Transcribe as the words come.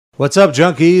What's up,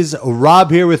 junkies?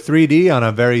 Rob here with 3D on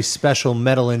a very special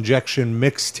Metal Injection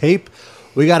mixtape.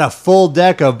 We got a full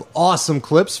deck of awesome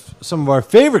clips, some of our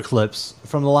favorite clips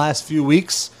from the last few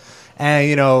weeks. And,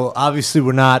 you know, obviously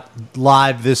we're not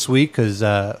live this week because,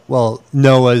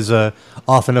 Noah's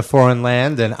off in a foreign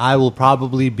land, and I will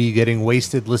probably be getting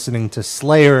wasted listening to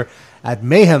Slayer at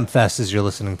Mayhem Fest as you're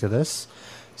listening to this.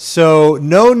 So,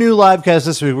 no new live cast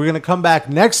this week. We're going to come back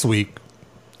next week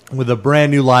with a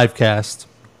brand new live cast,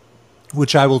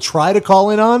 which I will try to call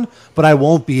in on, but I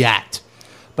won't be at.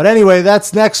 But anyway,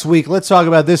 that's next week. Let's talk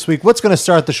about this week. What's going to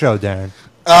start the show, Darren?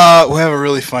 We have a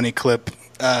really funny clip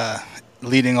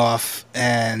leading off,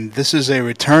 and this is a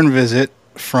return visit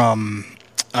from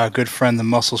our good friend, the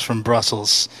Muscles from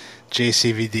Brussels,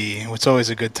 JCVD. It's always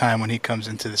a good time when he comes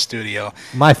into the studio.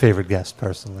 My favorite guest,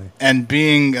 personally. And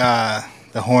being the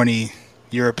horny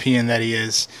European that he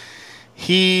is,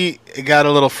 he got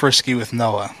a little frisky with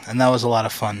Noah, and that was a lot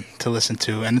of fun to listen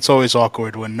to. And it's always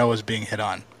awkward when Noah's being hit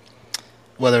on,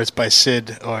 whether it's by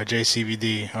Sid or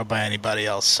JCVD or by anybody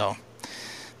else. So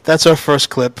that's our first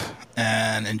clip,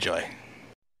 and enjoy.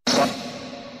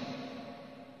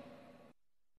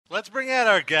 Let's bring out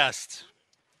our guest,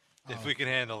 if we can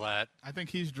handle that. I think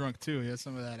he's drunk, too. He has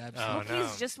some of that absinthe. Oh, no.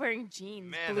 He's just wearing jeans,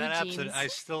 Man, blue that jeans. absinthe, I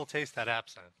still taste that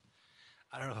absinthe.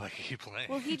 I don't know if I can keep playing.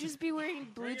 Will he just be wearing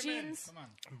blue jeans? Come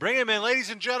on. Bring him in, ladies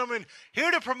and gentlemen, here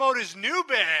to promote his new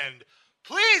band.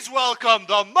 Please welcome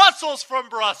the Muscles from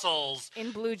Brussels.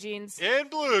 In blue jeans. In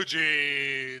blue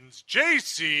jeans,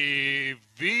 JCVD.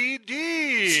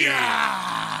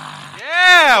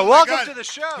 Oh my Welcome God. to the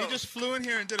show. He just flew in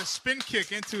here and did a spin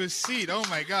kick into his seat. Oh,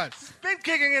 my God. been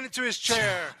kicking into his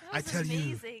chair. That was I tell you.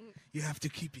 amazing. You have to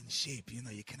keep in shape. You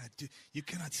know, you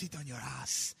cannot sit on your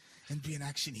ass and be an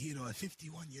action hero. At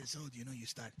 51 years old, you know, you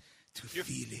start to feel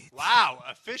it. Wow,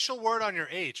 official word on your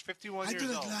age, 51 I years do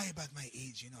old. not lie about my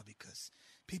age, you know, because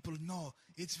people know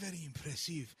it's very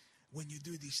impressive when you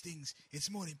do these things. It's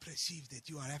more impressive that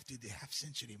you are after the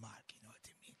half-century mark, you know what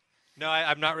I mean? No,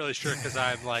 I'm not really sure because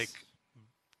I'm like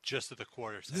just at the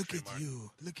quarter century Look at mark. you.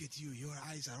 Look at you. Your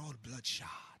eyes are all bloodshot.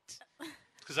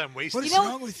 Because I'm wasted. What is You know,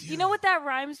 wrong with you? you know what that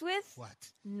rhymes with? What?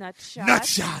 Nutshot.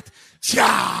 Nutshot.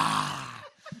 Cha!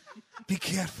 Be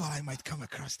careful, I might come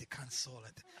across the console.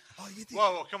 You think,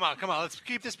 Whoa, come on. Let's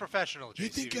keep this professional, you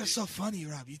think you're JCVD. so funny,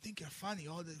 Rob. You think you're funny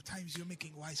all the times you're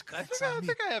making wise I cracks think, I on me.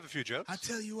 think I have a few jokes. I'll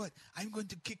tell you what, I'm going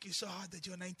to kick you so hard that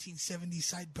your 1970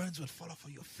 sideburns will fall off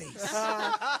of your face.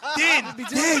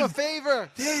 Do a favor.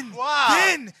 Then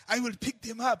I will pick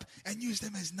them up and use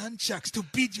them as nunchucks to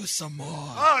beat you some more.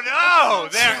 Oh, no!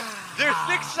 They're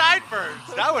thick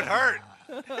sideburns. That would hurt.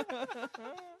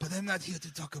 But I'm not here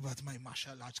to talk about my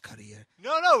martial arts career.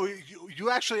 No, you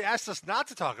actually asked us not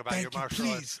to talk about Thank your you, martial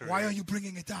arts please. career. Why are you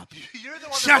bringing it up? You're the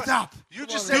one Shut that up! You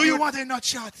just Do said you were- want a nut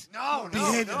shot? No,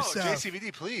 Behave no, yourself.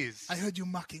 JCVD, please. I heard you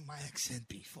mocking my accent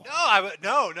before. No,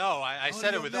 I All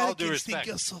said you it with all due Americans think respect.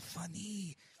 you're so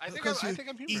funny. I think Because I'm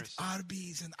you humorous. eat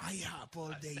Arby's and IHOP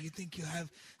all day. You think you have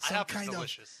IHOP some is kind of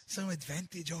delicious. some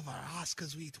advantage over us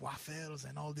because we eat waffles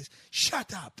and all this.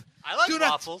 Shut up. I like Do not-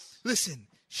 waffles. Listen,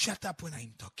 shut up when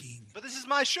I'm talking. But this is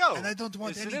my show. And I don't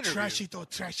want It's an any interview. trash it or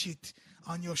trash it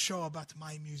on your show about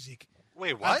my music.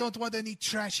 Wait, I what? don't want any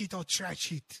trash it or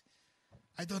trash it.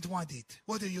 I don't want it.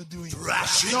 What are you doing?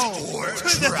 Trash it no. or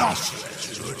Turn that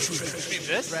off. You mean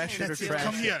this? Trash it or That's it. trash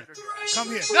Come it. here. Come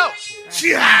here. No.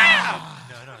 Yeah.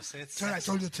 No, say it's Turn. I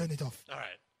told you to turn it off. All right.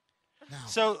 Now,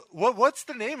 So, what's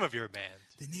the name of your band?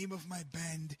 the name of my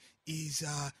band is.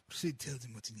 Sid, tell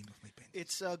them what's the name of my band.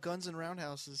 It's Guns and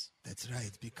Roundhouses. That's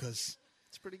right, because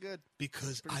It's pretty good.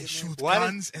 because Pretty I good shoot name. Why did-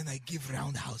 guns and I give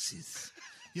roundhouses.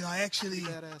 You know, I actually.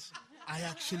 Badass.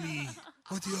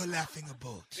 What are you laughing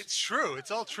about? It's true.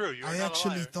 It's all true. You're I not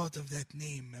actually a liar. thought of that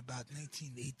name about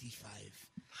 1985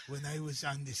 when I was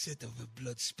on the set of a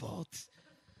Bloodsport.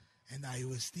 And I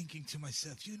was thinking to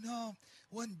myself, you know,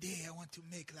 one day I want to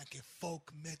make like a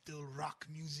folk metal rock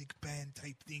music band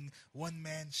type thing, one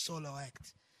man solo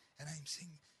act. And I'm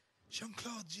saying,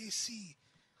 Jean-Claude, JC,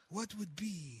 what would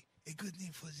be a good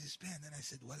name for this band? And I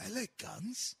said, well, I like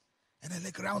guns and I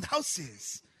like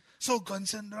roundhouses. So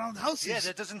Guns and Roundhouses. Yeah,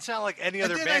 that doesn't sound like any And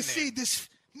other then band I see name. this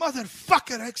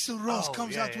motherfucker Axl Rose Oh,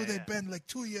 comes yeah, out yeah, with yeah. a band like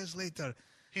 2 years later.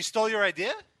 He stole your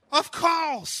idea? Of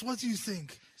course. What do you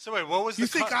think? So wait, what was You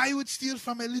the? think I would steal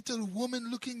from a little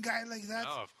woman-looking guy like that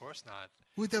No, of course not.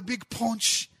 with a big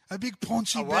paunch, a big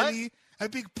paunchy A what? belly, a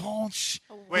big paunch?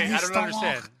 Wait, on I his don't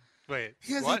understand. stomach? Wait,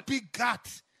 He has a what? big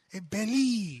gut, a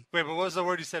belly, Wait, but what was the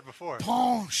word you said before?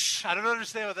 paunch. I don't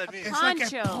understand what that means. It's like a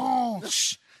Poncho.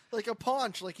 paunch. Like a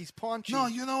paunch, like he's paunchy. No,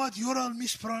 you know what? You're all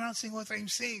mispronouncing what I'm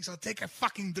saying, so take a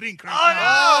fucking drink right Oh,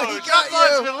 now. no! he got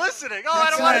John's you. been listening. Oh, I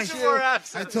That's don't want right. to do more I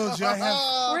absinthe. told you I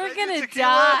have. We're gonna tequila?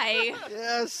 die.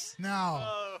 Yes. Now,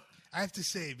 I have to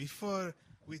say, before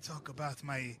we talk about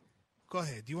my... Go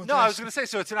ahead. You want No, to I ask was going to say,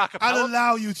 so it's an I'll acapella.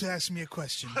 allow you to ask me a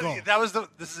question. Go.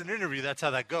 This is an interview. That's how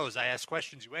that goes. I ask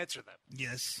questions, you answer them.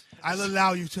 Yes. I'll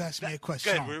allow you to ask me a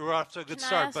question. Good. We're off to a good Can I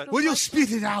start. ask But a Will you question?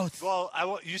 spit it out? well,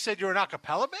 you said you're an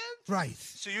acapella band, Right.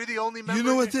 so you're the only member. You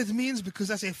know what in that means? Because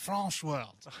that's a French word.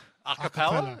 acapella?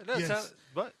 acapella, No, yes.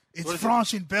 what? It's What is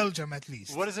French in Belgium, at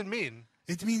least. It, what does it mean?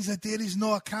 It means that there is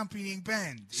no accompanying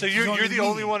band. So It is you're the me.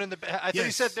 only one in the band. I thought you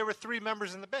Yes. said there were 3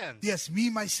 members in the band. Yes, me,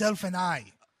 myself, and I.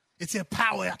 It's a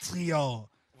power trio.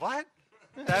 What?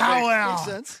 Power. Makes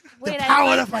sense. Wait, the I power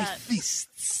like of my that.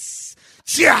 fists.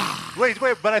 Yeah. Wait,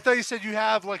 but I thought you said you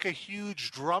have like a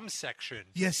huge drum section.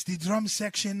 Yes, the drum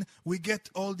section, we get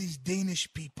all these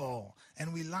Danish people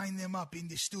and we line them up in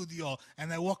the studio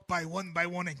and I walk by one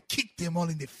and kick them all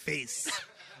in the face.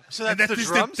 So And that's that the is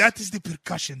drums. that is the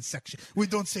percussion section. We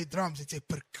don't say drums, it's a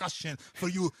percussion for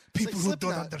you people like who don't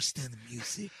Slipknot. understand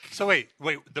music. So wait.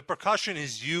 The percussion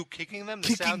is you kicking them. The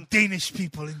Kicking sound. Danish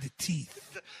people in the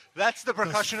teeth. That's the Those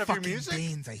percussion of your fucking music.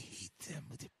 Danes, I hate them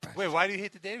with a passion. Wait, why do you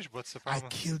hate the Danish? What's the I problem?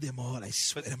 kill them all. I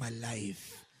swear to my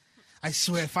life. I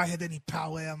swear, if I had any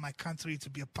power in my country to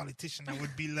be a politician, I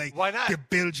would be like Why not? the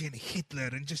Belgian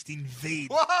Hitler and just invade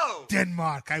Whoa!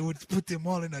 Denmark. I would put them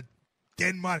all in a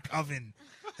Denmark oven.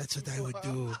 That's what I would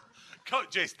do.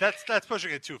 Jace, that's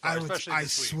pushing it too far, especially I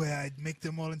this week. swear, I'd make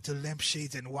them all into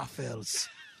lampshades and waffles.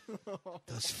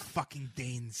 Those fucking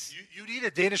Danes. You need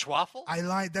a Danish waffle? I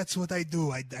lie. That's what I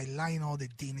do. I line all the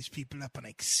Danish people up and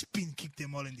I spin kick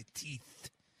them all in the teeth.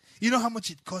 You know how much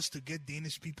it costs to get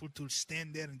Danish people to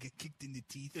stand there and get kicked in the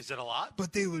teeth? Is it a lot?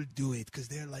 But they will do it because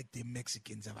they're like the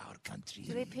Mexicans of our country.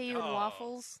 Do they pay you in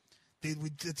waffles?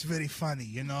 It's very funny,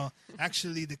 you know.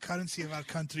 Actually, the currency of our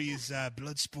country is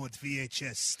Bloodsport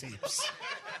VHS tapes.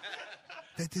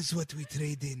 That is what we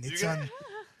trade in. It's on.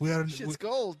 We are. Shit's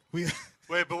gold. We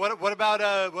Wait, but what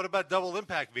about double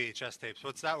impact VHS tapes?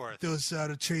 What's that worth? those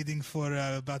are trading for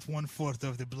about 1/4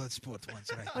 of the Bloodsport ones,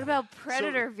 right? What now. about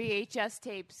Predator VHS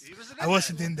tapes? He was in I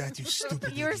wasn't in that, you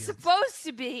stupid You were idiot. supposed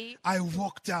to be. I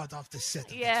walked out of the set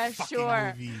of Yeah, that fucking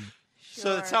sure. movie.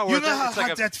 So it's Sure. not You worth know it. how It's like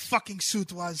hot a, that fucking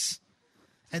suit was?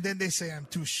 And then they say I'm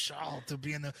too short to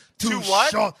be in the... Too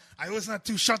what? Short. I was not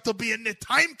too short to be in the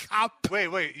time cup.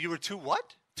 Wait, you were too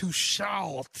what? Too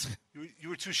short. You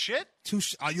were too shit?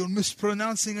 You're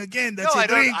mispronouncing again. That's No, a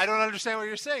drink. I don't understand what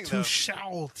you're saying Too though.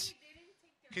 short.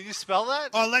 Can you spell that?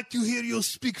 I like to hear you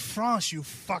speak French, you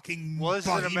fucking Well, this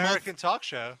is an behemoth. American talk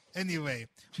show. Anyway,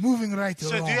 moving right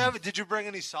So along. did you bring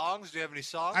any songs? Do you have any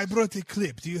songs? I brought a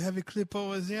clip. Do you have a clip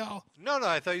over there? No,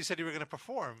 I thought you said you were going to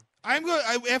perform. I'm going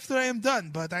after I am done,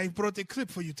 but I brought a clip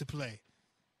for you to play.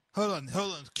 Hold on.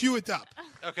 Cue it up.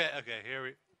 Okay, here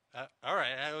we. All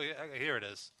right, here it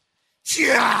is.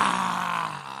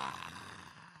 Yeah!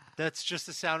 That's just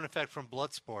a sound effect from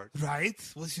Bloodsport. Right?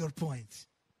 What's your point?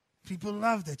 People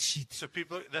love that shit. So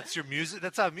that's your music.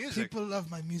 That's our music. People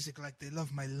love my music like they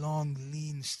love my long,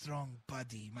 lean, strong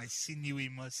body, my sinewy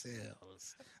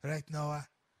muscles. Right, Noah?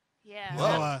 Yeah.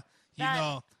 Noah, you that-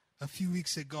 know, a few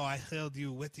weeks ago I heard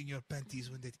you wetting your panties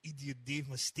when that idiot Dave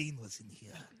Mustaine was in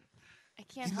here. I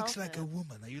can't He help looks like it. a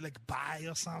woman. Are you like bi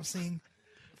or something?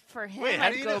 For him, Wait, how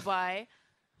do I'd you go know? by.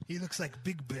 He looks like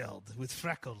Big Bird with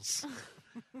freckles.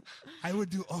 I would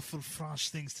do awful French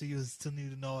things to you to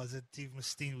know that Dave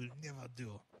Mustaine will never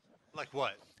do. Like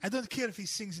what? I don't care if he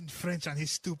sings in French on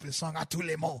his stupid song, A tous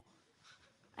les mots.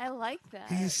 I like that.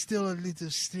 He is still a little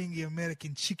stringy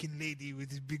American chicken lady with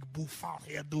his big bouffant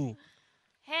hairdo.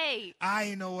 Hey,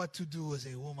 I know what to do as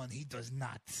a woman. He does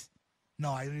not.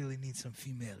 No, I really need some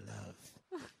female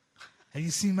love. Have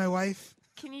you seen my wife?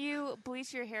 can you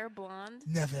bleach your hair blonde?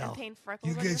 Never. And paint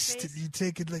freckles You on your guys, face? you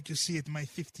take it like you see it. My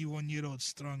 51-year-old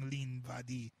strong, lean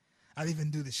body. I'll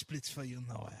even do the splits for you,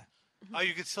 Noah. Oh,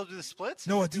 you can still do the splits?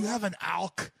 Noah, do you have an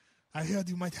ALK? I heard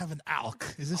you might have an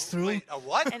ALK. Is this true? Wait, a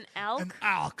what? An elk? An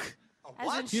ALK. A As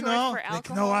what? in You short know, for like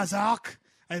alcohol? Noah's Ark.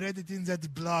 I read it in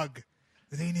that blog.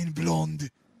 Rain in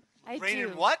Blonde. I Rain do.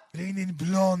 in what? Rain in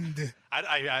Blonde.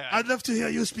 I I'd love to hear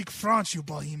you speak French, you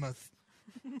behemoth.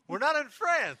 we're not in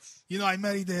France. You know, I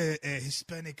married a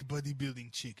Hispanic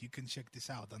bodybuilding chick. You can check this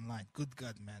out online. Good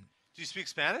God, man. Do you speak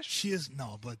Spanish? She is,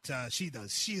 no, but she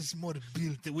does. She is more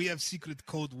built. We have secret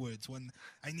code words. When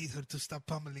I need her to stop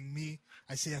pummeling me,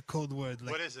 I say a code word.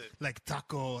 Like, What is it? Like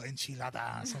taco,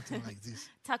 enchilada, something like this.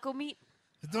 Taco meat?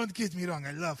 Don't get me wrong.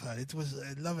 I love her. It was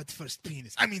love at first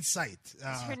penis. I mean sight.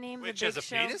 Is her name Wait, the she has Big a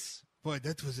Show? penis? Boy,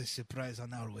 that was a surprise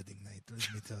on our wedding night,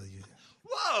 let me tell you.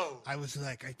 Whoa! I was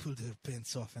like, I pulled her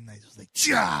pants off and I was like,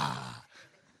 Chia!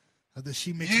 Although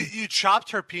she makes me, You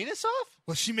chopped her penis off?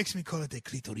 well, she makes me call it a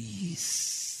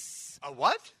clitoris. A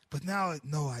what? But now,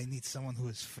 no, I need someone who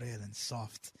is frail and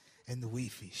soft and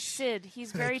wayfish. Sid,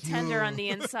 he's very Like tender you. on the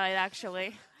inside,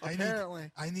 actually.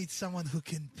 Apparently. I need someone who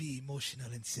can be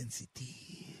emotional and sensitive.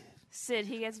 Sid,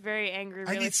 he gets very angry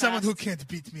I really need someone who fast. can't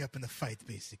beat me up in a fight,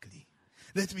 basically.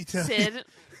 Let me tell you. Sid,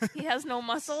 he has no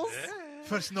muscles?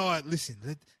 First, Noah, listen.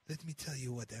 Let me tell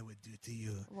you what I would do to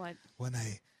you What? when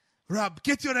Rob,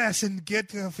 get your ass and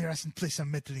get off your ass and play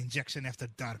some metal injection after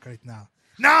dark right now.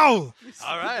 Now!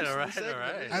 All right.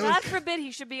 I will, God forbid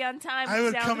he should be on time. I with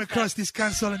will sound come effects. across this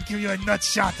console and give you a nut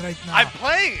shot right now. I'm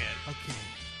playing it. Okay.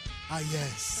 Ah,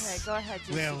 yes. Okay, go ahead,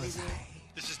 Where was JCVD. I?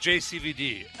 This is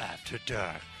JCVD After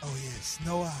Dark. Oh, yes.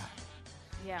 Noah.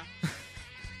 Yeah.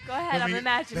 Go ahead, I'm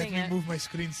imagining Let it. me move my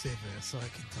screensaver so I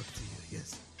can talk to you.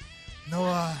 Yes.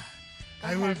 Noah,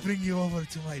 I will ahead. bring you over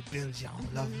to my Belgian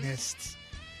love nest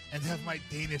and have my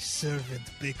Danish servant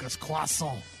bake us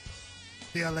croissant.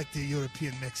 They are like the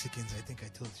European Mexicans. I think I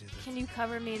told you that. Can you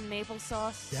cover me in maple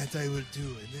sauce? That I will do.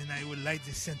 And then I will light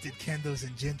the scented candles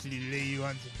and gently lay you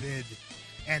on the bed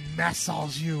and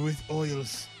massage you with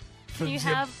oils. Can you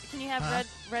have Huh?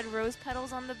 red rose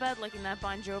petals on the bed like in that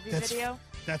Bon Jovi That's video?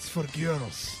 That's for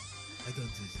girls. I don't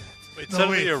do that. Wait, No,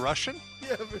 suddenly wait. you're Russian?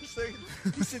 Yeah, for a second.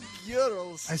 He said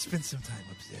girls. I spent some time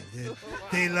up there.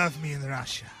 They love me in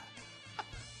Russia.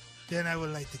 Then I will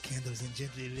light the candles and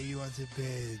gently lay you on the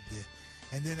bed.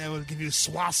 And then I will give you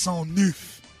soixante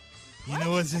neuf. You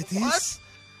know what that is? What?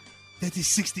 That is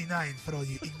 69 for all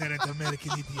you ignorant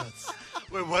American idiots.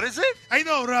 Wait, what is it? I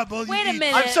know, Rob. All Wait you a need-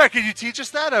 minute. I'm sorry, can you teach us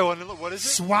that? I want to know. What is it?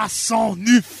 Soixante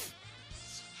neuf.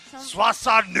 Sounds-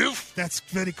 Soissons neuf? That's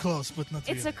very close, but not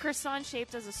It's really. a croissant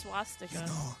shaped as a swastika. You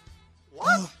know. What?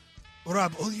 Oh,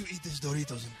 Rob, all you eat is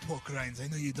Doritos and pork rinds. I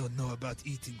know you don't know about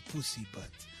eating pussy, but...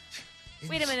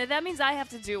 Wait a minute, that means I have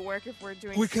to do work if we're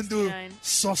doing We can do 69.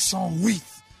 68,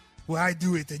 where I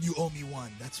do it and you owe me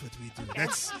one. That's what we do.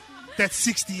 That's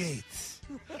 68.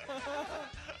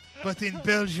 But in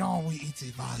Belgium, we eat a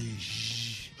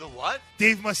varige. The what?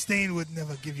 Dave Mustaine would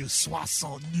never give you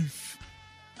 69.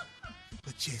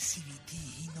 But JCVD,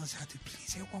 he knows how to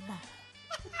please a woman.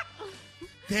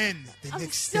 Then, the I'm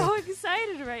next so step,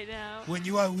 excited right now. when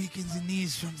you are weak in the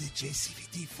knees from the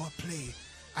JCVD foreplay,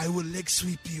 I will leg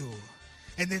sweep you.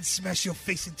 And then smash your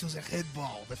face into the head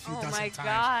ball a few Oh dozen my times.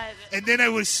 God. And then I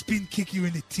will spin kick you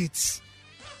in the tits.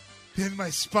 Then my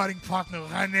sparring partner,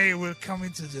 Rene, will come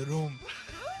into the room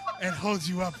and hold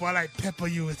you up while I pepper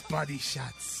you with body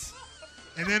shots.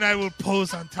 And then I will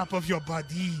pose on top of your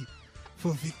body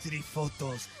for victory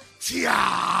photos. Chia!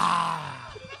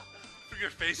 For your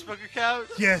Facebook account?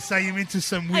 Yes, I am into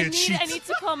some I weird shit. need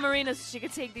to call Marina so she can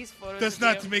take these photos. Does of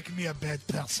not you. make me a bad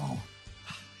person.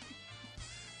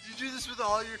 Did you do this with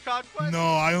all your conquests?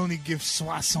 No, I only give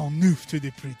 69 to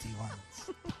the pretty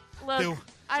ones. Look,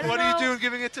 The- I don't What know. are you doing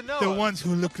giving it to Noah? The ones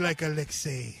who look like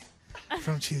Alexei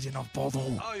from Children of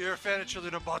Bodom. Oh, you're a fan of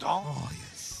Children of Bodom? Oh,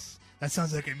 yes. That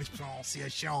sounds like a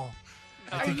mispronunciation.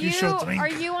 I Are think you, should drink. are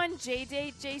you on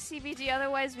J-Date, JCVD?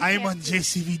 Otherwise, we I am can't on do-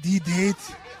 JCVD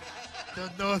date.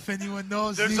 Don't know if anyone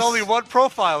knows There's this. only one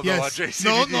profile, though, on Yes.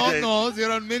 JCVD. No. There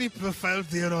are many profiles.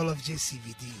 They are all of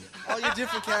JCVD. All your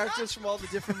different characters from all the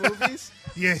different movies.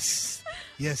 Yes.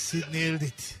 Yes, he nailed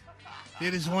it.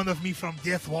 There is one of me from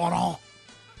Death Warrant.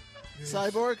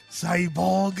 Cyborg.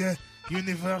 Cyborg.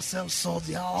 Universal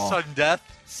Soldier. Sudden death.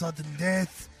 Sudden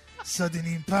death. Sudden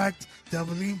impact.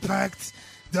 Double impact.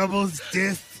 Double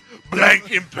death.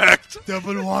 Blank impact.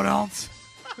 Double warrant.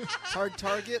 Hard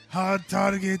Target. Hard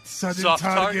target. Sudden Soft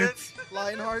target.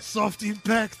 Lionheart. Soft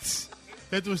impact.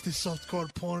 That was the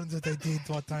softcore porn that I did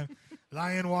one time.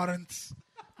 Lion warrant.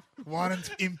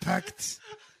 Warrant impact.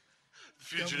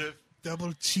 Fugitive.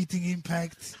 Double cheating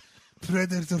impact.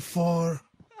 Predator 4.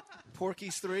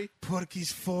 Porky's 3.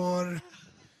 Porky's 4.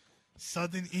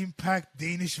 Sudden impact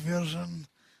Danish version.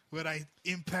 Where I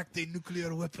impact a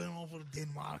nuclear weapon over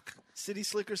Denmark. City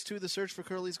Slickers 2. The Search for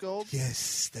Curly's Gold.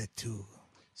 Yes, that too.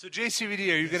 So,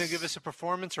 JCVD, are you going to give us a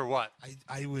performance or what?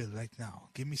 I will right now.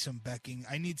 Give me some backing.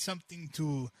 I need something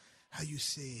to, how you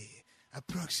say,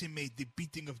 approximate the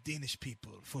beating of Danish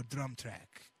people for drum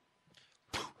track.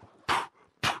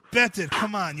 Better,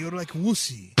 come on, you're like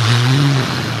wussy.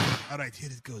 All right, here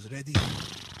it goes. Ready?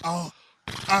 Oh,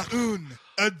 a un,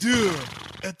 a deux,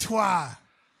 a trois.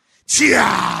 Chia!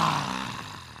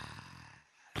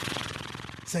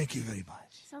 Thank you very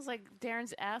much. Sounds Sounds like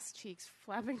Darren's ass cheeks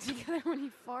flapping together when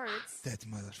he farts. That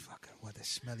motherfucker. What a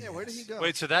smelly Yeah, where did he ass. go?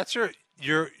 Wait, so that's your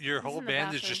whole in the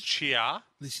band is bathroom. just Chia?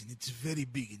 Listen, it's very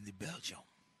big in the Belgium.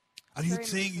 Are you Very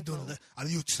saying you don't musical. Are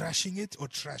you trashing it or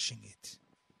trashing it?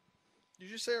 Did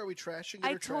you say, are we trashing it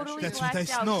I or totally trashing That's it? what I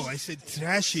blacked out. No, I said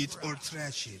trash it or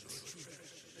trash it.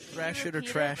 Trash it or Repeat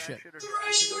it. trash it?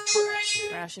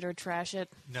 Trash it or trash it.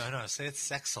 No, say it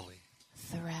sexily.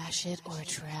 Thrash it or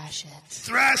trash it.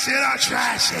 Trash it or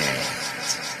trash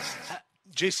it.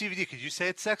 JCVD, could you say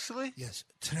it sexily? Yes,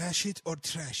 trash it or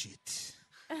trash it.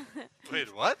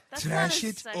 Wait, what? That's Trash not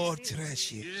it as or sexy.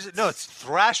 trash it. You just, no, it's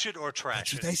thrash it or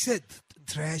trash That's it. what I said.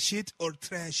 Trash it or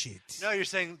trash it. No, you're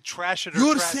saying trash it or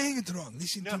You're trash saying it wrong.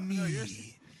 Listen No, to no, me.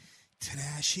 you're-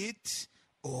 Trash it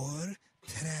or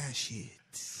trash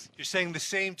it. You're saying the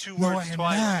same two No, words I am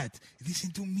twice. not.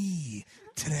 Listen to me.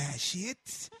 Trash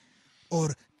it or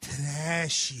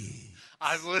trash it.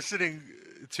 I'm listening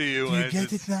to you. Do you and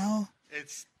get it's, it now?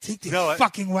 It's Take the No, I-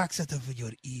 fucking wax out of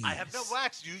your ears. I have no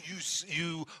wax.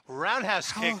 You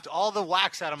roundhouse How- kicked all the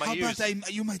wax out of my How ears.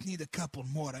 about you might need a couple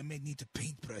more. I may need to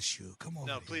paintbrush you. Come on.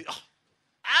 No, please. Oh.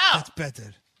 Ow! That's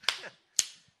better.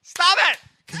 Stop it!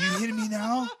 Can you hear me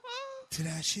now?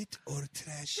 Trash it or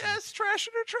trash it? Yes, trash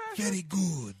it or trash it. Very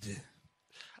good.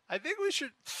 I think we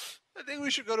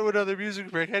should go to another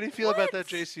music break. How do you feel about that,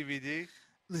 JCVD?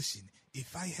 Listen,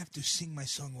 if I have to sing my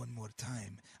song one more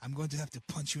time, I'm going to have to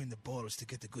punch you in the balls to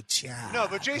get a good cha. No,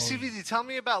 but JCVD, tell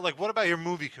me about what about your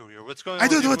movie career? What's going on? I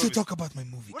with don't your want to movies? talk about my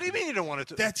movie. What do you mean you don't want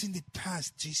to? That's in the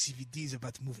past. JCVD is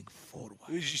about moving forward.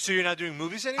 So you're not doing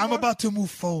movies anymore? I'm about to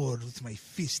move forward with my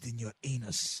fist in your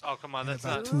anus. Oh, come on, in that's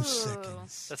about not. 2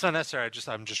 seconds. That's not necessary.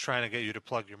 I'm just trying to get you to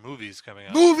plug your movies coming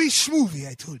out. Movie schmovie.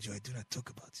 I told you I do not talk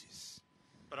about this.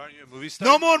 But aren't you a movie star?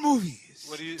 No more movies.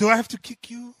 What do you- Do I have to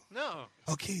kick you? No.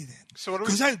 Okay then. So what do we-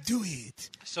 Because I'll do it.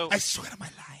 So- I swear on my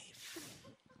life.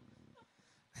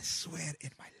 I swear in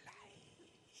my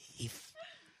life.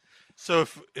 So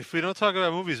if we don't talk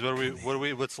about movies,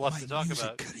 what's left My to talk music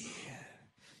about? career.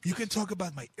 You can talk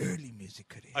about my early music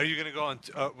career. Are you going to go on?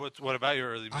 What about your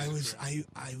early music? career?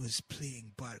 I was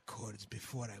playing bar chords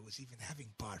before I was even having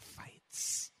bar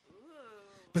fights.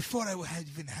 Before I had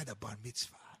even had a bar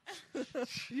mitzvah.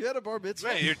 You had a bar mitzvah?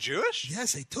 Wait, you're Jewish?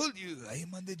 Yes, I told you. I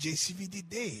am on the JCVD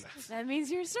date. That means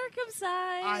you're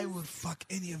circumcised. I will fuck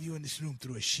any of you in this room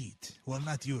through a sheet. Well,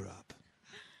 not Europe.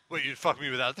 Wait, you'd fuck me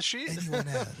without the sheet? Anyone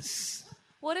else.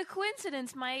 What a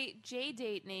coincidence. My J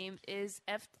date name is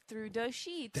F through the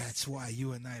sheets. That's why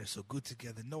you and I are so good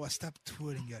together. Noah, stop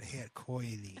twirling your hair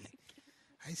coyly.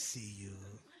 I see you.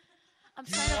 I'm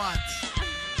You trying to. want.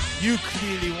 You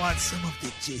clearly want some of the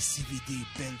JCVD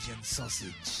Belgian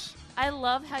sausage. I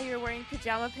love how you're wearing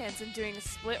pajama pants and doing a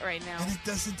split right now. And it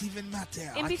doesn't even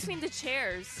matter. In I between can, the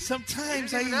chairs.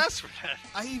 sometimes I didn't even I, ask for that.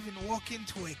 I even walk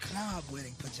into a club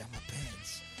wearing pajama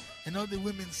pants. And all the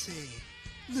women say,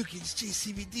 look, it's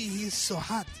JCVD. He is so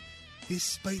hot.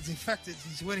 Despite the fact that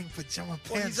he's wearing pajama pants.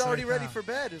 Well, he's already right ready now. for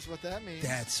bed, is what that means.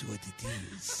 That's what it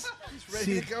is. He's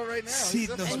ready to go right now. Sid He's,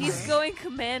 knows And my- he's going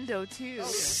commando too.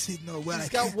 Sid, no, well, he's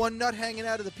I got can't. one nut hanging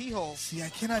out of the pee hole. See, I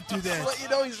cannot do To that. let you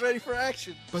know he's ready for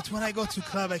action. But when I go to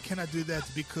club, I cannot do that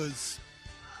because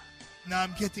now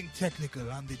I'm getting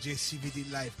technical on the JCVD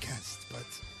live cast. But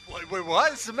Wait,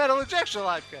 what? It's a metal injection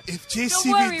live cast. if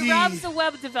Don't worry, Rob's JCVD, a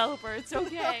web developer. It's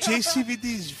okay. JCVD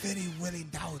is very well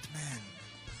endowed, man.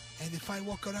 And if I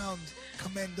walk around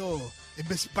commando, and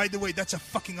by the way, that's a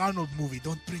fucking Arnold movie.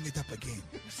 Don't bring it up again.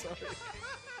 Sorry.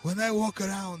 When I walk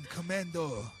around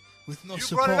commando with no You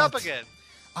support, brought it up again.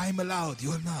 I'm allowed.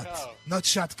 You're not. No. Not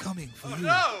shot coming for you.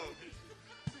 No.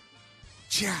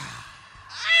 Cha.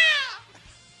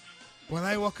 When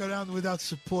I walk around without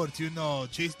support, you know,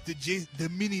 the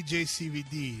mini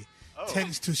JCVD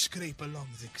tends to scrape along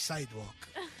the sidewalk.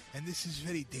 And this is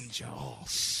very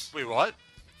dangerous. Wait, what?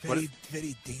 Very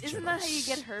dangerous. Isn't that how you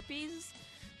get herpes?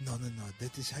 No.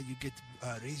 That is how you get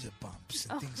razor bumps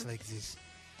and things like this.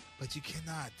 But you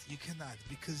cannot,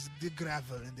 because the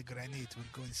gravel and the granite will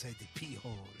go inside the pee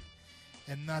hole.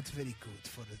 And not very good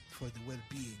for the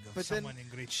well-being of But then- someone in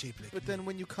great shape like But me. then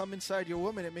when you come inside your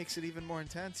woman, it makes it even more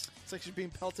intense. It's like she's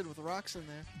being pelted with rocks in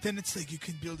there. Then it's like you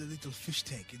can build a little fish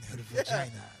tank in her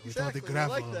vagina with all the exactly, I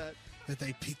gravel like that. that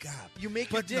I pick up. You make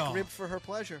But your dick no. rib for her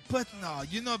pleasure. But no,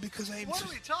 because What are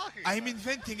we talking I'm about?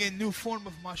 inventing a new form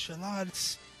of martial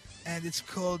arts, and it's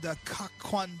called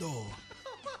Kakkwando.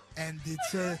 And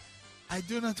it's I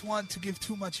do not want to give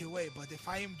too much away, but if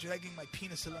I am dragging my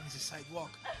penis along the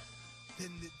sidewalk, then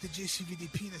the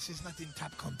JCVD penis is not in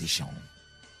top condition.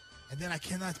 And then I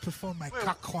cannot perform my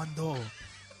Kakkwando.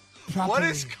 properly. What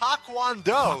is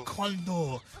Taekwondo?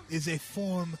 Taekwondo is a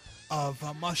form of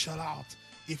martial art.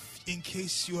 If in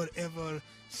case you are ever,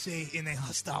 say, in a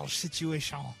hostile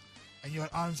situation and your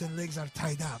arms and legs are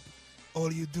tied up,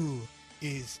 all you do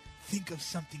is think of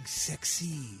something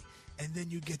sexy, and then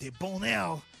you get a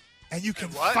bonheur, and you can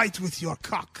what? fight with your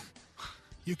cock.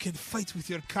 You can fight with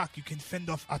your cock. You can fend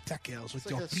off attackers with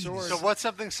like your a penis. sword. So what's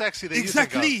something sexy that you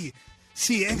think of? Exactly.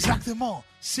 See, exactement.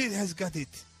 Sid has got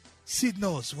it. Sid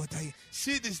knows what I...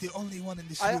 Sid is the only one in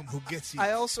this room who gets it.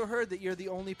 I also heard that you're the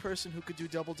only person who could do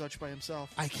double dutch by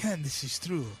himself. I can. This is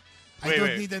true. I Wait, don't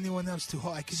wait. need anyone else to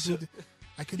hold. I can do.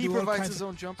 I can He do all provides kinds his of-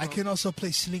 own jump I rope. can also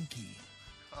play slinky.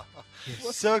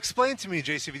 So explain to me,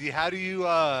 JCVD, how do you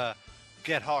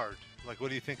get hard? Like, what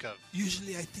do you think of?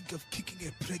 Usually, I think of kicking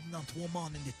a pregnant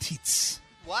woman in the teats.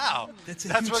 Wow, That's a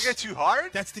that's huge- what gets you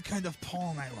hard. That's the kind of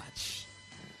porn I watch.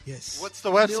 Yes. What's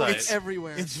the Millions website?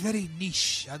 everywhere. It's very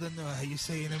niche. I don't know how you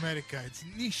say in America. It's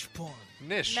niche porn.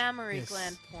 Niche. Mammary Yes.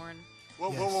 gland porn.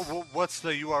 What's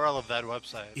the URL of that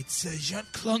website? It's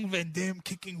Jean-Claude Van Damme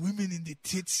kicking women in the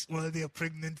tits while they are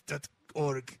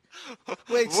pregnant.org.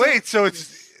 Wait, So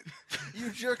it's you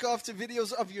jerk off to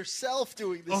videos of yourself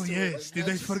doing this. Oh, to yes. women.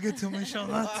 Did I forget to mention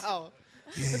that? Wow.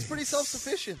 Yes. That's pretty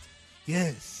self-sufficient.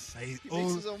 Yes. He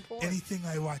makes his own porn. Anything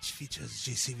I watch features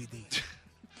JCVD.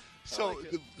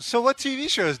 so. What TV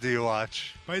shows do you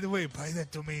watch? By the way, buy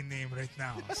that domain name right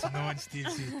now so no one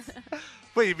steals it.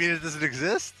 Wait, you mean it doesn't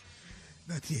exist?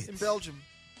 Not yet. In Belgium.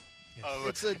 Oh,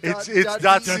 It's a it's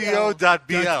dot .co.bl.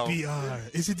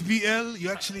 .br. Is it BL?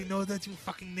 You actually know that, you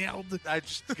fucking nailed? I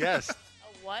just guessed.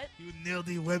 A what? You nailed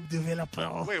the web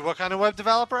developer. Wait, what kind of web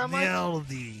developer am I? Nailed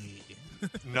the.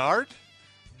 Nard?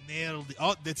 Nailed the.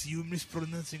 Oh, that's you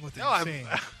mispronouncing what No, I'm I'm. saying.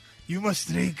 You must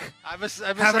drink. I Have a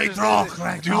misunderstood drink it.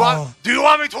 right do you now. want? Do you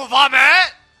want me to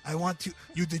vomit? I want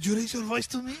you. Did you raise your voice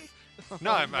to me?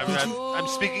 No, I'm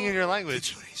speaking in your Did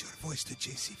language. you raise your voice to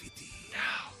JCVD?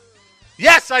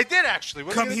 Yes, I did actually.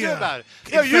 What Come are you here. gonna do about it?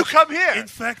 In No, you fact- come here. In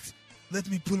fact, let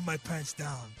me pull my pants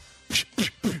down.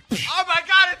 Oh my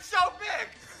God, it's so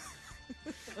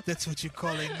big. That's what you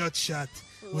call a nut shot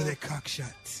with a cock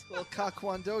shot. Well,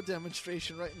 Taekwondo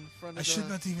demonstration right in front of I should the...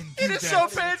 not even It give is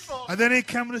that. so painful. Are there any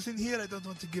cameras in here? I don't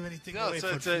want to give anything No, away it's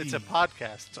for free. a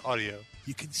podcast. It's audio.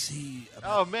 You can see.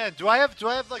 Oh man, do I have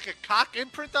like a cock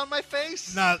imprint on my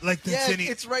face? Not like that's Yeah, any.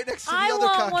 it's right next to the I other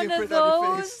want cock one of imprint on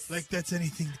your those. face. Like that's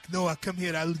anything. Noah, come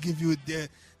here. I'll give you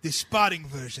the spotting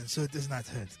version, so it does not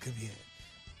hurt. Come here.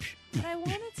 But I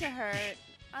want it to hurt.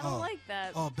 I don't Oh. like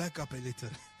that. Oh, back up a little.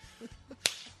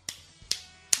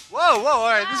 Whoa, all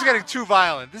right, this is getting too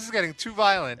violent.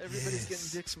 Everybody's getting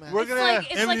dick smacked. We're It's gonna.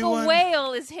 like everyone- a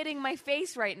whale is hitting my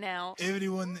face right now.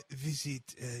 Everyone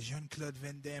visit Jean-Claude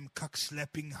Van Damme cock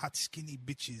slapping hot skinny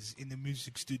bitches in the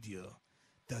music studio.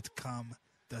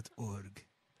 .com.org.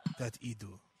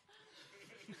 .edu.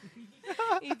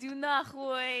 You do not,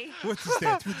 boy. What is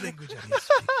that? What language are you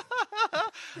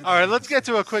speaking? All right, let's get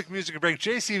to a quick music break.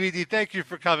 JCVD, thank you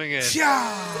for coming in.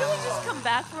 Yeah! Didn't we just come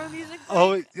back from a music break?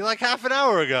 Oh, like half an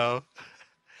hour ago.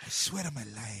 I swear on my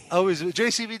life. Oh, is it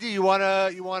JCVD? You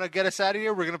wanna get us out of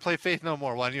here? We're gonna play Faith No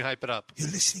More. Why don't you hype it up? You're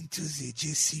listening to the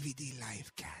JCVD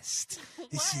livecast.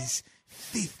 This is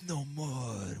Faith No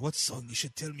More. What song? You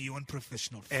should tell me, you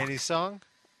unprofessional. Fuck. Any song?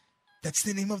 That's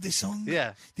the name of the song?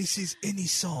 Yeah. This is Any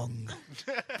Song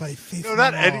by Faith No,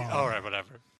 not More. any. All right,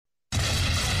 whatever.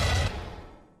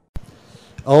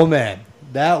 Oh man,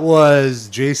 that was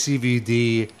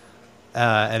JCVD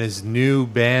and his new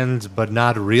band, but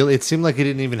not really. It seemed like he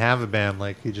didn't even have a band.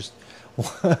 Like he just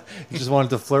wanted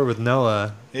to flirt with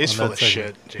Noah. He's on full that of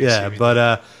segment. shit, Yeah, JCVD.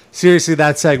 but seriously,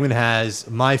 that segment has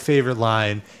my favorite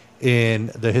line in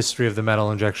the history of the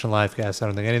Metal Injection Livecast. I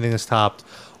don't think anything is topped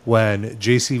when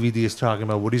JCVD is talking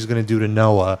about what he's going to do to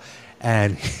Noah,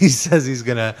 and he says he's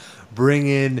going to bring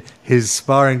in his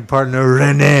sparring partner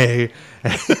Renee,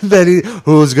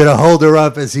 who's going to hold her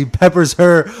up as he peppers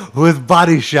her with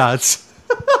body shots.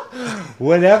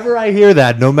 Whenever I hear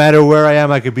that, no matter where I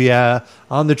am, I could be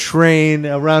on the train,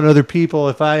 around other people.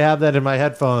 If I have that in my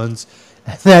headphones,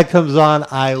 and that comes on,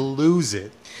 I lose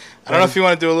it. I don't know if you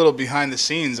want to do a little behind the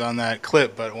scenes on that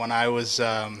clip, but when I was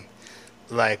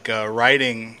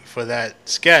writing for that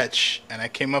sketch and I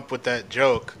came up with that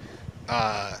joke,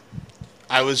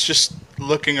 I was just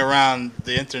looking around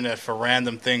the internet for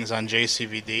random things on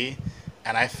JCVD,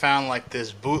 and I found like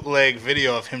this bootleg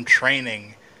video of him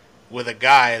training with a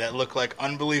guy that looked like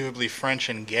unbelievably French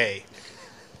and gay.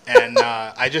 And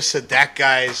I just said, that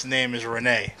guy's name is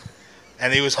Rene.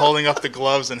 And he was holding up the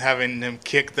gloves and having him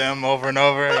kick them over and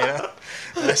over, you know?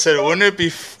 And I said, wouldn't it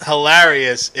be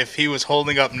hilarious if he was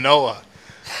holding up Noah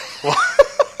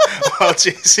while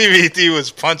JCVD was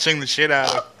punching the shit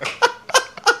out of him.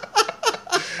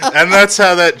 And that's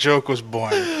how that joke was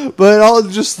born. But all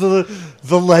just the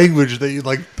language that you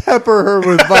like pepper her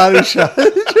with body shots.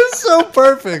 It's just so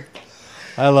perfect.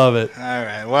 I love it. All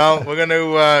right. Well, we're going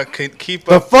to keep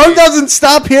The up. fun doesn't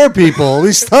stop here, people.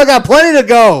 We still got plenty to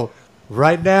go.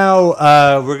 Right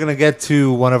now, we're going to get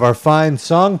to one of our fine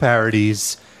song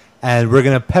parodies, and we're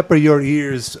going to pepper your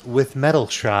ears with metal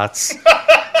shots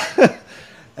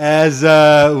as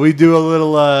we do a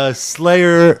little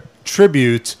Slayer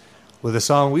tribute with a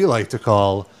song we like to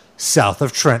call South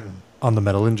of Trenton on the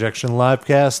Metal Injection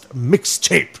Livecast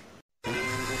mixtape.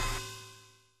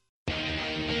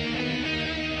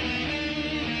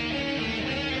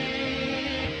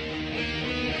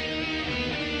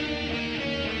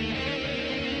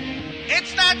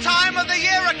 It's that time of the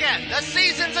year again. The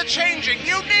seasons are changing.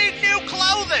 You need new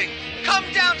clothing. Come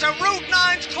down to Route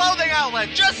 9's clothing outlet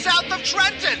just south of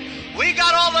Trenton. We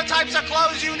got all the types of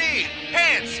clothes you need.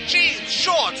 Pants, jeans,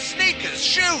 shorts, sneakers,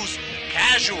 shoes,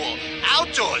 casual,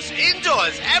 outdoors,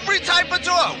 indoors, every type of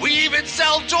door. We even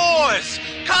sell doors.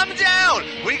 Come down.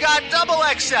 We got double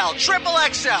XL, triple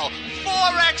XL,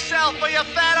 4XL for your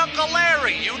fat Uncle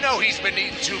Larry. You know he's been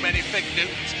eating too many Fig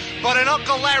Newtons. But in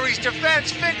Uncle Larry's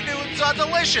defense, Fig Newtons are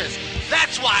delicious.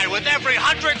 That's why with every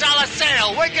 $100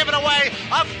 sale, we're giving away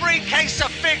a free case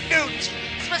of Fig Newtons,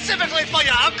 specifically for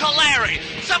your Uncle Larry.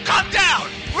 So come down,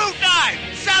 Route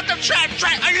 9, south of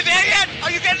Trenton. Are you there yet? Are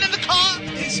you getting in the car?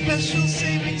 A special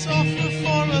savings offer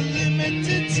for a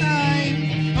limited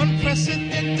time.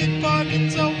 Unprecedented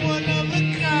bargains are one of a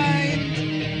kind.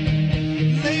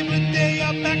 Labor Day,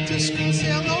 our back to school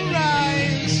sale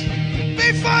arise.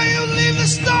 Before you leave the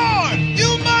store,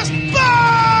 you must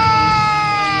buy!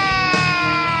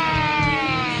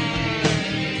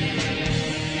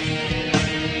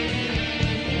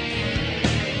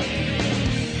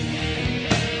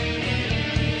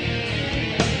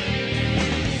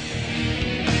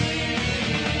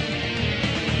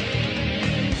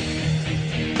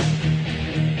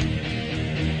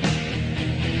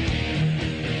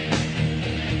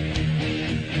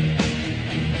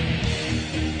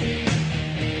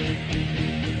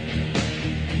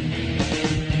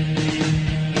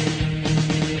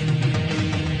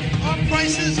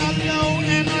 Prices are low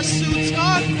and our suits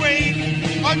are great.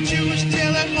 Our Jewish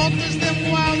tailor alters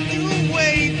them while you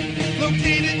wait.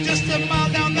 Located just a mile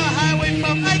down the highway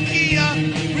from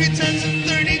IKEA. Returns in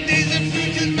 30 days if you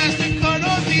use MasterCard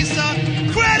or Visa.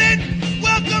 Credit,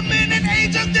 welcome in an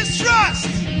age of distrust.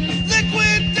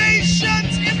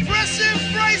 Liquidations, impressive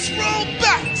price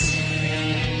rollbacks.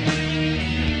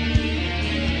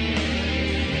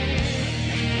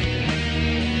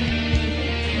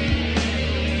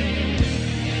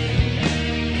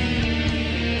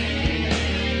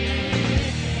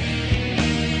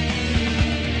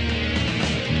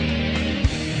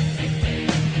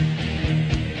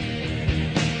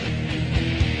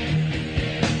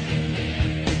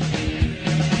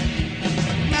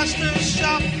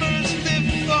 Shoppers live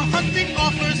for hunting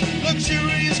offers,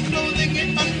 luxurious clothing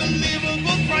at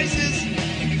unbelievable prices.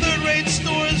 Third-rate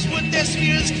stores with their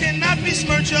smears cannot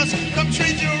besmirch us. Come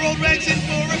trade your old rags in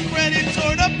for a credit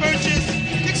toward a purchase.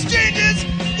 Exchanges,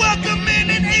 welcome in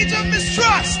an age of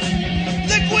mistrust.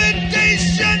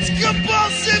 Liquidations,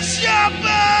 compulsive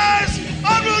shoppers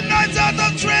on Route 9 south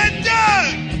of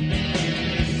Trenton.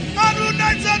 On Route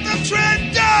 9 south of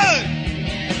Trenton.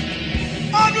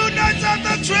 On Route 9 south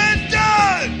of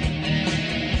Trenton!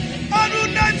 On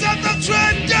Route 9 south of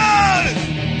Trenton!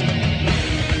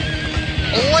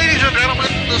 Ladies and gentlemen,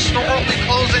 the store will be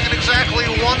closing in exactly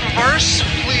one verse.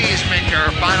 Please make your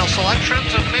final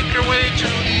selections and make your way to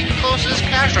the closest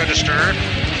cash register,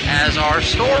 as our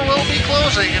store will be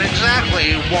closing in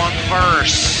exactly one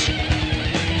verse.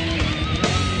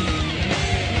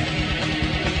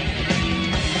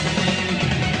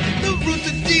 The route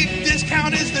to deep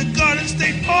discount is the Garden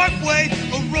State Parkway,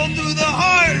 a road through the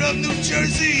heart of New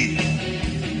Jersey.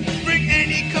 Bring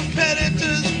any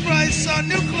competitor's price on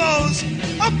new clothes.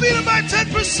 I'll beat them by 10%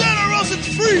 or else it's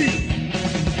free.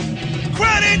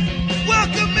 Credit,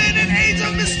 welcome in an age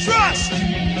of mistrust.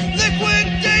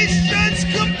 Liquidations,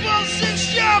 compulsive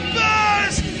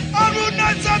shoppers on Route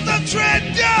 9 south of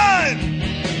Trenton.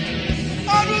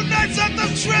 On Route 9 south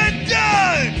of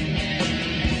Trenton.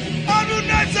 On Route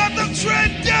 9 south of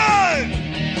Trenton.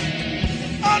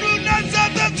 On Route 9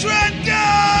 south of Trenton.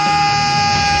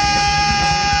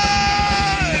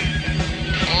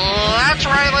 That's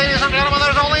right, ladies and gentlemen,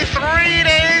 there's only 3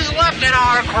 days left in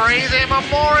our crazy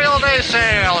Memorial Day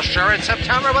sale. Sure, it's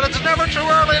September, but it's never too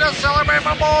early to celebrate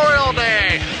Memorial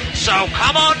Day. So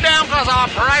come on down, because our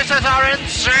prices are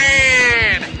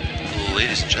insane.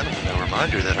 Ladies and gentlemen, a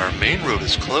reminder that our main road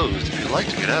is closed. If you'd like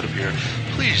to get out of here,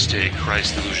 please take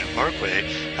Christ Illusion Parkway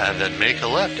and then make a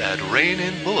left at Rain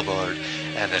Inn Boulevard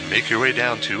and then make your way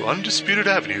down to Undisputed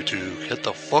Avenue to get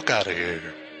the fuck out of here.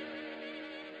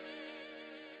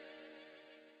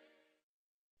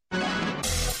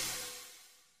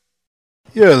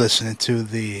 You're listening to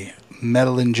the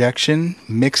Metal Injection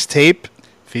mixtape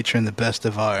featuring the best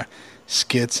of our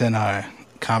skits and our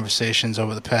conversations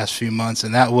over the past few months,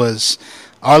 and that was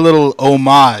our little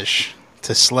homage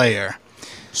to Slayer.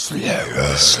 Slayer.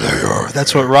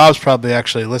 That's what Rob's probably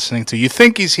actually listening to. You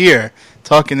think he's here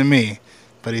talking to me,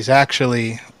 but he's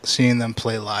actually seeing them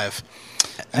play live.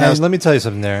 And let me tell you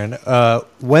something, Darren.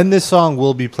 When this song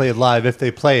will be played live, if they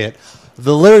play it,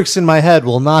 the lyrics in my head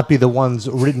will not be the ones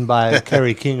written by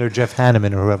Kerry King or Jeff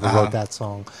Hanneman or whoever wrote that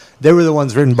song. They were the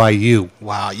ones written by you.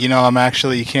 Wow. You know,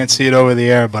 you can't see it over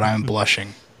the air, but I'm blushing.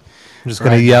 I'm just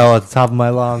going to yell at the top of my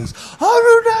lungs,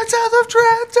 Route 9 south of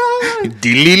Trenton!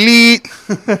 Delete.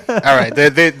 All right.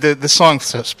 The song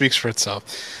speaks for itself.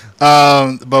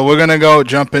 But we're going to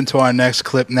jump into our next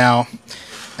clip now.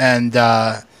 And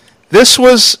this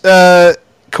was,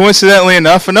 coincidentally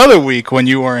enough, another week when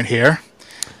you weren't here.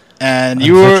 And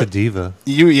you were such a diva.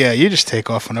 You just take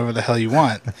off whenever the hell you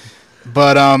want.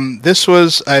 But this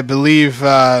was, I believe,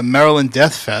 Maryland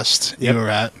Death Fest you were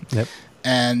at. Yep.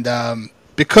 And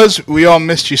because we all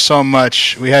missed you so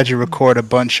much, we had you record a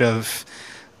bunch of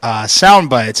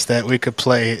sound bites that we could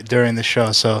play during the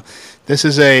show. So this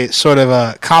is a sort of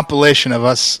a compilation of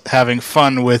us having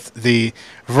fun with the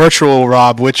virtual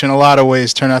Rob, which in a lot of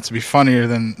ways turned out to be funnier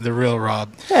than the real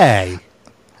Rob. Hey.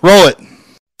 Roll it.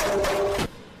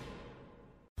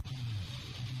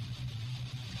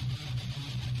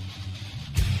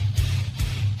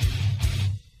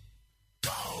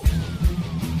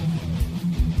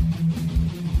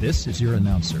 This is your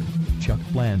announcer, Chuck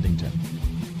Blandington.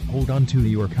 Hold on to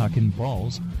your cock and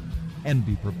balls, and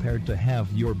be prepared to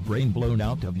have your brain blown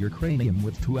out of your cranium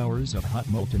with 2 hours of hot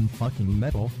molten fucking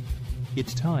metal.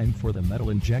 It's time for the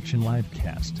Metal Injection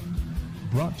Livecast,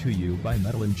 brought to you by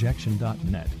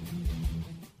MetalInjection.net.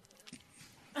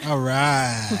 All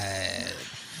right.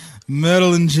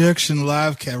 Metal Injection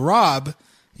Livecast. Rob,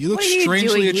 you look What are you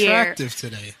strangely doing here? attractive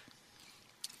today.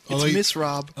 It's Miss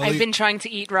Rob. I've been trying to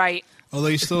eat right. Although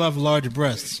you still have large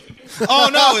breasts.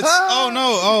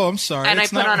 I'm sorry. And I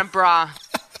put on a bra.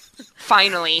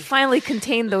 Finally. Finally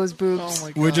contained those boobs. Oh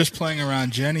my God. We're just playing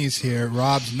around. Jenny's here.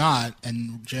 Rob's not.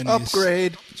 And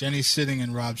Jenny's sitting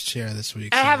in Rob's chair this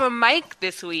week. I have a mic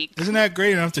this week. Isn't that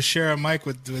great? You don't have to share a mic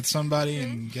with somebody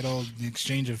and get all the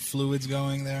exchange of fluids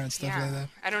going there and stuff like that.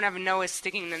 I don't have Noah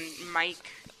sticking the mic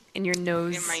in your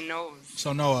nose. in my nose.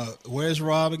 So, Noah, where's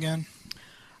Rob again?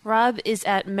 Rob is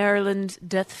at Maryland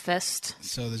Death Fest.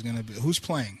 So there's going to be... Who's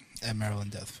playing at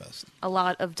Maryland Death Fest? A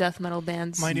lot of death metal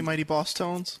bands. Mighty Mighty Boss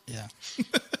Tones. Yeah.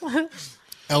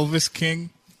 Elvis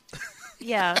King.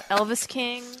 Yeah, Elvis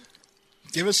King.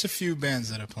 Give us a few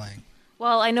bands that are playing.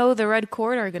 Well, I know the Red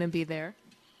Chord are going to be there.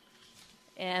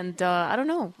 And I don't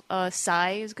know.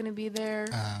 Psy is going to be there.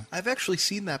 I've actually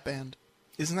seen that band.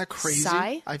 Isn't that crazy?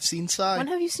 Psy? I've seen Psy. When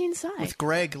have you seen Psy? With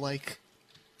Greg,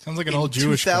 sounds like an old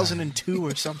Jewish 2002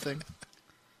 or something.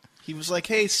 He was like,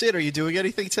 "Hey, Sid, are you doing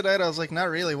anything tonight?" I was like, "Not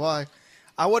really. Why?"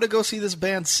 "I want to go see this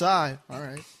band, Psy." All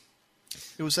right.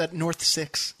 It was at North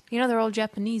 6. You know, they're all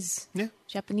Japanese. Yeah.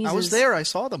 Japanese. I was there. I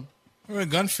saw them. When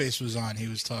Gunface was on, he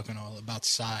was talking all about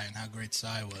Psy and how great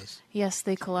Psy was. Yes,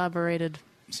 they collaborated.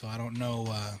 So I don't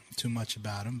know too much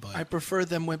about him, but I prefer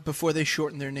them before they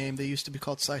shortened their name. They used to be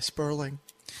called Psy Sperling.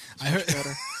 I heard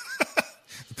better.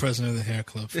 The president of the hair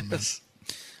club. Yes.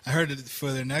 I heard that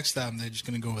for their next album, they're just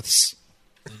going to go with S.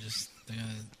 They're going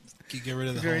to get rid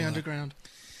of the Very whole underground.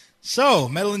 So,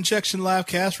 Metal Injection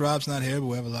Livecast. Rob's not here, but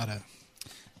we have a lot of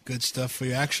good stuff for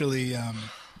you. Actually,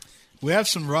 we have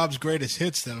some Rob's greatest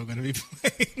hits that we're going to be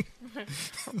playing.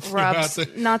 Rob's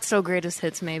not so greatest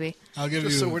hits, maybe. I'll give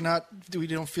Just you. so we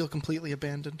don't feel completely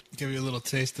abandoned. Give you a little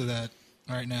taste of that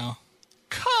right now.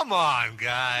 Come on,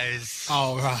 guys.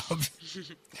 Oh, Rob.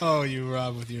 Oh, you,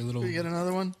 Rob, with your little. You get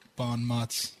another one? Bon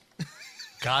Mots.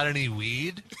 Got any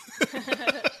weed?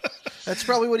 That's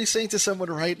probably what he's saying to someone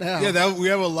right now. Yeah, we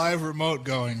have a live remote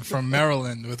going from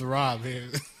Maryland with Rob here.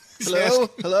 Hello?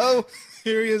 Hello?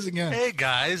 Here he is again. Hey,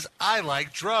 guys, I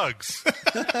like drugs. It's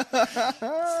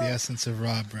the essence of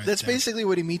Rob right That's there. basically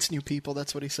what he meets new people.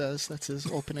 That's what he says. That's his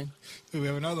opening. We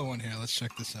have another one here. Let's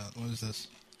check this out. What is this?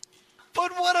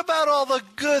 But what about all the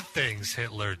good things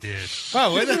Hitler did?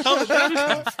 Wow, where the hell did that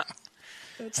come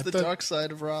from? That's the dark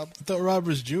side of Rob. I thought Rob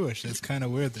was Jewish. That's kind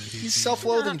of weird. That He's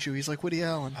self-loathing Jew. He's like Woody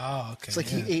Allen. Oh, okay. It's like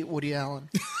he ate Woody Allen.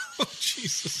 Oh,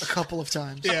 Jesus. A couple of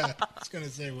times. Yeah, I was going to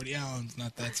say Woody Allen's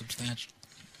not that substantial.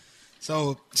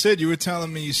 So, Sid, you were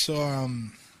telling me you saw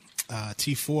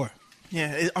T4.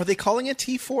 Yeah, are they calling it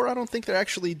T4? I don't think they're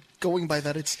actually going by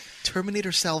that. It's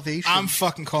Terminator Salvation. I'm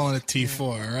fucking calling it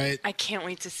T4, right? I can't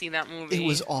wait to see that movie. It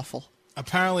was awful.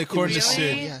 Apparently, according to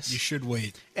Sid, Yes. you should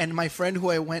wait. And my friend who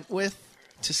I went with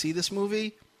to see this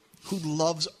movie, who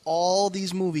loves all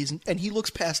these movies, and he looks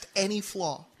past any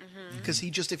flaw. Because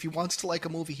he just, if he wants to like a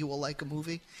movie, he will like a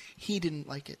movie. He didn't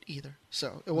like it either.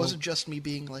 So it wasn't just me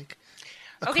being like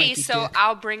a Okay, cranky so dick.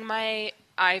 I'll bring my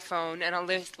iPhone and I'll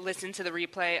listen to the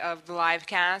replay of the live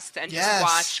cast and Yes. just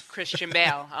watch Christian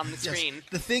Bale on the Yes. screen.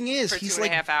 The thing is, for he's 2.5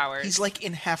 like hours. he's like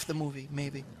in half the movie,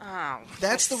 maybe. Oh,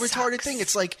 That's the that retarded sucks. thing.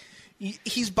 It's like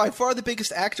he's by far the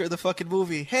biggest actor of the fucking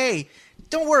movie. Hey,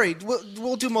 don't worry,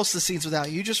 we'll do most of the scenes without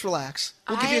you. You just relax.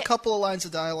 We'll give you a couple of lines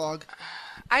of dialogue.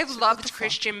 I've loved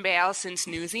Christian Bale since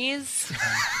Newsies.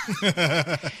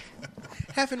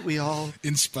 Haven't we all?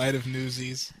 In spite of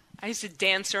Newsies. I used to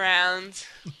dance around.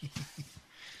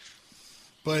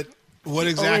 But what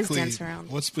Always exactly, dance around.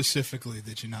 what specifically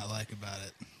did you not like about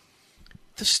it?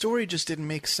 The story just didn't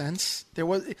make sense. There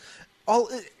was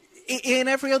in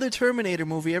every other Terminator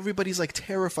movie, everybody's like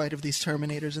terrified of these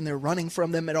Terminators and they're running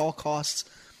from them at all costs.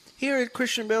 Here,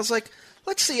 Christian Bale's like,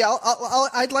 let's see,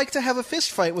 I'd like to have a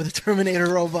fist fight with a Terminator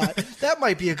robot. That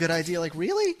might be a good idea. Like,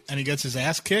 really? And he gets his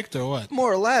ass kicked or what?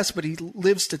 More or less, but he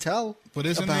lives to tell But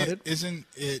isn't about it, isn't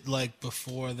it like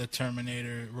before the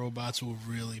Terminator robots were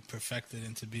really perfected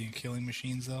into being killing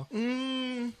machines though?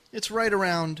 It's right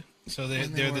around. So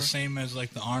when they're were. the same as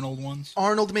like the Arnold ones?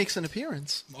 Arnold makes an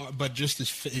appearance. But just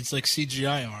as it's like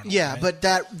CGI Arnold. Yeah, right? but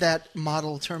that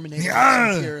model Terminator Yeah.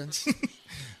 makes an appearance.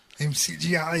 I'm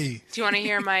CGI. Do you want to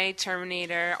hear my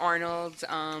Terminator Arnold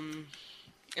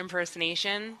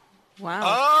impersonation? Wow.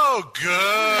 Oh,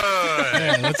 good.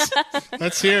 Yeah,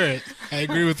 let's hear it. I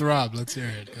agree with Rob. Let's hear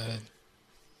it. Go ahead.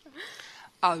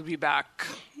 I'll be back.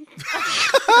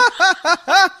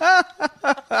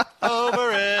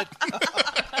 Over it.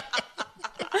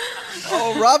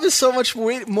 Oh, Rob is so much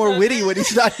more witty when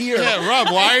he's not here. Yeah, Rob,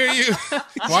 why are you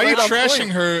right on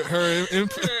trashing point. her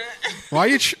why are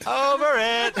you Over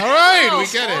it. All right, Oh, we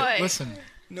get boy. it. Listen.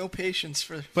 No patience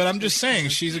for. But I'm just saying,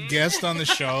 she's a guest on the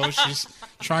show. She's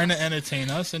trying to entertain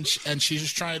us, and she's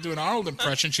just trying to do an Arnold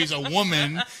impression. She's a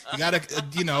woman. You gotta,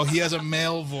 he has a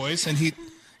male voice, and he,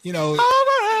 All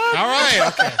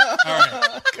right, okay, all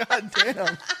right. God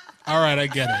damn. All right, I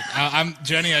get it. I'm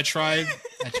Jenny. I tried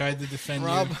to defend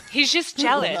Rob, you. He's just will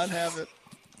jealous. not have it.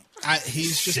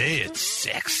 He's just Say it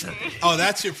sexily. Oh,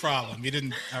 that's your problem. You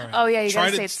didn't. All right. Oh, yeah, you try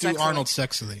gotta to say it do sexily. Arnold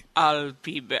sexily. I'll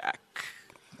be back.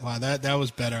 Wow, that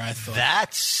was better. I thought.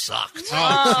 That sucked.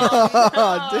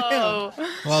 Oh, damn.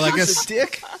 Well, I He's guess a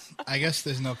dick. I guess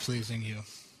there's no pleasing you,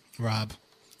 Rob.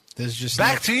 There's just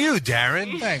Back to you,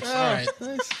 Darren. Thanks. All right.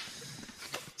 Nice.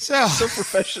 So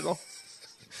professional.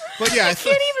 But yeah, I thought,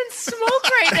 Can't even smoke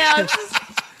right now. It's just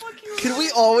Can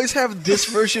we always have this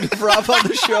version of Rob on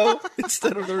the show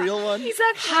instead of the real one? He's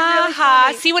actually Ha really ha.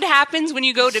 funny. See what happens when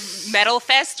you go to Metal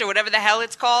Fest or whatever the hell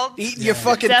it's called? Eating your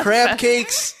fucking Death crab Fest.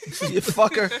 cakes, you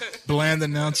fucker. bland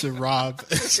announcer Rob.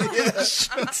 Yeah,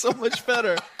 that's so much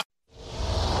better.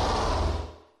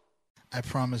 I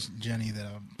promised Jenny that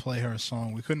I would play her a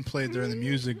song. We couldn't play it during the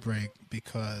music break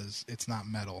because it's not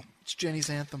metal, It's Jenny's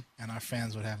anthem. and our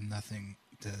fans would have nothing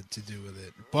to do with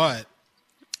it. But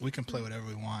we can play whatever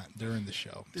we want during the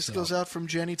show. This So, goes out from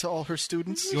Jenny to all her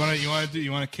students. You want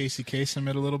to Casey Kasem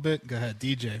it a little bit? Go ahead,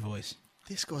 DJ voice.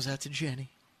 This goes out to Jenny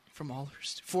from all her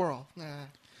for all. Nah.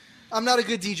 I'm not a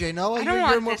good DJ, Noah. I don't You're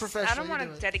want more this. professional. I don't You want do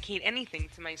to it. dedicate anything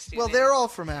to my students. Well, they're all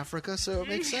from Africa, so it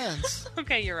makes sense.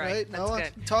 Okay, you're right. Right? That's Noah?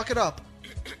 good. Talk it up.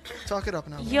 Talk it up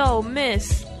now. Yo,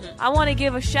 miss, I want to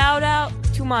give a shout out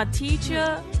to my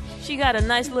teacher. She got a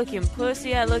nice looking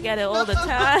pussy. I look at it all the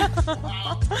time.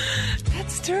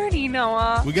 That's dirty,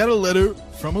 Noah. We got a letter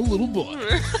from a little boy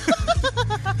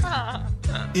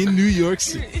in New York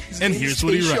City, and here's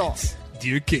what he Stay writes: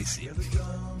 Dear Casey,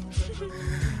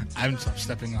 I'm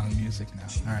stepping on music now.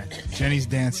 All right, Jenny's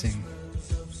dancing.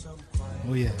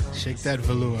 Oh yeah, shake that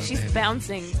velour, She's baby.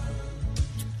 bouncing.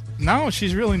 No,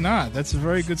 she's really not. That's a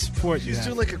very good support you She's have.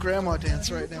 doing like a grandma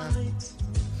dance right now.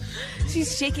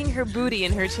 She's shaking her booty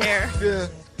in her chair. Yeah.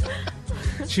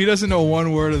 She doesn't know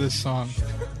one word of this song.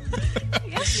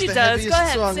 Yes, she the does. Go heaviest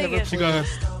ahead, song sing ever it. She goes.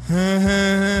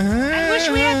 I wish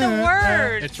we had the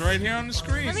words. It's right here on the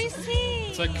screen. Let me see.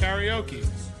 It's like karaoke.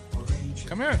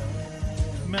 Come here.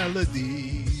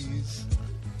 Melodies.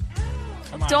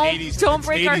 Come Come on, Don't 80s, don't it's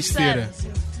break our 80s set. theater.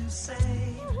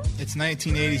 It's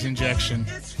 1980s injection.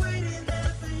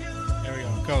 There we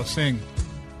go. Go, sing.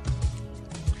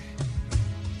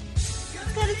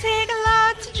 It's gonna take a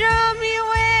lot to draw me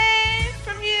away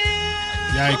from you.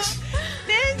 Yikes.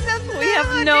 There's nothing We have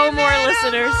I no would more demand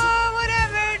listeners. or would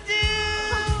ever do.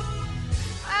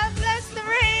 I bless the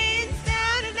rains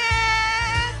down in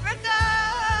Africa.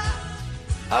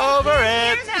 Over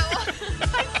it.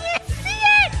 I can't see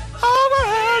it. Over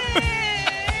it.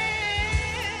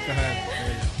 Go ahead.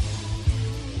 There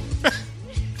you go.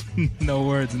 No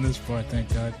words in this part,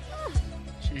 thank God.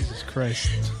 Jesus Christ.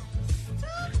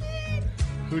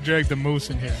 Who dragged the moose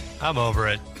in here? I'm over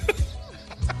it.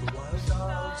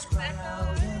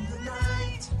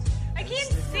 I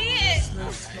can't see it.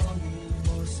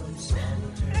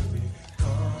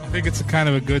 I think it's a kind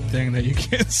of a good thing that you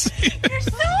can't see it. You're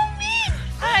so mean.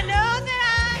 I know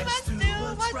that I must do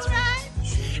what's right.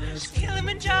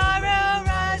 Kilimanjaro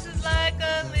rises like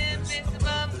Olympus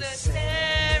above the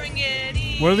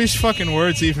Serengeti. What do these fucking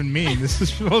words even mean? This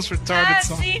is the most retarded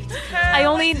song. I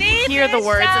only hear the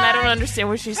words and I don't understand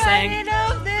what she's saying.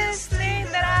 Of this thing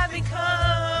that I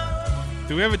become.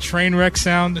 Do we have a train wreck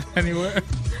sound anywhere?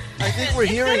 I think we're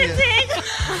hearing it.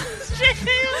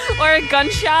 Or a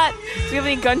gunshot. Do we have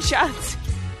any gunshots?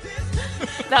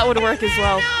 That would work as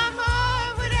well.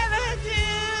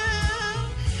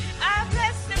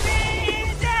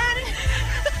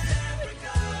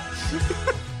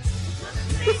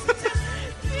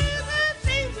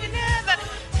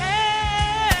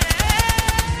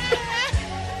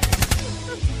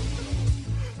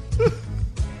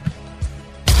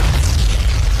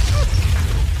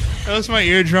 That was my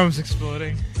eardrums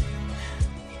exploding.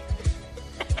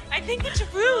 I think it's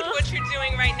rude what you're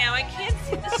doing right now. I can't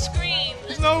see the screen.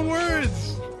 There's no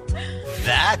words.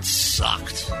 That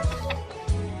sucked. Alright,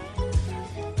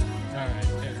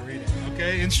 read it.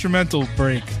 Okay, instrumental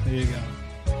break. There you go.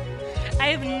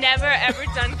 I have never ever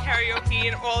done karaoke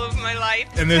in all of my life.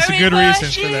 And there's a good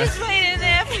reason for that. She's waiting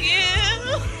there for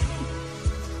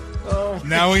you.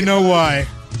 Now we know why.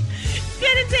 It's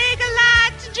gonna take a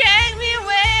lot to drag me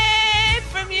away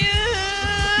from you.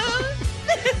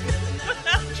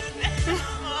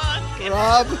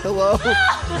 Rob, hello.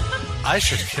 I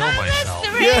should kill myself.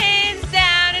 The rains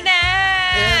down in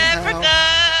Africa.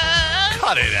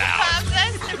 Cut it out. God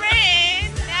bless the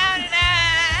rains down in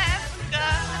Africa.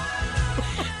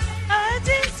 Oh,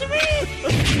 just the rain.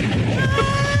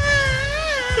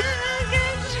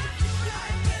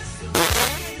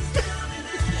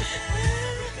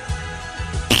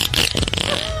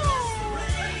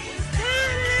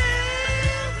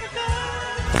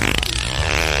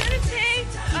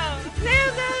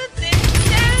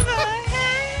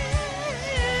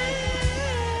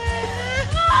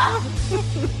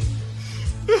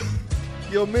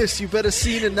 Yo, miss, you better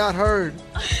seen and not heard.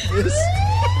 Miss.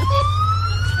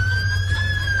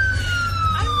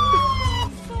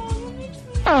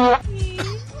 Well,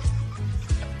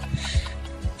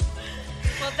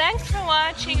 thanks for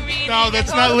watching, reading. No,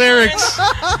 that's not lyrics.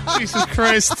 Jesus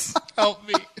Christ. Help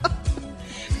me.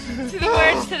 To the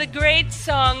words to the great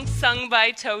song sung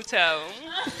by Toto.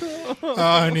 Oh,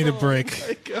 I need a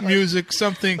break. Music,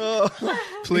 something.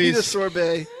 Please. Need a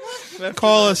sorbet.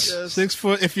 Call us 6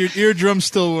 foot. If your eardrums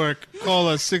still work, call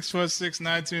us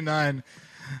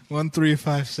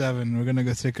 646-929-1357. We're gonna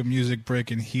go take a music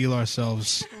break and heal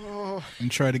ourselves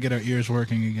and try to get our ears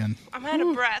working again. I'm out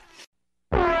of breath.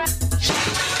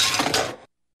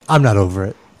 I'm not over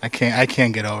it. I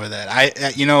can't get over that. I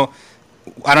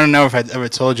don't know if I'd ever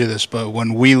told you this, but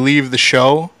when we leave the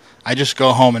show, I just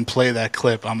go home and play that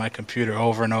clip on my computer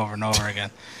over and over and over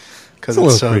again because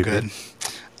it's so creepy. good.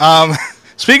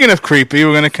 Speaking of creepy,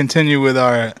 we're going to continue with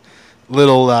our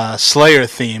little Slayer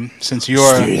theme since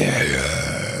you're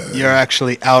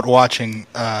actually out watching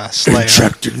Slayer.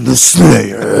 Injecting the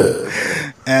Slayer.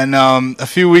 And a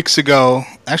few weeks ago,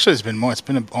 actually it's been more, it's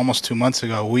been almost 2 months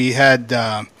ago, we had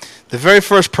the very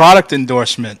first product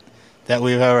endorsement that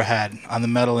we've ever had on the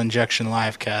Metal Injection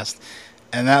Livecast,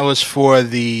 and that was for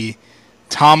the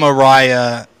Tom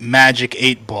Araya Magic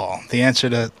 8-Ball, the answer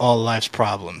to all life's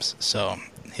problems. So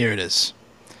here it is.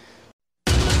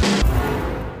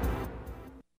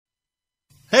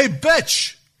 Hey,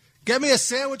 bitch! Get me a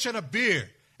sandwich and a beer.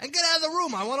 And get out of the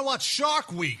room. I want to watch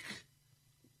Shark Week.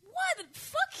 What?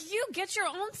 Fuck you. Get your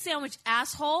own sandwich,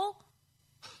 asshole.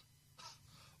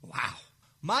 Wow.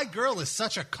 My girl is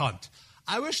such a cunt.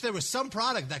 I wish there was some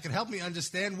product that could help me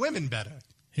understand women better.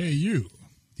 Hey, you.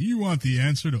 Do you want the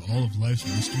answer to all of life's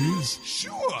mysteries?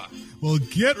 Sure. Well,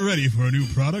 get ready for a new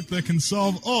product that can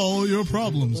solve all your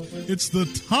problems. It's the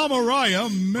Tom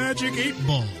Araya Magic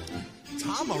 8-Ball.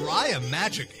 Tom Araya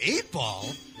Magic 8-Ball?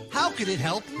 How could it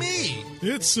help me?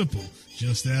 It's simple.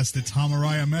 Just ask the Tom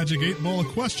Araya Magic 8-Ball a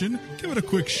question, give it a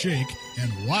quick shake,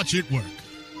 and watch it work.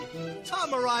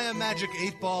 Tom Araya Magic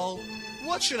 8-Ball,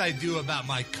 what should I do about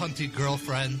my cunty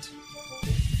girlfriend?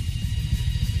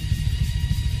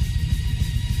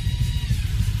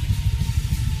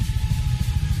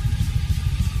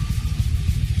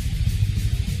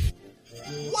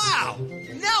 Wow!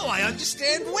 Now I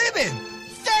understand women!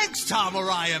 Thanks, Tom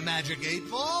Araya Magic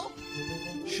 8-Ball!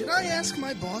 Should I ask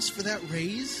my boss for that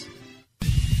raise?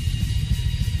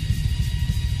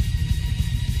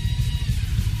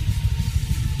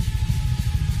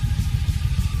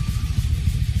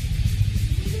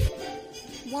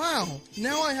 Wow,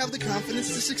 now I have the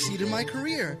confidence to succeed in my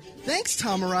career. Thanks,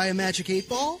 Tom Araya Magic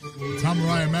 8-Ball. Tom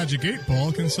Araya Magic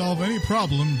 8-Ball can solve any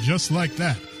problem just like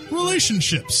that.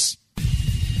 Relationships.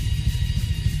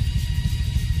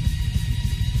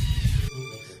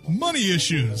 Money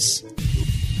issues.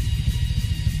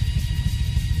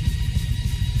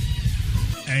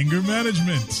 Anger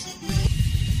management.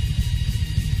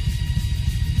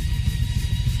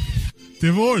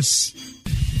 Divorce.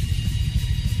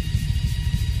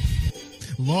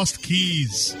 Lost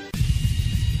keys.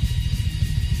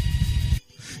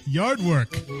 Yard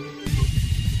work.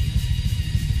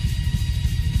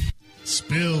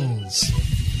 Spills.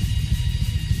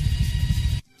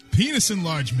 Penis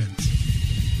enlargement.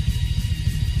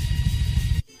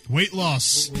 Weight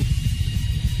loss.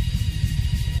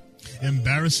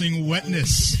 Embarrassing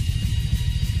wetness.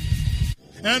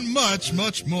 And much,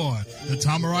 much more. The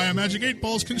Tom Araya Magic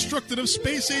 8-Ball is constructed of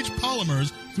space-age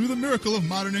polymers through the miracle of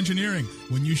modern engineering.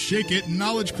 When you shake it,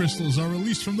 knowledge crystals are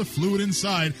released from the fluid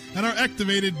inside and are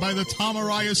activated by the Tom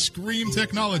Araya Scream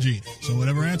technology. So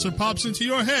whatever answer pops into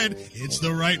your head, it's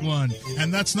the right one.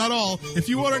 And that's not all. If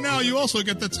you order now, you also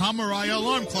get the Tom Araya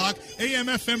alarm clock,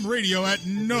 AM/FM radio at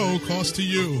no cost to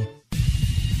you.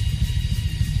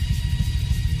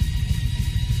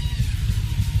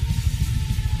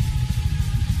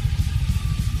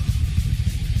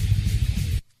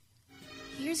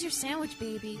 Here's your sandwich,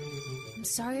 baby. I'm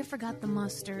sorry I forgot the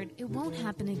mustard. It won't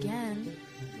happen again.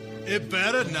 It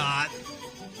better not.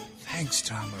 Thanks,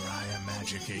 Tom Araya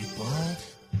Magic 8-Ball.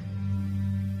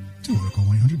 To order, call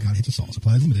 1-800-GOD-HATES-US-ALL.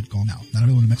 Supply is limited. Call now. Not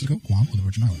available in New Mexico, Guam, or the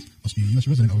Virgin Islands. Must be a U.S.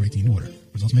 resident over 18 to order.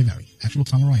 Results may vary. Actual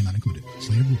Tom Araya not included.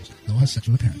 Slayer rules. No has sex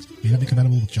with the parents. May not be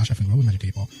compatible with Josh F. and Rowan Magic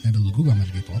 8-Ball, and the Luguga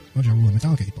Magic 8-Ball, or Ja Rule and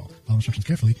Metallica 8-Ball. Follow instructions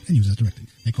carefully and use as directed.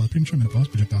 May cause premature menopause,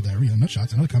 projectile diarrhea, nut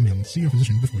shots, and other common ailments. See your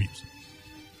physician before use.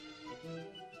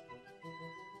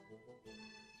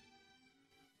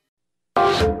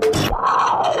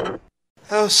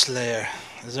 Oh, Slayer,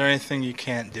 is there anything you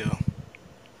can't do?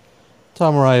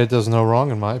 Tom Araya does no wrong,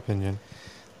 in my opinion.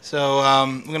 So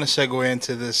I'm going to segue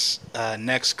into this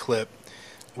next clip,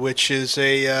 which is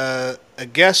a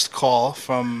guest call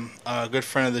from a good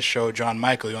friend of the show, John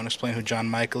Michael. You want to explain who John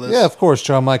Michael is? Yeah, of course.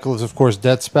 John Michael is, of course,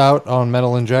 Dead Spout on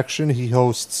Metal Injection. He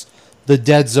hosts The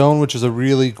Dead Zone, which is a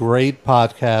really great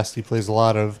podcast. He plays a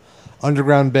lot of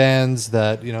underground bands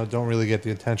that, don't really get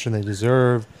the attention they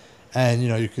deserve. And,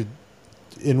 you could,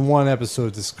 in one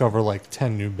episode, discover like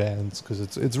 10 new bands because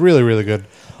it's really, really good.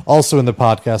 Also in the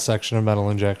podcast section of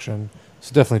Metal Injection.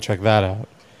 So definitely check that out.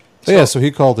 But so he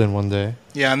called in one day.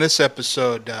 Yeah, on this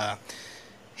episode,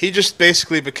 he just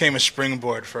basically became a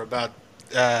springboard for about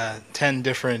 10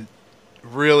 different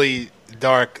really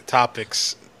dark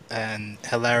topics, and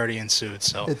hilarity ensued.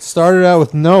 So it started out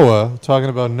with Noah, talking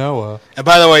about Noah. And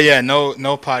by the way, yeah, no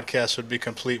podcast would be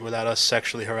complete without us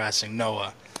sexually harassing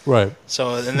Noah. Right.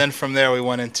 So, and then from there we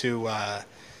went into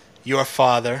your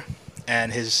father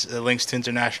and his links to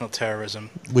international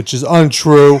terrorism. Which is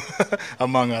untrue.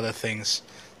 Among other things.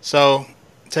 So,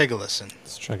 take a listen.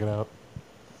 Let's check it out.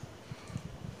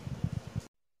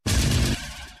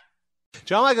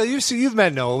 John Michael, you've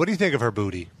met Noah. What do you think of her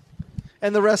booty?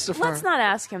 And the rest of her. Let's not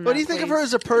ask him. What do you think of her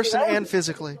as a person and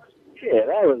physically? Yeah,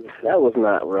 that was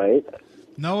not right.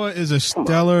 Noah is a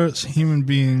stellar human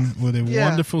being with a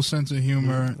wonderful sense of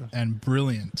humor and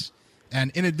brilliant.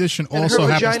 And in addition, And also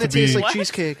her happens vagina to be tastes like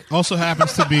cheesecake. Also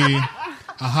happens to be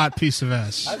a hot piece of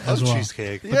ass I love as well.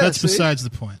 cheesecake. But Yeah, that's see? besides the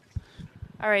point.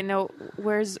 All right, no.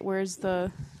 Where's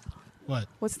the? What?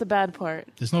 What's the bad part?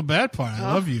 There's no bad part.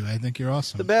 I love you. I think you're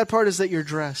awesome. The bad part is that you're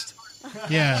dressed.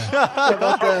 Yeah, How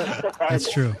about that?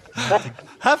 that's true.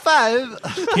 High five.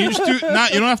 Can you just do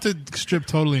not? You don't have to strip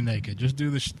totally naked. Just do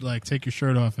the take your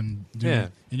shirt off and do Yeah.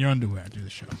 in your underwear. Do the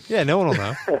show. Yeah, no one will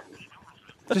know.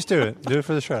 Just do it. Do it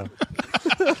for the show.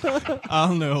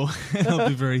 I'll know. I'll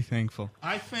be very thankful.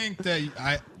 I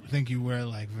think you wear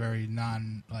very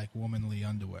womanly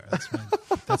underwear.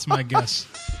 That's my guess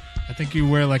I think you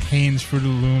wear like Hanes Fruit of the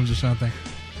Looms or something.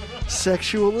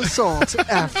 Sexual assault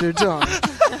after dark.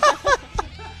 I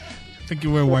think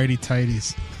you wear whitey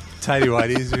tighties. Tighty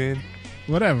whities, you mean?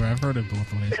 Whatever, I've heard it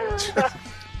both ways.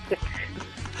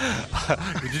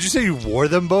 Did you say you wore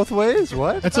them both ways?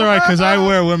 What? That's all right, because I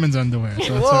wear women's underwear.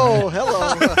 So it's all Whoa, right.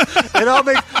 hello. It all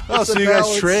makes. Oh, It's so a you guys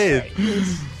balance. trade.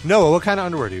 Noah, what kind of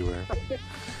underwear do you wear?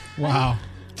 Wow.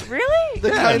 Really?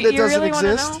 The kind that You doesn't really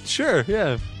wanna exist? know? Sure,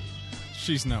 yeah.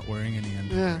 She's not wearing any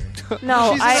underwear. Yeah.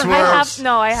 No, She's I in have swerves.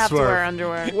 I have to Swerve. wear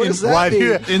underwear What does that Why do mean?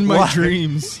 you- In my Why?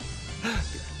 dreams.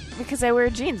 because I wear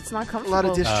jeans. It's not A comfortable. lot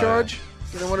of discharge?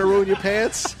 You don't want to ruin your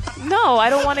pants? No, I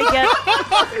don't want to get.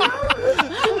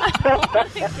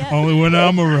 Only when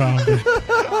I'm around.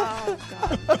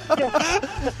 Oh, God.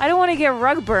 I don't want to get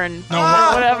rug burn. No,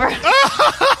 or whatever.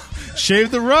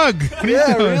 Shave the rug. What are you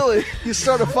Yeah, doing? really. You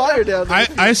start a fire down there.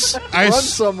 I Run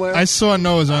somewhere. I saw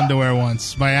Noah's underwear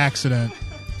once by accident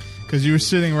because you were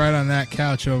sitting right on that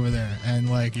couch over there, and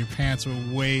like your pants were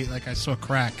way like I saw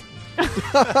crack, and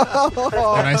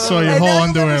I saw your And whole now you'll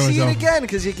underwear never was see it open. again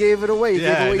because you gave it away. You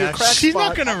Yeah, gave away your now crack She's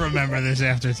spot. not gonna remember this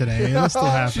after today. It's still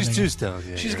happening. She's too stoned.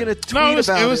 Yeah, She's yeah. gonna tweet No, it was,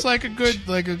 about it was like a good,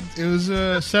 it was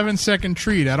a 7-second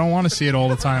treat. I don't want to see it all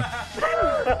the time.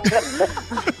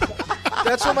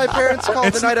 That's what my parents called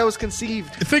It's- the night I was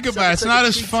conceived. Think about it. It's not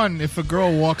as fun if a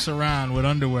girl walks around with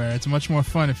underwear. It's much more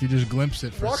fun if you just glimpse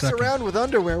it for Walks a second. around with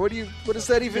underwear. What does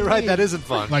that even You're right. mean? That isn't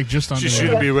fun. Like just She underwear.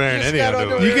 shouldn't be wearing Just any got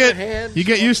underwear. underwear. You in her hand, get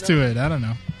just used walking to it. I don't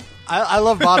know. I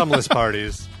love bottomless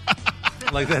parties.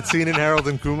 Like that scene in Harold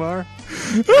and Kumar.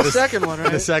 The second one, The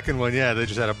right? second one, yeah, they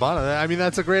just had a bottom. I mean,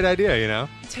 that's a great idea, you know.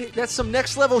 That's some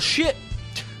next level shit.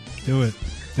 Do it.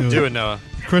 Do it, Noah.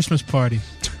 Christmas party.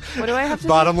 What do I have to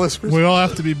Bottomless. We all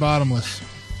have to be bottomless.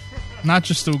 Not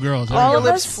just two girls. All Your of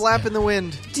lips us? flap in the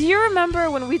wind. Do you remember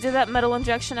when we did that metal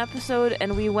injection episode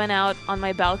and we went out on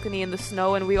my balcony in the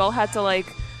snow and we all had to like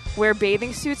wear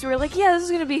bathing suits? We were like, yeah, this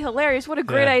is gonna be hilarious. What a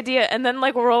great Yeah. idea. And then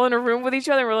like we're all in a room with each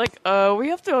other and we're like, we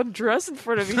have to undress in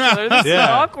front of each other. This is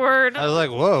Yeah. awkward. I was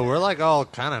like, whoa, we're like all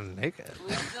kind of naked.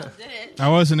 I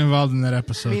wasn't involved in that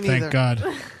episode. Me Thank neither. God.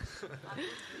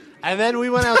 And then we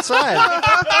went outside.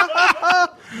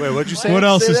 Wait, what'd you say? What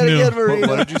else Say is that new? again, Marina.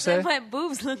 What did you say? My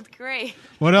boobs looked great.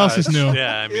 What else is new?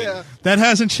 Yeah, I mean, Yeah. That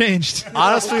hasn't changed.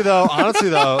 honestly though,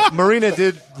 Marina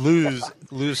did lose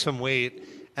some weight,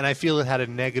 and I feel it had a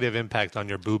negative impact on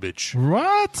your boobage.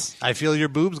 What? I feel your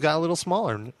boobs got a little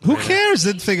smaller. Who cares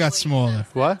that they got smaller?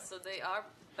 What? So they are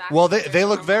back. Well, they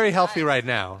look very healthy right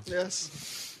now.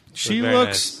 Yes. She Very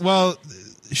looks well.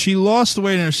 She lost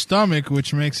weight in her stomach,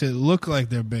 which makes it look like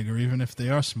they're bigger, even if they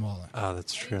are smaller. Oh,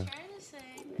 that's true.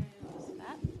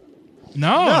 No,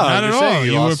 No, not I'm at just all. saying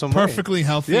you You were lost some weight. perfectly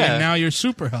healthy, Yeah. and now you're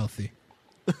super healthy.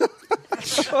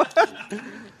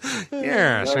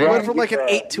 Yeah. I went from like an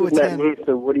 8 to a 10.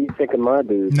 So what do you think of my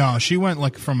dude? No, she went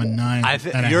like from a 9 I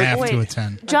thi- and a you're- half to a Wait.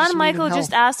 10. John just Michael mean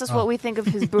just health. asked us what we think of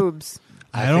his boobs.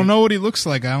 I don't know what he looks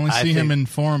like. I only I see him think- in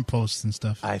forum posts and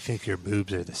stuff. I think your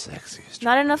boobs are the sexiest.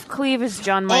 Not enough cleavage,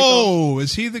 John Michael. Oh,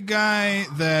 is he the guy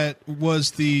that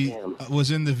was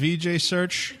was in the VJ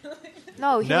search?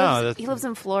 No, he, No, lives, that's- he lives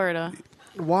in Florida.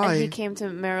 Why? And he came to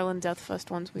Maryland Death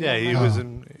Fest once. We Yeah, all he met. was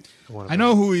in. One of I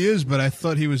know who he is, but I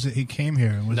thought he came here.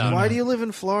 and was in Why a- do you live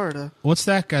in Florida? What's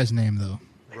that guy's name though?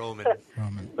 Roman.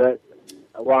 Roman. But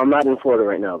well, I'm not in Florida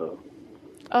right now though.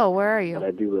 Oh, where are But I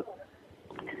you? do live.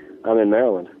 I'm in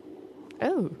Maryland.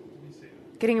 Oh.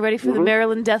 Getting ready for the Mhm.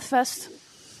 Maryland Death Fest?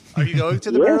 Are you going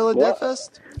to the Yeah, Maryland yeah. Death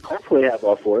Fest? Hopefully, have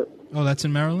all for it. Oh, that's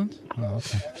in Maryland? Oh,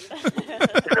 okay.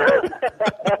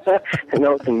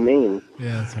 No, it's in Maine.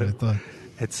 Yeah, that's what I thought.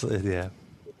 It's yeah.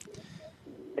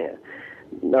 Yeah.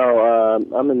 No,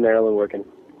 I'm in Maryland working.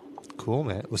 Cool,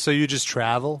 man. Well, so you just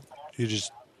travel? You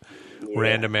just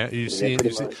random? You see? pretty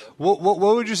You see much. what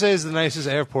would you say is the nicest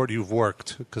airport you've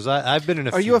worked? Because I've been in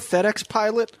a. Are few. you a FedEx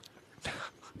pilot?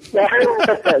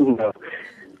 No.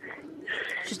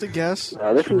 Just a guess.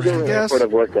 This is the only Guess. airport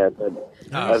I've worked at, but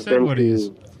I've said been what he is.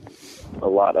 to a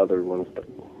lot other ones. But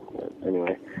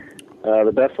anyway,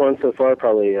 the best one so far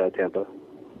probably Tampa.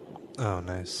 Oh,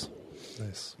 nice.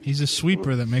 Nice. He's a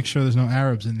sweeper that makes sure there's no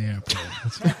Arabs in the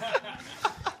airport.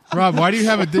 Rob, why do you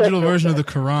have a digital version of the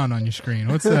Quran on your screen?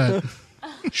 What's that?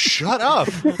 Shut up.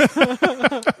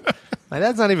 My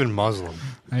dad's not even Muslim.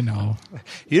 I know.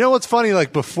 You know what's funny?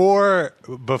 Like before,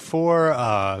 first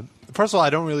of all, I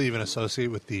don't really even associate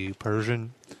with the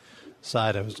Persian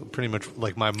side. I was pretty much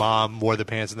like my mom wore the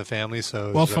pants in the family. So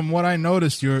it Well, was, from what I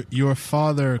noticed, your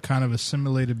father kind of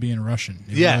assimilated being Russian.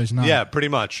 even though yeah, he's not. yeah, pretty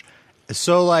much.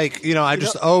 So, like, I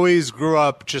just always grew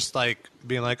up just like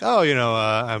being like, oh,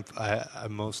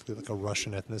 I'm mostly like a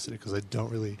Russian ethnicity because I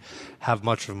don't really have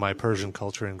much of my Persian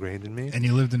culture ingrained in me. And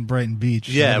you lived in Brighton Beach.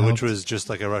 so Yeah, that which helped. was just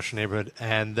like a Russian neighborhood.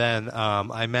 And then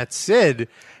I met Sid,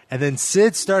 and then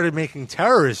Sid started making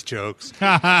terrorist jokes.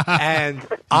 And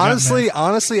honestly,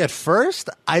 at first,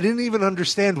 I didn't even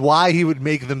understand why he would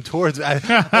make them towards me.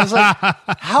 I was like,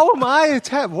 how am I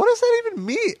attacked? What does that even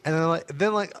mean? And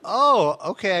then oh,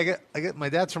 okay, I get my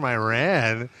dad's from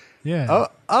Iran. Yeah.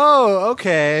 Oh,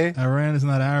 okay. Iran is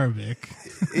not Arabic.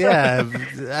 Yeah,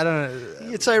 I don't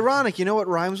know. It's ironic. You know what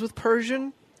rhymes with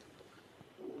Persian?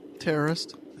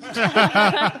 Terrorist. So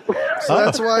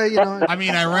that's why, I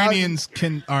mean, Iranians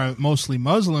are mostly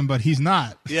Muslim, but he's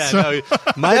not. Yeah, So- no,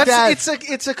 my dad.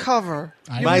 It's a cover.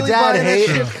 I You My really dad buying that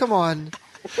hated- shit? Come on.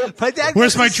 My dad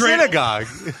Where's goes my to drink? synagogue.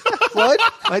 What?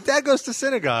 My dad goes to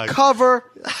synagogue. Cover.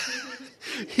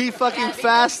 He fucking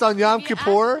fasts on Yom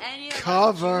Kippur.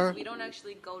 Cover. We don't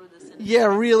actually go to the cinema. Yeah,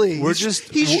 really.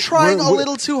 He's trying a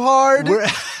little too hard.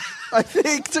 I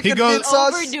think to He goes- convince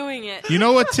us. Overdoing it. You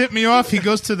know what tipped me off? He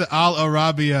goes to the Al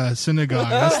Arabiya synagogue.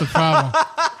 That's the problem.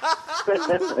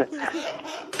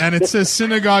 And it says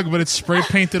synagogue, but it's spray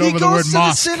painted He over the goes word to the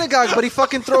mosque. synagogue, but he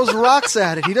fucking throws rocks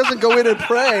at it. He doesn't go in and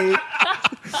pray.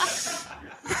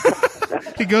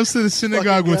 He goes to the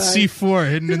synagogue with Fucking guy. C4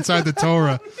 hidden inside the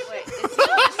Torah.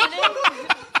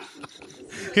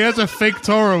 He has a fake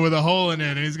Torah with a hole in it,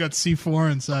 and he's got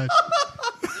C4 inside.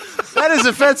 That is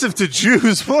offensive to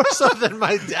Jews more so than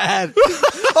my dad.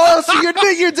 Oh, so you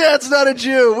admit your dad's not a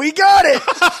Jew. We got it.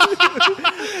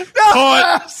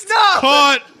 Caught. Stop.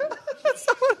 Caught.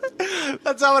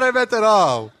 That's not what I meant at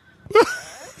all.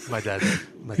 My dad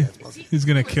loves it. He's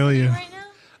going to kill you.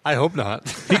 I hope not.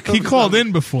 He called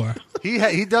in before.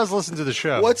 He does listen to the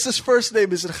show. What's his first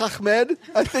name? Is it Ahmed?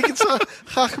 I think it's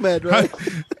Ahmed, right?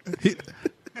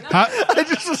 I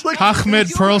just was like, Ahmed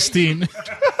Perlstein.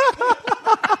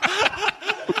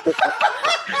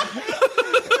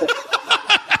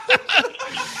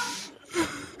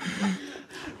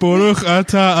 Baruch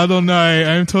Ata Adonai.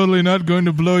 I'm totally not going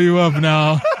to blow you up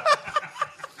now.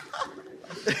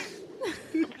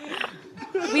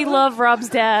 We love Rob's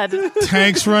dad.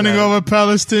 Tanks running over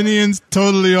Palestinians.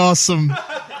 Totally awesome.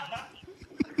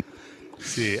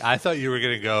 See, I thought you were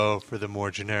going to go for the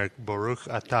more generic Baruch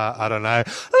Ata Adonai.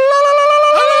 That's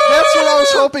what I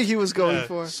was hoping he was going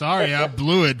for. Sorry, I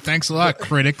blew it. Thanks a lot,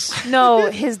 critics.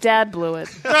 No, his dad blew it.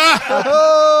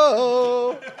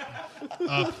 Oh.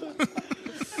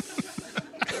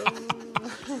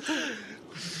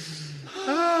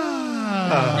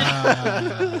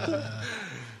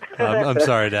 I'm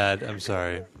sorry, Dad. I'm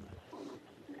sorry.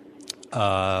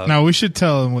 Now, we should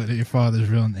tell him what your father's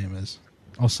real name is.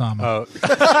 Osama.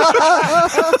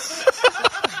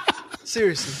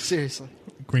 Seriously.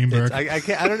 Greenberg. I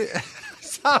can't. I don't.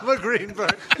 Osama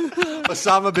Greenberg.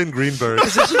 Osama bin Greenberg.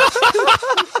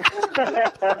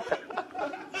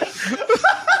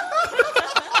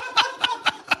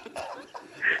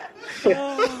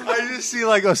 I just see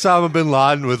like Osama bin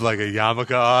Laden with like a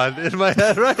yarmulke on in my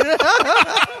head right now.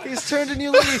 He's turned a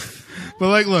new leaf. But,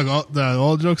 like, look,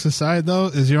 all jokes aside, though,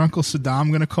 is your Uncle Saddam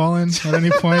going to call in at any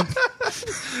point?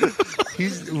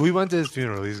 We went to his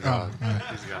funeral. He's gone. all right.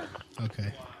 He's gone.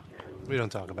 Okay. We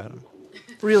don't talk about him.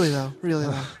 Really, though.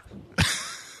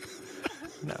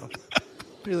 No.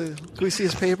 Really, though. Can we see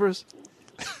his papers?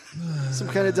 Some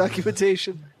kind of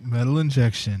documentation. Metal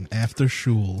injection after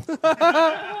shul.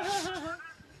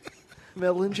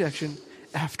 Metal injection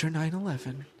after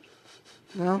 9/11.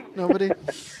 No? Nobody?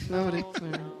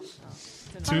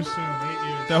 Too soon. 8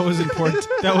 years. That was in poor taste.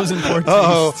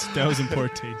 Uh-oh. That was in poor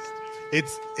taste.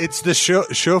 It's the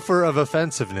chauffeur of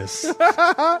offensiveness.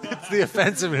 It's the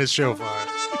offensiveness chauffeur.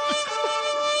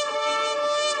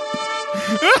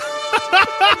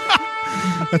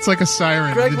 That's like a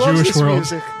siren Greg in the loves Jewish this world.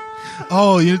 music.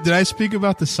 Oh, did I speak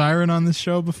about the siren on this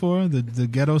show before? The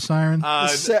ghetto siren?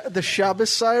 The Shabbos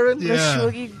siren? The Yeah.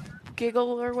 Shwoogie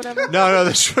giggle or whatever. No,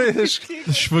 the The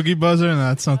Shwoogie buzzer? No,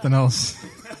 that's something else.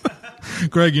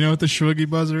 Greg, you know what the Shwoogie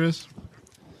buzzer is?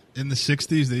 In the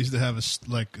 60s, they used to have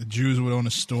Jews would own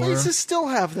a store. Places still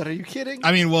have that. Are you kidding?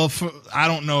 I mean, well, I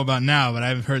don't know about now, but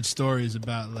I've heard stories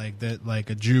about that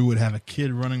a Jew would have a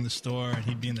kid running the store and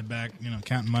he'd be in the back,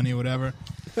 counting money or whatever.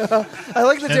 I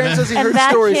like that Darren says he heard And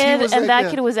that stories. kid, He was and like, that yeah.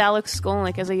 kid was Alex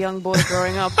Skolnick as a young boy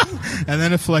growing up. And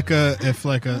then if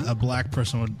a black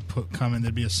person would come in,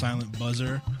 there'd be a silent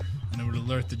buzzer, and it would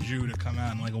alert the Jew to come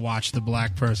out and watch the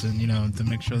black person, to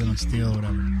make sure they don't steal or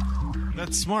whatever.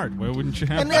 That's smart. Why wouldn't you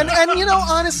have And that?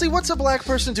 honestly, what's a black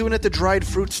person doing at the dried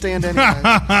fruit stand anyway? They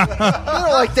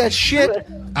don't like that shit.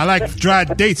 I like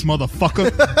dried dates,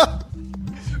 motherfucker.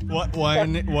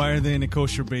 Why are they in a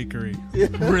kosher bakery?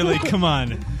 Really? Come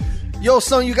on. Yo,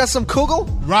 son, you got some kugel?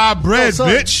 Raw bread, son.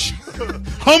 bitch.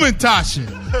 Homentasche.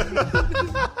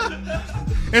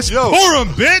 It's Purim,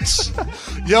 bitch.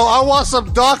 Yo, I want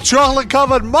some dark chocolate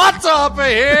covered matzah up in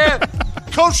here.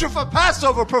 Kosher for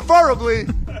Passover, preferably.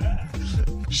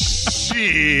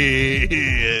 Shit.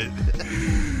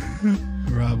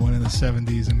 Rob went in the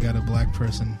 70s and got a black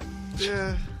person.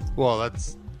 Yeah. Well,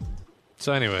 that's...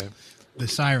 So anyway. The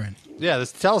siren. Yeah,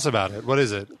 tell us about it. What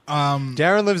is it?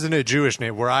 Darren lives in a Jewish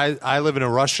neighborhood, where I live in a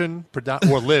Russian,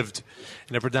 or lived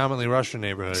in a predominantly Russian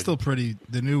neighborhood. Still pretty,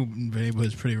 the new neighborhood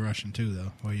is pretty Russian too,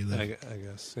 though, where you live. I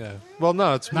guess, yeah. Well,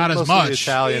 no, it's not as mostly much.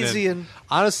 Italian. Easy and-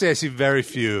 honestly, I see very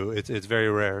few. It's very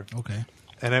rare. Okay.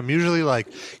 And I'm usually like,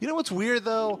 you know what's weird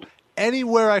though?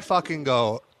 Anywhere I fucking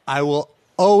go, I will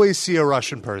always see a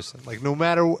Russian person. Like no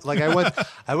matter, like I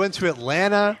went to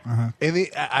Atlanta.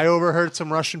 I overheard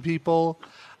some Russian people.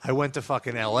 I went to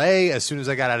fucking L.A. as soon as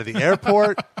I got out of the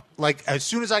airport. Like, as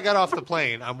soon as I got off the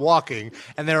plane, I'm walking,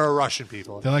 and there are Russian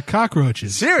people. They're like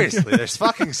cockroaches. Seriously, they're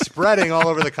fucking spreading all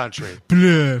over the country.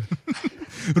 Blood.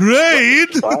 Raid!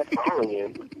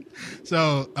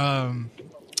 So,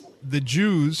 the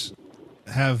Jews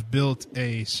have built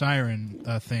a siren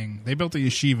thing. They built a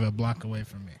yeshiva a block away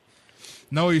from me.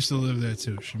 Noah used to live there,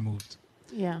 too. She moved.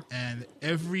 Yeah. And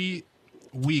every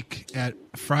week at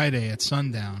Friday at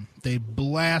sundown, they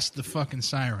blast the fucking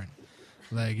siren.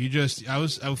 Like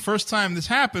first time this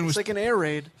happened was It's like an air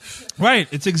raid. right.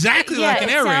 It's exactly Yeah, like an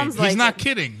it air raid. sounds He's like not it.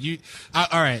 kidding. All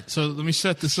right. So let me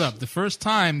set this up. The first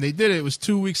time they did it was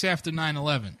 2 weeks after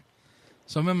 9/11.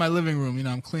 So I'm in my living room. You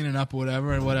know, I'm cleaning up or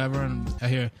whatever, and I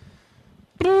hear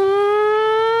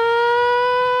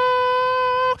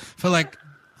for like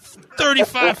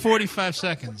 35, 45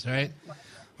 seconds. Right.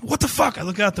 What the fuck? I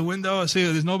look out the window. I see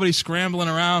there's nobody scrambling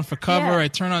around for cover. Yeah. I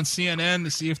turn on CNN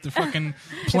to see if the fucking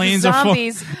planes are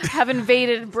Zombies have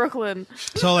invaded Brooklyn.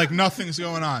 So, like, nothing's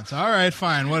going on. So, all right,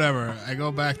 fine, whatever. I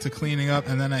go back to cleaning up,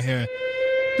 and then I hear,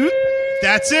 "Doot."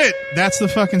 That's it. That's the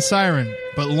fucking siren.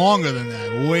 But longer than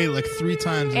that. Way, like, 3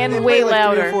 times. And longer. way Like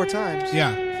louder. 3 or 4 times.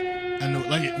 Yeah. And,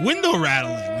 like, window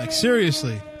rattling. Like,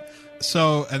 seriously.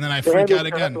 So, and then I They freak had out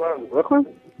this again. around Brooklyn?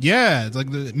 Yeah, it's like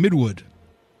the Midwood.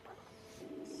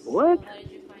 What?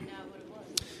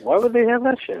 Why would they have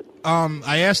that shit?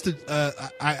 I asked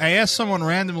I asked someone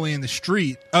randomly in the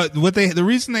street. The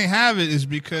reason they have it is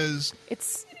because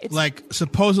It's like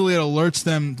supposedly it alerts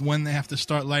them when they have to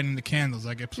start lighting the candles.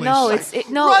 Like it plays.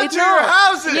 no, Run to your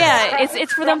houses! Yeah,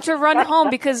 it's for them to run home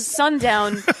because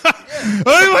sundown. Oh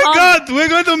my God, we're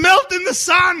going to melt in the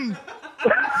sun.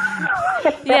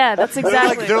 Yeah, that's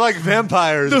exactly. They're like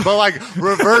vampires, but like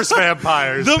reverse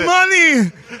vampires. The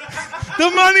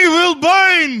money will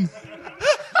burn.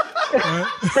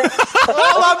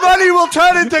 All my money will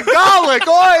turn into garlic.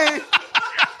 Oi!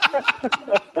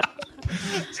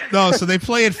 No, so they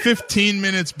play it 15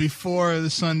 minutes before the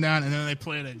sundown, and then they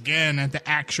play it again at the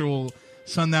actual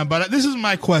sundown. But this is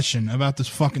my question about this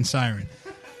fucking siren.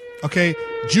 Okay,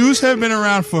 Jews have been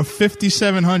around for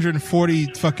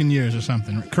 5,740 fucking years or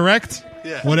something, correct?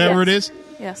 Yeah. Whatever Yes. it is.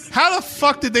 Yes. How the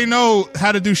fuck did they know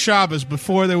how to do Shabbos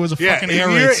before there was a fucking air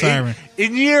raid siren?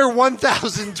 In year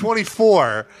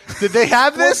 1024, did they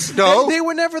have this? No. They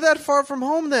were never that far from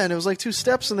home then. It was like 2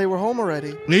 steps and they were home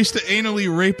already. They used to anally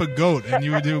rape a goat, and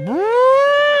you would do.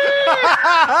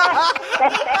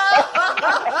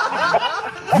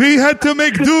 We had to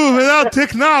make do without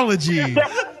technology.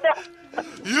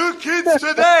 You kids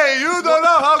today, you don't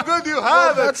know how good you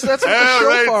have it. That's what the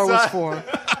shofar was for.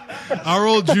 Our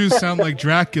old Jews sound like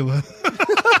Dracula.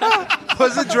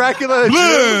 Was it Dracula?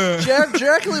 Bleh.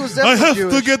 Dracula was I definitely have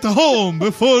Jewish. to get home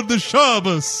before the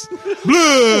Shabbos.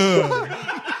 Bleh.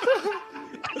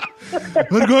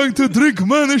 We're going to drink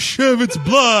Manischewitz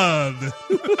blood.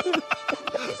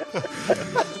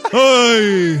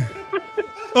 Oi!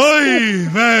 Oi!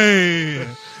 Vey!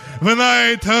 When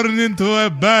I turn into a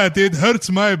bat, it hurts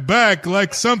my back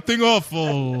like something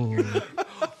awful.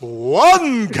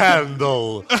 1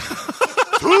 candle.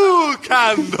 2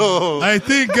 candles. I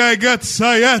think I got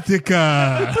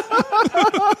sciatica.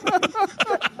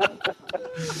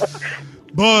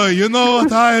 Boy, you know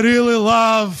what I really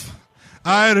love?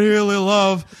 I really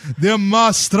love the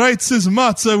Maastrichti's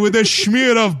matzah with a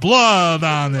smear of blood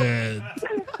on it.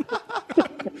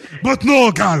 But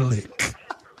no garlic.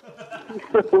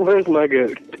 Where's my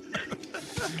goat?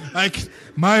 Like,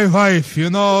 my wife, you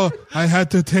know, I had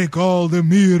to take all the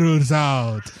mirrors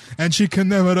out, and she can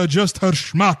never adjust her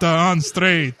schmata on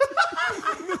straight.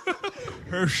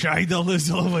 Her scheidel is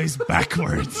always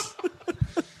backwards.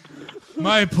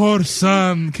 My poor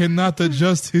son cannot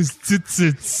adjust his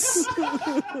tits.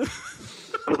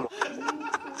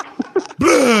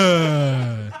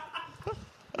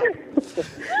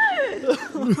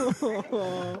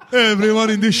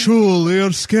 Everyone in the shul, they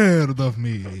are scared of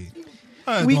me.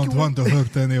 I don't want to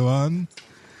hurt anyone.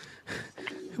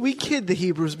 We kid the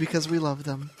Hebrews because we love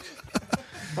them.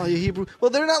 All you Hebrew.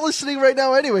 Well, they're not listening right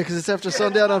now anyway because it's after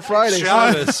sundown on Friday.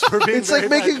 Shabbos. We're being It's like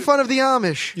very making fun of the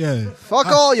Amish. Yeah. Fuck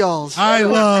all y'alls. I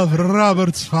love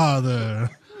Robert's father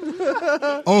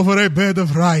over a bed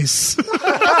of rice.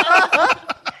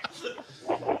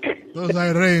 Those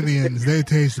Iranians, they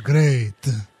taste great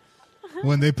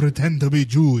when they pretend to be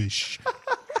Jewish.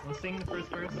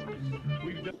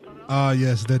 Ah,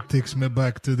 yes, that takes me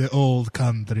back to the old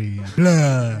country.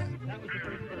 Blah.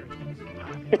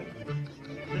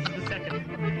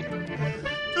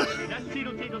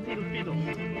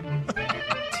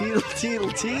 Teetle,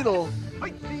 teetle, teetle.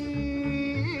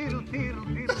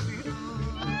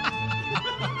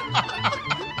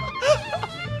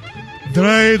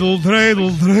 Dreidel,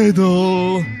 dreidel,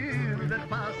 dreidel.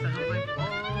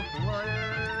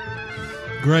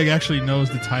 Greg actually knows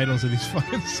the titles of these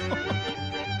fucking songs.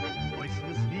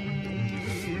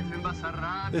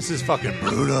 This is fucking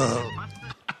brutal.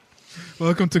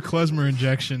 Welcome to Klezmer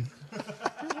Injection.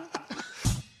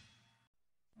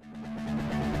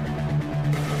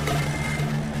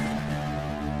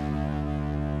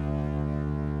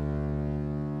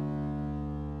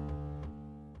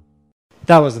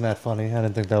 That wasn't that funny. I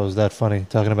didn't think that was that funny.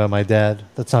 Talking about my dad.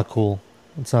 That's not cool.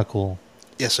 That's not cool.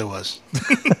 Yes, it was.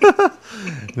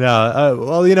 No,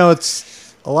 well, you know,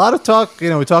 it's a lot of talk. You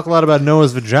know, we talk a lot about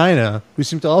Noah's vagina. We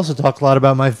seem to also talk a lot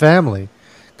about my family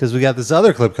because we got this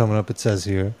other clip coming up. It says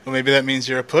here. Well, maybe that means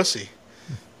you're a pussy.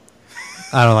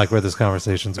 I don't like where this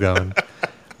conversation's going.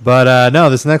 But no,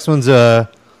 this next one's had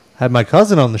my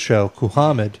cousin on the show,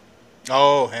 Kuhamed.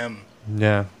 Oh, him.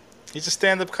 Yeah. He's a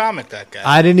stand-up comic, that guy.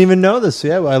 I didn't even know this.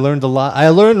 Yeah, I learned a lot. I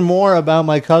learned more about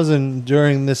my cousin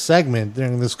during this segment,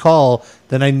 during this call,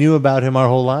 than I knew about him our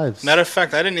whole lives. Matter of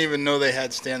fact, I didn't even know they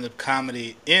had stand-up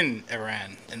comedy in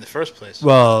Iran in the first place.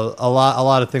 Well, a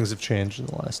lot of things have changed in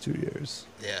the last 2 years.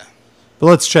 Yeah. But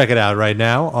let's check it out right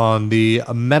now on the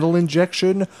Metal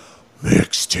Injection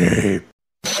mixtape.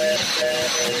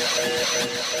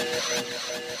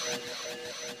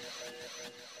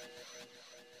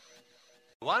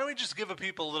 Why don't we just give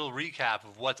people a little recap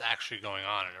of what's actually going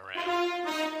on in Iran?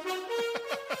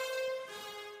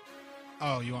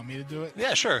 Oh, you want me to do it?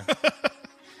 Yeah, sure.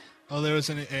 Well, there was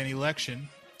an election,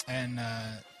 and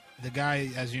the guy,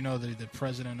 as you know, the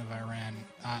president of Iran,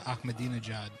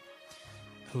 Ahmadinejad,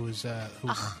 who was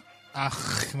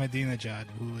Ahmadinejad,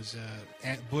 who was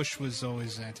Bush was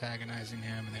always antagonizing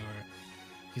him, and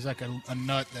he's like a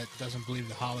nut that doesn't believe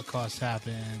the Holocaust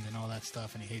happened and all that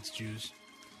stuff, and he hates Jews.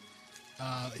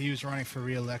 He was running for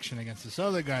re-election against this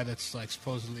other guy that's like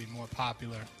supposedly more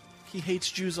popular. He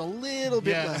hates Jews a little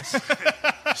bit less.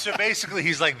 So basically,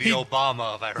 he's like the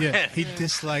Obama of Iran. Yeah, he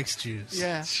dislikes Jews.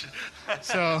 Yeah.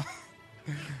 So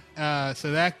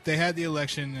that they had the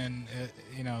election, and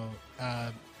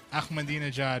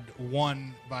Ahmadinejad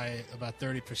won by about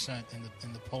 30%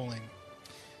 in the polling,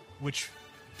 which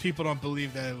people don't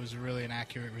believe that it was really an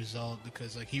accurate result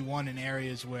because like he won in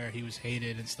areas where he was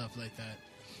hated and stuff like that.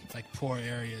 Like poor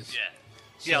areas. Yeah.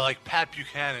 Yeah, like Pat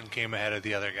Buchanan came ahead of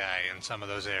the other guy in some of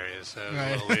those areas, so it was Right.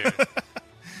 a little weird.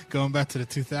 Going back to the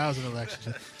 2000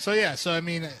 election. So I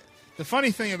mean, the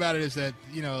funny thing about it is that,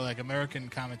 like American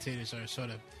commentators are sort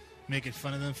of making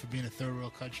fun of them for being a third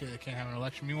world country that can't have an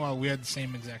election. Meanwhile, we had the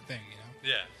same exact thing,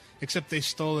 Yeah. Except they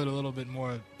stole it a little bit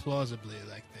more plausibly,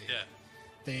 like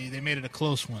they made it a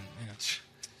close one,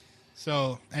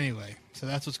 So anyway, so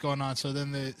that's what's going on. So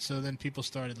then people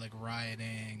started like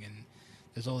rioting, and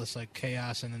there's all this like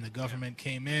chaos, and then the government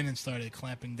came in and started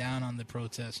clamping down on the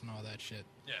protests and all that shit.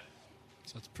 Yeah.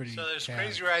 So it's pretty. So there's chaotic.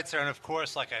 crazy riots there, and of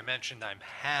course, like I mentioned, I'm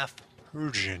half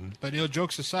Persian. But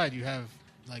jokes aside, you have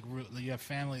you have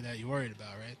family that you're worried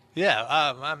about, right? Yeah,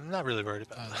 I'm not really worried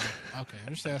about that. Okay,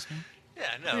 I'm just asking.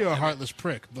 Yeah, no. You're a heartless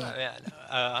prick, but yeah, no,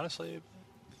 honestly,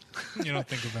 you don't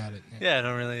think about it. Yeah, I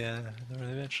don't really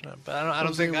mention it. But I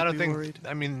don't think.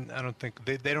 I mean, I don't think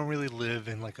they don't really live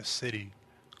in like a city,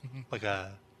 like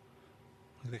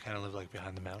they kind of live like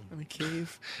behind the mountain in a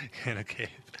cave. In a cave.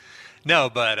 No,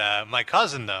 but my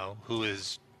cousin though, who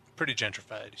is pretty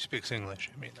gentrified, he speaks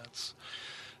English. I mean, that's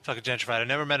fucking gentrified. I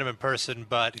never met him in person,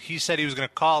 but he said he was going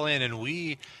to call in, and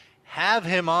we have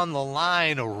him on the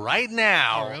line right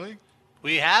now. Oh, really?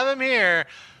 We have him here.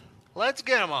 Let's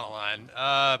get him on the line.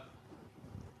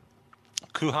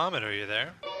 Kuhamed, are you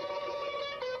there?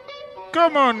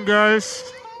 Come on, guys.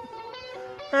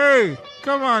 Hey,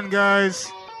 come on, guys.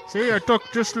 See, I talk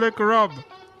just like Rob.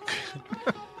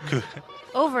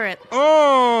 Over it.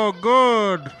 Oh,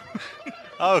 good.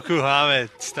 Oh, Kuhamed,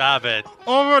 stop it.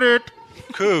 Over it.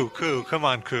 Ku, come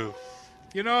on, Ku.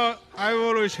 You know, I've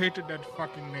always hated that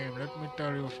fucking name. Let me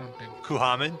tell you something.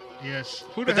 Kuhamed? Yes.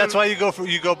 But that's why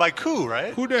you go by Ku,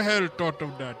 right? Who the hell thought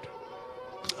of that?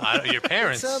 Your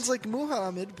parents. It sounds like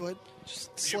Muhammad, but just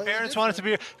Your slightly parents different. wanted to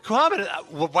be.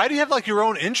 Kuhamed, why do you have like your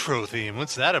own intro theme?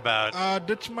 What's that about?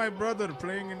 That's my brother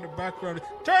playing in the background.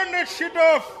 Turn that shit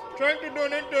off! Trying to do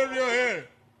an interview here.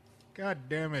 God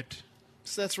damn it.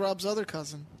 So that's Rob's other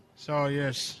cousin. So,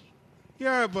 yes.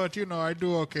 Yeah, but, you know, I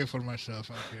do okay for myself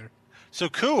out here. So,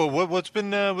 Ku, what's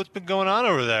been going on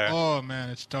over there? Oh, man,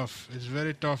 it's tough. It's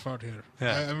very tough out here.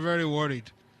 Yeah. I'm very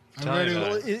worried. Well,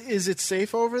 is it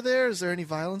safe over there? Is there any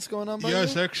violence going on by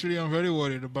Yes, you? actually, I'm very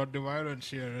worried about the violence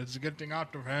here. It's getting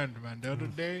out of hand, man. The other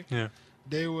day,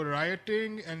 they were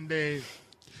rioting and they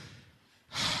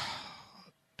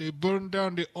burned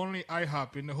down the only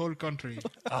IHOP in the whole country.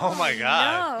 Oh my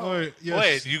God! Oh, yes.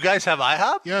 Wait, you guys have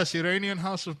IHOP? Yes, Iranian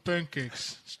House of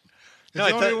Pancakes. It's No,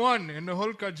 I only thought- one in the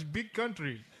whole country. Big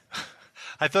country.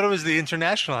 I thought it was the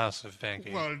International House of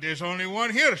Pancakes. Well, there's only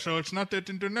one here, so it's not that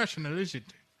international, is it?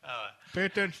 Pay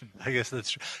attention. I guess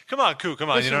that's true. Come on, Ku, come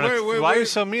on. Listen, you don't have, wait, why are you wait.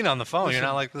 so mean on the phone? You're Listen.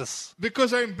 not like this.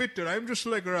 Because I'm bitter. I'm just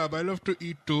like Rob. I love to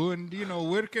eat too. And, you know,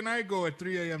 where can I go at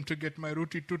 3 a.m. to get my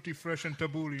Ruti Tutti fresh and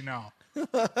tabbouleh now?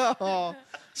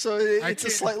 So I it's a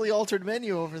can't- slightly altered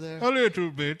menu over there. A little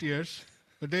bit, yes.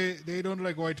 But they don't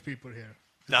like white people here.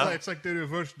 No? It's like the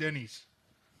reverse Denny's.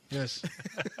 Yes.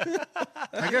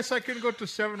 I guess I can go to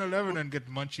 7-Eleven and get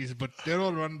munchies, but they're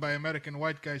all run by American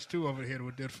white guys too over here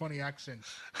with their funny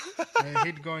accents. I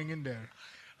hate going in there.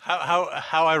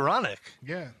 How ironic.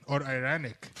 Yeah, or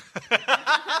ironic.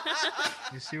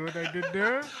 You see what I did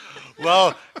there?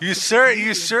 Well, you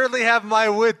certainly have my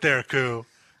wit there, Ku.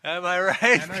 Am I right?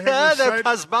 And I have your That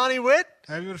Pasbani wit?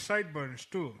 I have your sideburns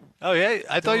too. Oh yeah,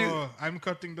 I thought you. Oh, I'm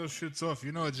cutting those shits off.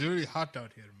 You know, it's really hot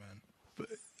out here, man.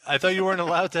 I thought you weren't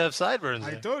allowed to have sideburns.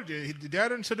 I there. told you,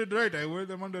 Darren said it right. I wear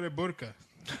them under a burqa.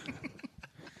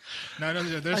 No,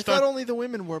 they're I thought only the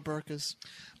women wore burqas.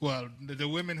 Well, the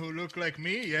women who look like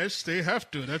me, yes, they have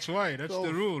to. That's why. That's Oh.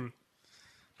 the rule.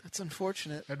 That's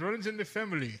unfortunate. That runs in the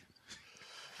family.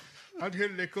 Out here,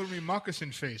 they call me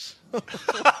moccasin face.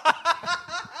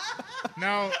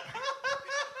 Now,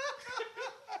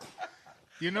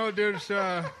 you know, they're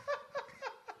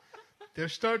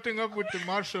starting up with the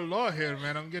martial law here,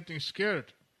 man. I'm getting scared.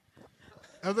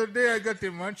 Other day, I got the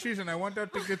munchies, and I went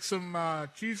out to get some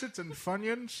Cheez-Its and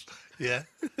Funyuns. Yeah.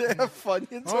 They have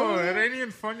Funyuns Oh, over there?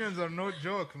 Iranian Funyuns are no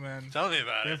joke, man. Tell me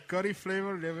about They it. have curry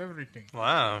flavor. They have everything.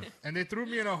 Wow. And they threw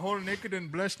me in a hole naked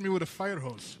and blessed me with a fire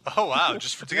hose. Oh wow,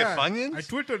 just to get Funyuns? I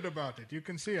twittered about it. You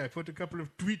can see I put a couple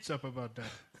of tweets up about that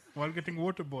while getting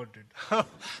waterboarded.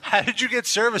 How did you get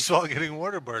service while getting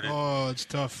waterboarded? Oh, it's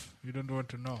tough. You don't want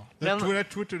to know. Now-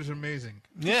 That Twitter is amazing.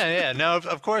 Yeah. Now,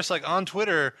 of course, like on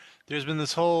Twitter, there's been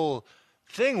this whole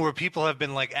thing where people have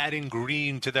been like adding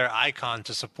green to their icon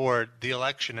to support the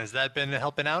election. Has that been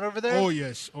helping out over there? Oh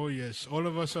yes. All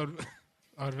of us are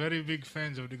very big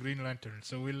fans of the Green Lantern,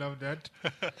 so we love that.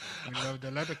 We love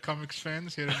a lot of comics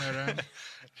fans here in Iran.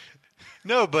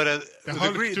 No, but The the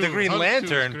Hulk Green, too. the Green Hulk too is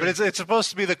Lantern, but great. it's supposed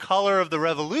to be the color of the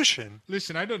revolution.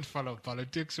 Listen, I don't follow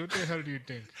politics. What the hell do you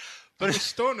think? I'm a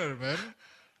stoner, man.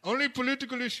 Only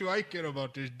political issue I care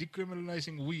about is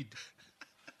decriminalizing weed.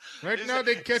 Right now,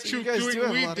 they catch So you you guys do have doing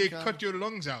a weed, lot they in common. cut your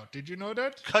lungs out. Did you know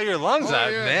that? Cut your lungs Oh,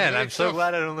 out, yeah, man. very I'm so tough.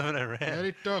 glad I don't live in Iran.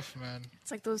 Very tough, man. It's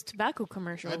like those tobacco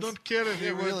commercials. I don't care if they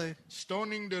Yeah, were really.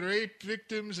 stoning the rape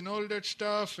victims and all that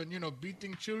stuff and, you know,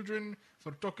 beating children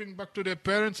for talking back to their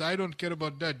parents. I don't care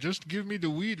about that. Just give me the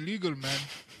weed legal, man.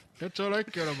 That's all I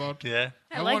care about. Yeah.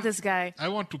 I like this guy. I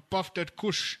want to puff that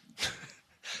kush.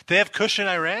 They have Kush in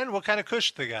Iran? What kind of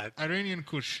Kush they got? Iranian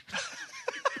kush.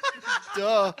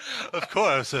 Duh. Of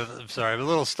course. I'm sorry. I'm a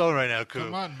little stoned right now, Ku.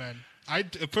 Come on, man. I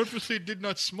purposely did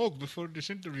not smoke before this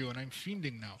interview, and I'm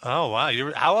fiending now. Oh, wow.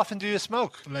 How often do you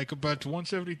smoke? Like about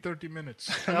once every 30 minutes.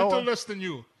 A Oh, little wow. less than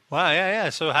you. Wow, yeah.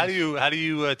 So how do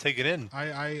you take it in?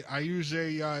 I use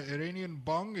a Iranian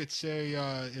bong. It's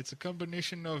a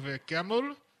combination of a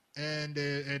camel and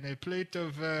a plate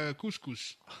of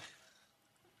couscous.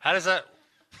 How does that?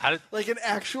 Like an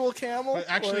actual camel?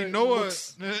 Actually, Or it Noah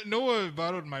looks- Noah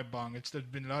borrowed my bong. It's the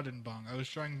Bin Laden bong. I was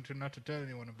trying to not to tell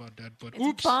anyone about that, but It's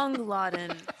oops. Bong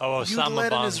Laden. Oh, You'd Osama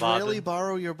let an bin Israeli Laden.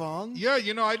 borrow your bong? Yeah,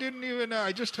 you know, I didn't even.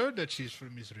 I just heard that she's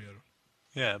from Israel.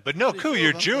 Yeah, but no, do you Ku, feel you're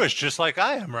about Jewish, just like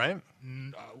I am, right?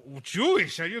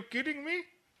 Jewish? Are you kidding me?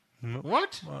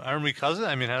 What? Aren't we cousins?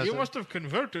 I mean, how's You that? must have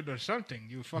converted or something.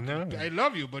 You fucking. No. I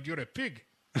love you, but you're a pig.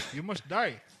 You must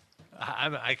die.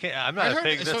 I can't. I'm not a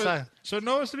pig. That's not. So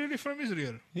Noah's really from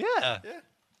Israel. Yeah.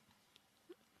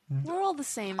 We're all the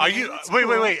same. Are man. you? It's Wait,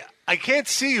 cool. wait. I can't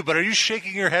see you, but are you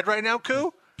shaking your head right now,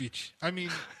 Koo? Bitch. I mean,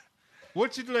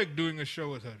 what's it like doing a show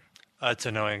with her? It's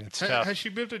annoying. It's tough. Has she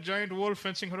built a giant wall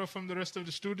fencing her off from the rest of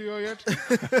the studio yet?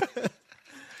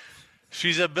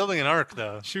 She's building an ark,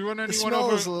 though. She run anyone smell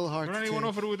over? is a little hard Run to anyone take.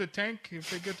 over with a tank if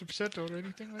they get upset or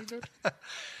anything like that?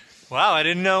 Wow, I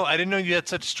didn't know you had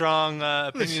such strong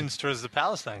opinions towards the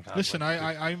Palestine conflict. Listen,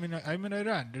 I'm in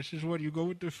Iran. This is what you go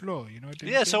with the flow. You know what I'm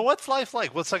Yeah. So saying? what's life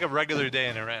like? What's like a regular day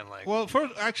in Iran like? Well,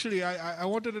 first, actually, I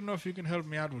wanted to know if you can help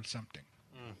me out with something.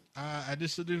 Mm.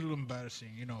 This is a little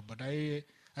embarrassing, but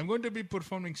I'm going to be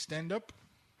performing stand-up.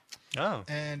 Oh.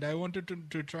 And I wanted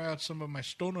to try out some of my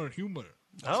stoner humor.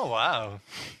 Oh wow.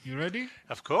 You ready?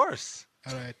 Of course.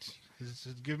 All right.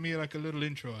 Just give me like a little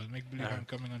intro. I'll make believe I'm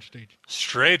coming on stage.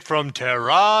 Straight from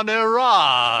Tehran,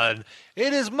 Iran,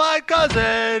 it is my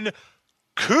cousin,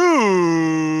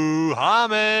 Koo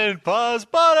Hamid Pasbani.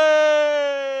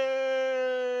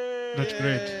 That's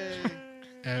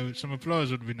great. Some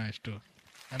applause would be nice too.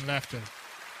 And laughter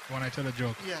when I tell a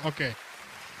joke. Yeah. Okay.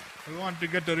 We want to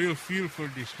get the real feel for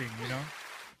this thing,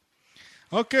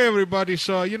 Okay, everybody.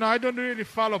 So, I don't really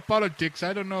follow politics.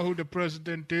 I don't know who the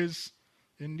president is.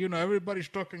 And, everybody's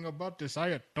talking about this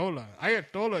Ayatollah.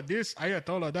 Ayatollah this,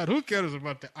 Ayatollah that. Who cares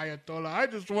about the Ayatollah? I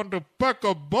just want to pack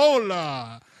a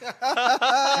bola. Am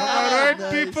I right,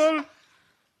 Nice. people?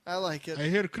 I like it. I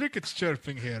hear crickets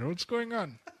chirping here. What's going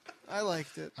on? I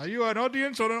liked it. Are you an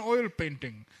audience or an oil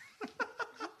painting?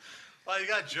 Well, you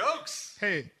got jokes.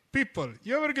 Hey, people,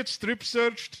 you ever get strip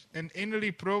searched and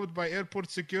anally probed by airport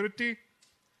security?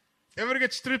 Ever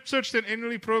get strip searched and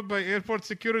anally probed by airport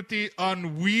security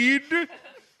on weed?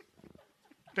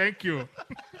 Thank you.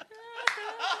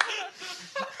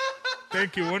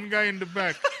 Thank you. One guy in the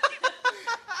back.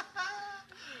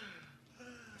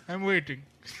 I'm waiting.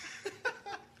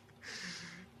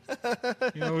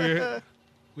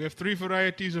 We have 3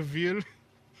 varieties of veal.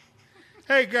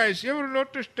 Hey guys, you ever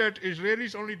noticed that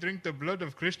Israelis only drink the blood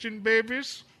of Christian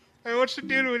babies? Hey, what's the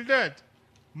deal with that?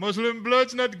 Muslim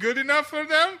blood's not good enough for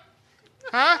them?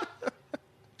 Huh?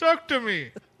 Talk to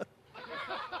me.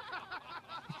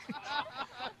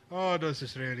 Oh, those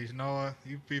Israelis, Noah,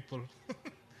 you people.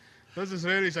 Those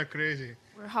Israelis are crazy.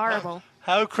 We're horrible.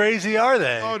 How crazy are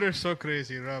they? Oh, they're so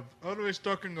crazy, Rob. Always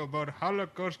talking about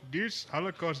Holocaust this,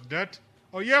 Holocaust that.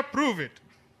 Oh, yeah, prove it.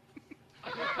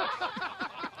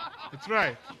 That's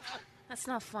right. That's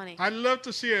not funny. I'd love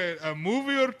to see a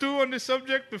movie or two on the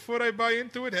subject before I buy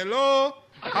into it. Hello,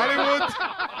 Hollywood.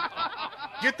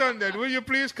 Get on that, will you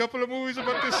please? Couple of movies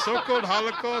about this so-called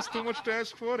Holocaust. Too much to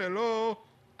ask for. Hello.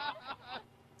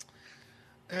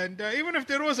 And even if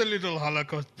there was a little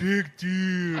Holocaust, big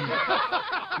deal.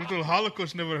 Little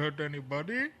Holocaust never hurt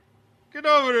anybody. Get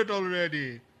over it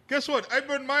already. Guess what? I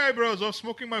burned my eyebrows off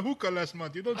smoking my hookah last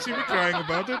month. You don't see me crying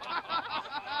about it.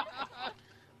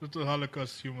 Little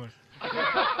Holocaust humor.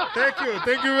 Thank you.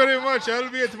 Thank you very much. I'll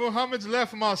be at Mohammed's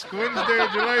Laugh Mosque Wednesday,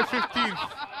 July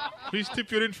 15th. Please tip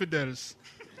your infidels.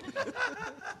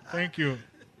 Thank you.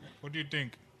 What do you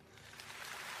think?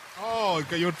 Oh,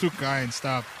 okay, you're too kind.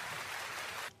 Stop.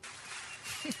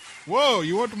 Whoa,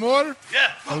 you want more?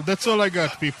 Yeah. Well, that's all I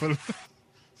got, people.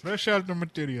 Fresh out the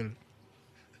material.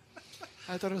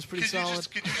 I thought it was pretty Could you solid.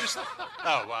 just?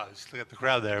 Oh wow! Just look at the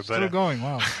crowd there. Still But going,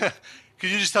 wow. could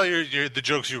you just tell the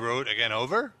jokes you wrote again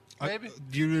over? Maybe.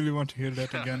 Do you really want to hear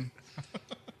that again?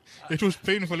 It was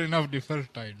painful enough the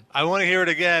first time. I want to hear it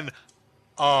again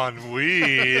on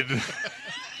weed.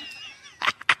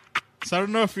 So I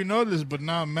don't know if you know this, but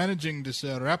now I'm managing this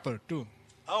rapper too.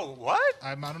 Oh, what?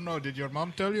 I don't know. Did your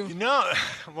mom tell you? No.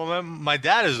 Well, my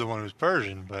dad is the one who's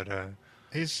Persian, but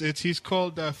He's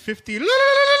called 50.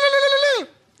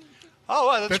 Oh,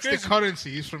 wow, that's the crazy.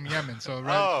 currency. He's from Yemen, so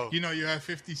right. Oh. You know, you have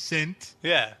 50 cent.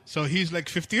 Yeah. So he's like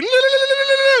 50.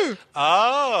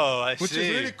 Oh, I Which see.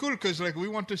 is really cool because like we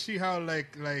want to see how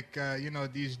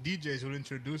these DJs will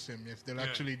introduce him if they'll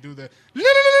actually do the.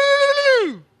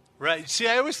 Right. See,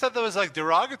 I always thought that was like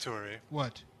derogatory.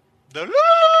 What? The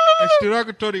It's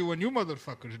derogatory when you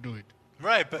motherfuckers do it.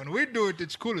 Right, but when we do it,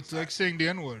 it's cool. It's like saying the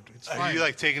N-word. It's are fine. you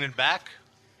like taking it back?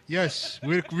 Yes,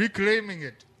 we're reclaiming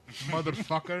it,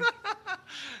 motherfucker.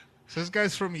 So this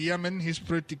guy's from Yemen. He's a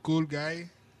pretty cool guy.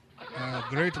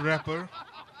 Great rapper.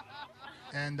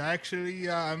 And actually,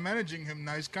 I'm managing him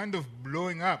now. He's kind of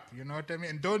blowing up. You know what I mean?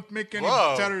 And don't make any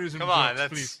Whoa, terrorism come jokes, on,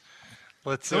 that's please.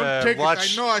 Let's Don't take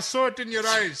watch. it. I know. I saw it in your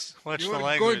eyes. Watch you the were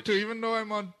language. going to, even though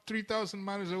I'm on 3,000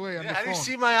 miles away on the How phone. do you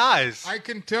see my eyes? I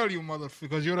can tell you, motherfucker,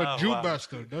 because you're a Oh, Jew wow.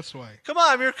 bastard. That's why. Come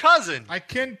on, I'm your cousin. I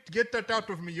can't get that out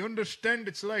of me. You understand?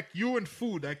 It's like you and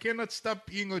food. I cannot stop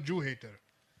being a Jew hater.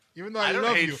 Even though I don't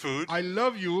love hate you. food. I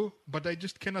love you, but I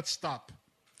just cannot stop.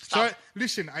 Stop. So,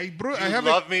 listen, I You have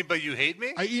love me, but you hate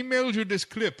me? I emailed you this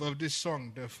clip of this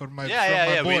song for my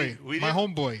We my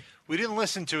homeboy. We didn't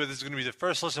listen to it. This is going to be the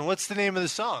first listen. What's the name of the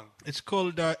song? It's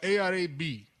called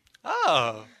ARAB.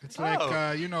 Oh. It's like,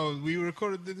 we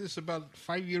recorded this about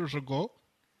 5 years ago.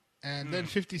 And then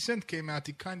 50 Cent came out.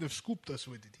 He kind of scooped us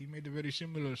with it. He made a very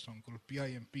similar song called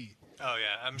PIMP. Oh,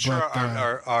 yeah. I'm sure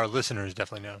But, our listeners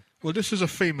definitely know. Well, this is a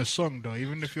famous song, though.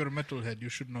 Even if you're a metalhead, you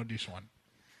should know this one.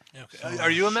 Okay. Are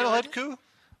you a metalhead, Koo?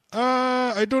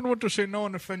 I don't want to say no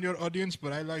and offend your audience,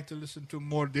 but I like to listen to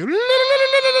more the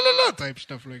type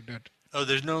stuff like that. Oh,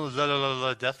 there's no la la la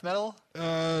la death metal?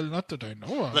 Not that I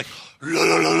know of. Like la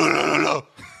la la la la la.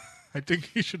 I think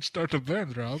he should start a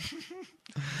band, Rob.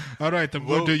 All right,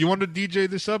 you want to DJ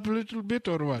this up a little bit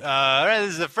or what? All right,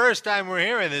 this is the first time we're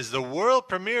hearing this. The world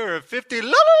premiere of 50 la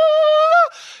la la la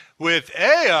with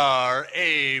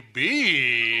ARAB.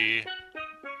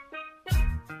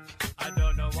 I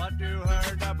don't know what you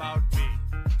heard about me.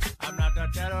 I'm not a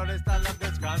terrorist, I love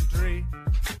this country.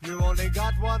 You only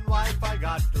got one wife, I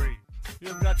got three.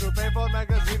 You've got to pay for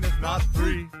magazine, it's not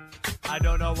free. I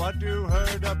don't know what you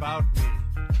heard about me.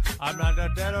 I'm not a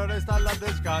terrorist, I love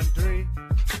this country.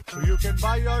 You can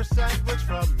buy your sandwich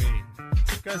from me.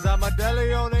 Cause I'm a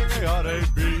deli owning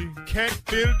ARAB. Can't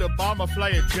build a bomb or fly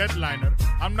a jetliner.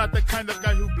 I'm not the kind of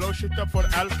guy who blows shit up for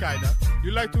Al-Qaeda.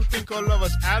 You like to think all of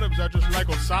us Arabs are just like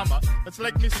Osama. That's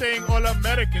like me saying all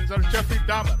Americans are Jeffrey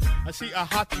Dahmer. I see a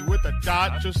hottie with a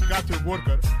dot, just got to work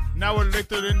her. An hour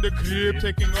later in the crib,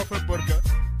 taking off her burqa.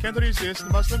 Can't resist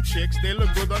Muslim chicks, they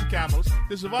look good on camels.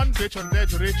 This one bitch on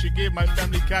Dead Rich, she gave my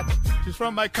family cattle. She's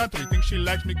from my country, thinks she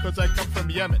likes me cause I come from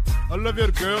Yemen. All of your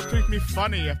girls treat me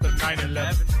funny after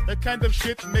 9/11. That kind of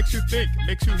shit makes you think,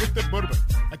 makes you hit the bourbon.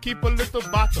 I keep a little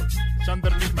bottle, it's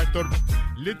underneath my turban.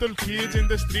 Little kids in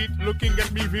the street looking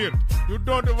at me weird. You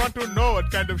don't want to know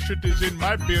what kind of shit is in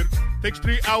my beard. Takes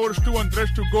 3 hours to undress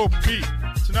to go pee.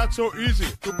 It's not so easy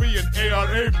to be an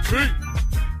ARAB.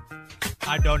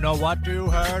 I don't know what you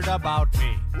heard about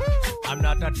me. I'm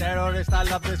not a terrorist, I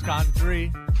love this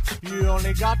country. You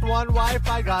only got one wife,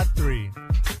 I got three.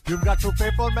 You've got to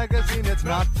pay for magazine, it's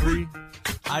not free.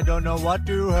 I don't know what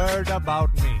you heard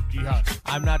about me. Jihad.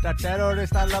 I'm not a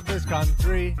terrorist, I love this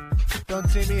country. Don't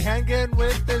see me hanging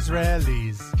with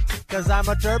Israelis. Cause I'm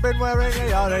a turban wearing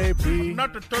ARAB. I'm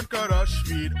not a Turk or a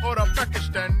Swede or a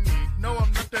Pakistani. No,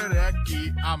 I'm not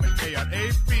Iraqi. I'm an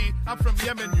ARAB. I'm from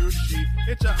Yemen, you see.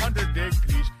 It's 100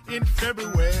 degrees in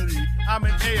February. I'm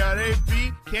an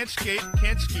ARAB. Can't skate,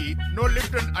 can't ski. No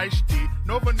Lipton iced tea.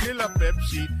 No vanilla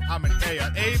Pepsi. I'm an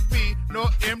ARAB. No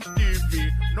MTV.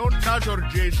 No Nas or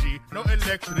Jay-Z. No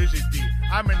electricity.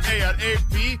 I'm an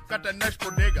ARAB. Got a nice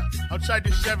bodega outside the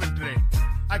 7th train.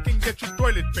 I can get you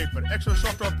toilet paper, extra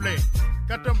soft or plain.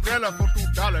 Got umbrella for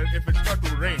 $2 if it start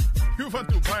to rain. You want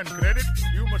to buy on credit?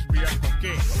 You must be on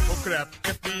cocaine. Oh crap,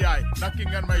 FBI knocking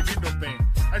on my window pane.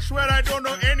 I swear I don't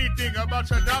know anything about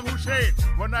Saddam Hussein.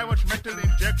 When I watch Mental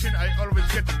Injection, I always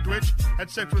get the twitch. Had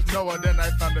sex with Noah, then I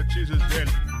found that Jesus dead.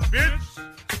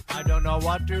 Bitch! I don't know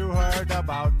what you heard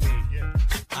about me. Yeah.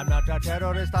 I'm not a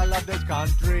terrorist, I love this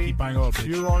country. Keep buying all, bitch.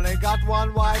 You only got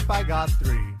one wife, I got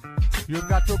three. You've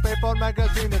got to pay for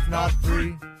magazine, it's not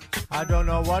free. I don't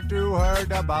know what you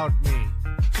heard about me.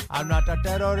 I'm not a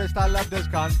terrorist, I love this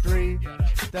country.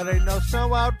 There ain't no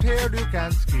snow out here, you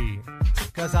can't ski.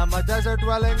 Cause I'm a desert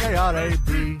dwelling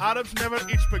ARAB. Arabs never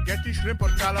eat spaghetti, shrimp, or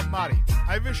calamari.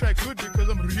 I wish I could because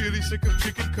I'm really sick of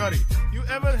chicken curry. You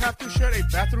ever have to share a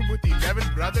bathroom with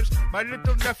 11 brothers? My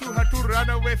little nephew had to run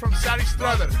away from Sally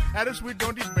Strother. Arabs, we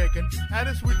don't eat bacon.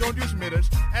 Arabs, we don't use mirrors.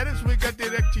 Arabs, we get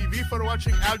direct TV for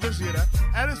watching Al Jazeera.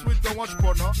 Arabs, we don't watch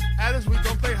porno. Arabs, we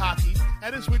don't play hockey.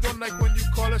 Arabs, we don't like when you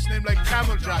call us name like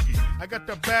camel jockey. I got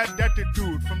the bad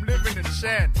attitude from living in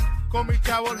sand. Call me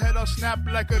towel head, I'll snap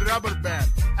like a rubber band.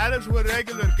 Arabs were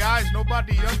regular guys,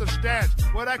 nobody understands.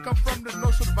 Where I come from, there's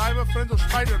no Survivor, Friends, or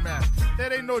Spider-Man.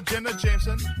 There ain't no Jenna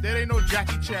Jameson, there ain't no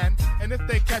Jackie Chan. And if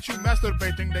they catch you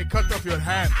masturbating, they cut off your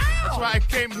hand. That's why I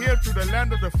came here to the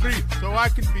land of the free, so I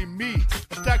can be me,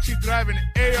 a taxi driving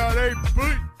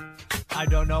ARAB. I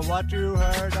don't know what you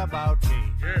heard about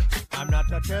me. Yeah. I'm not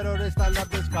a terrorist, I love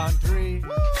this country.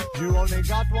 You only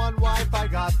got one wife, I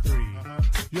got three.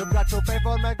 You've got to pay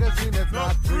for magazine, it's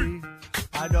not free.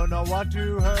 I don't know what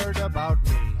you heard about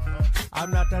me. I'm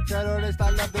not a terrorist, I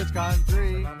love this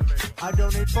country. I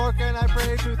don't need pork and I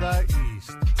pray to the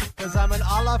east. Cause I'm an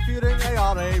Allah-fearing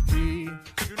ARAP. You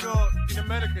know, in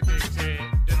America they say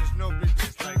there is no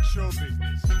business like show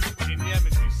business. In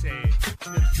Yemen we say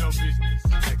there's no business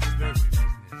like dirty business.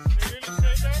 They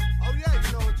really say that? Oh yeah,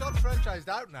 you know, it's all franchised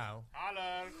out now.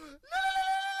 Holler.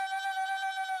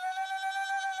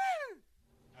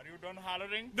 Are you done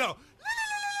hollering? No.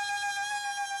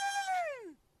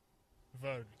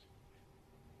 Vote.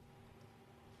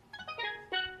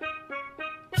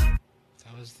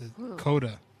 That was the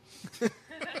coda. A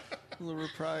little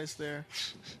reprise there.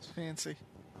 It's fancy.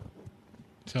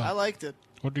 So, I liked it.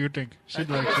 what do you think? Sid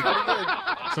I liked think it. it's pretty good.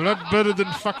 It's a lot better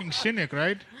than fucking Cynic,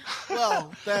 right?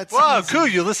 Well, that's Wow, easy. cool.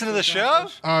 You listen to the show?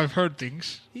 I've heard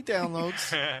things. He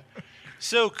downloads.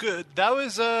 So good. That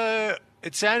was,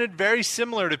 it sounded very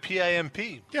similar to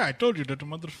PIMP. Yeah, I told you that the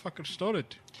motherfucker stole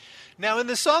it. Now, in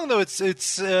the song, though, it's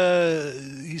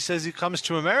he says he comes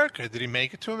to America. Did he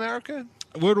make it to America?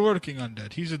 We're working on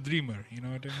that. He's a dreamer, you know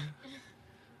what I mean?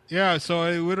 Yeah,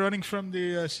 so we're running from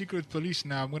the secret police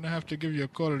now. I'm going to have to give you a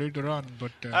call later on.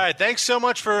 But All right, thanks so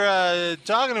much for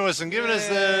talking to us and giving us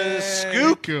the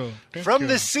scoop from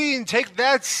the scene. Take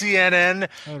that, CNN.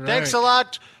 All right. Thanks a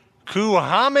lot,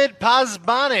 Kuhamid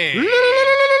Pazbani.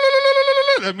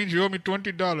 That means you owe me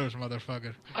 $20,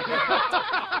 motherfucker.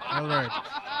 All right.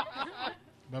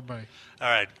 Bye-bye. All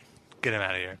right, get him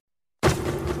out of here.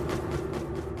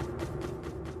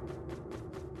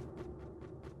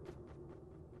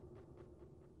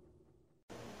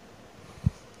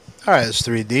 All right, it's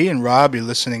 3D and Rob. You're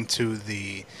listening to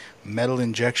the Metal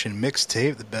Injection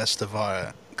mixtape, the best of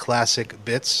our classic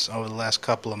bits over the last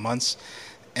couple of months.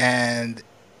 And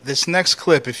this next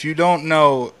clip, if you don't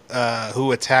know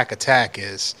who Attack Attack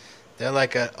is, they're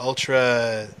like an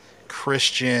ultra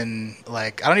Christian,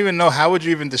 like, I don't even know, how would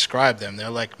you even describe them? They're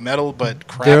like metal, but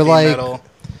crappy They're like, metal.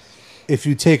 if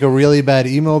you take a really bad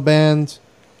emo band,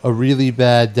 a really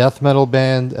bad death metal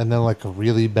band, and then like a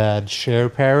really bad Cher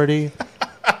parody,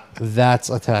 that's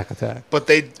Attack Attack. But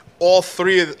they all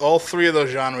three of those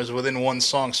genres within one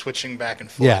song, switching back and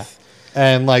forth. Yeah.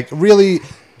 And like really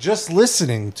just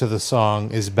listening to the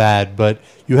song is bad, but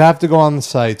you have to go on the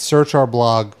site, search our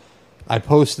blog. I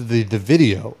posted the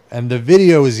video, and the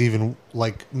video is even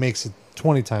like makes it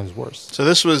 20 times worse. So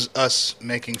this was us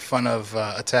making fun of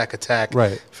Attack Attack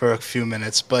Right. for a few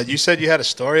minutes. But you said you had a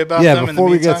story about Yeah, them in the before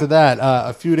we get meantime? to that,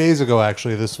 a few days ago,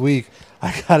 actually, this week,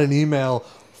 I got an email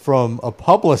from a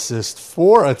publicist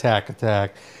for Attack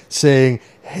Attack saying,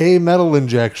 "Hey, Metal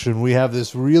Injection, we have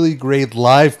this really great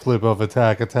live clip of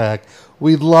Attack Attack.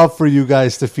 We'd love for you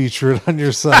guys to feature it on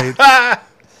your site."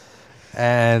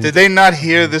 And Did they not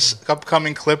hear this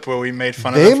upcoming clip where we made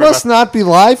fun of they them? must not be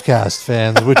Livecast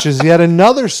fans, which is yet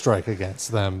another strike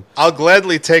against them. I'll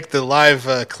gladly take the live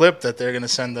clip that they're going to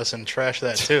send us and trash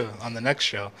that too on the next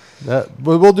show. But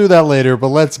we'll do that later, but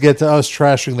let's get to us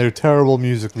trashing their terrible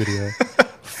music video.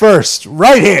 First,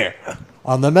 right here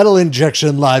on the Metal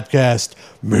Injection Livecast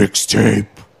mixtape.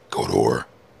 Godor.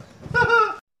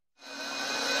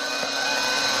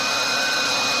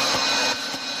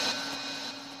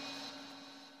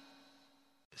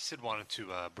 Sid wanted to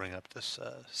bring up this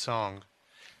song.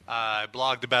 I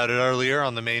blogged about it earlier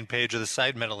on the main page of the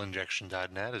site,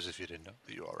 metalinjection.net, as if you didn't know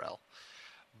the URL.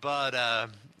 But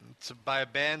it's by a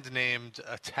band named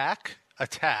Attack.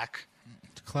 It's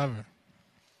clever.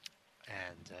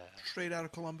 And Straight out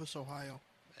of Columbus, Ohio.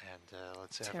 And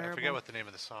let's see, I Terrible. forget what the name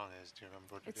of the song is. Do you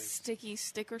remember what it It's is? Sticky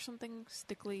Stick or something?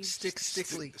 Stickly.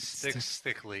 Stickly.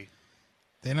 Stickly.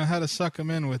 They know how to suck them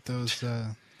in with those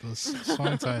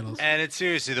song titles. And it's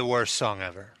seriously the worst song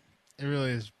ever. It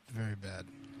really is very bad.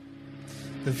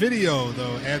 The video,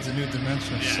 though, adds a new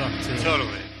dimension of suck, too.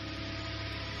 Totally.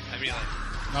 I mean,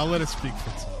 I'll let it speak for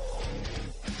itself.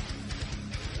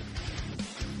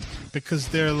 Because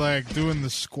they're like doing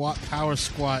the power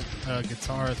squat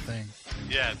guitar thing.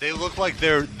 yeah, they look like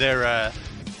they're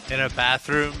in a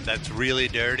bathroom that's really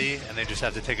dirty, and they just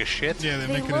have to take a shit. Yeah, they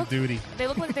make it a duty. They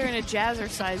look like they're in a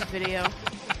Jazzercise video.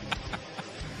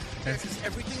 Because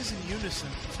everything's in unison.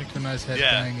 Synchronized head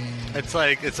Yeah, banging. it's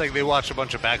like they watch a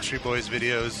bunch of Backstreet Boys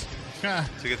videos Yeah.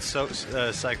 to get so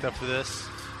psyched up for this.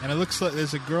 And it looks like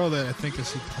there's a girl that I think is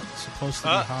supposed to be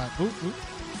hot. Ooh, ooh.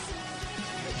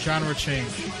 Genre change.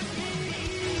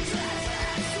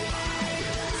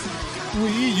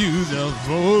 We use a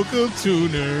vocal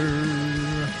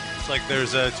tuner. It's like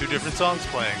there's two different songs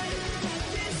playing.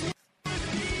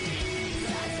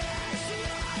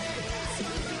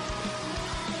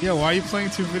 Yeah, why are you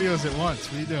playing two videos at once?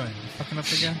 What are you doing? You fucking up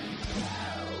again?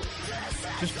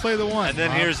 Just play the one. And then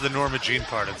Bob. here's the Norma Jean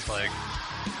part. It's like,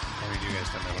 I mean, you guys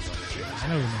to Metal Injection. I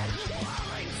know who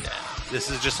knows. This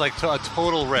is just like a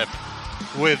total rip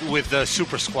with the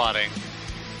super squatting.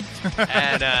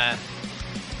 And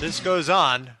this goes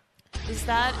on. Is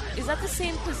that the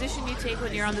same position you take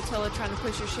when you're on the toilet trying to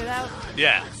push your shit out?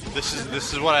 Yeah, this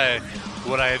is what I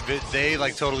they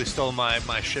like totally stole my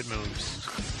shit moves.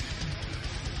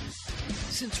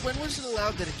 Since when was it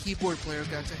allowed that a keyboard player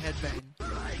got to headbang?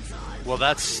 Well,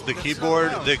 that's the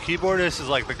keyboard. The keyboardist is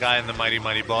like the guy in the Mighty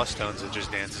Mighty Boss Tones that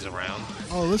just dances around.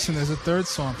 Oh, listen, there's a third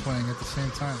song playing at the same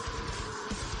time.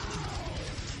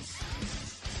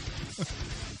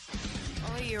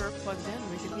 Oh, you were plugged in.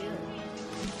 We could hear it.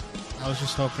 I was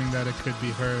just hoping that it could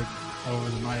be heard over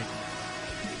the mic.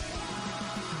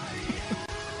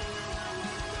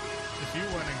 If you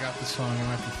went and got the song, it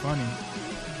might be funny.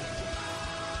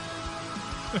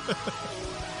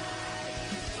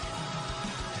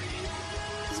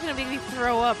 This is gonna make me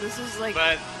throw up. This is like.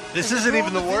 But this isn't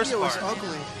even the worst video part. was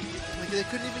ugly. Like they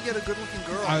couldn't even get a good-looking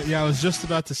girl. Yeah, I was just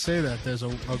about to say that. There's a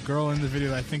girl in the video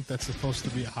that I think that's supposed to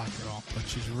be a hot girl, but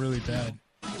she's really bad.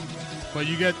 But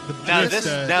you get the Now, gist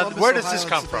that- now where does this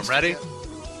come from? Ready?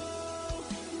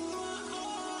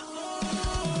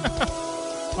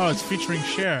 Oh, it's featuring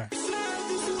Cher. Just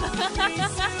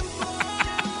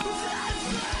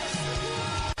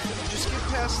get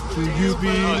past the Do dance you part.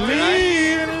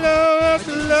 believe in love,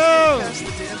 love? Just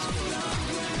get past the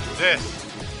dance. This.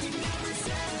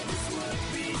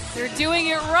 They're doing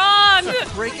it wrong.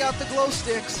 Break out the glow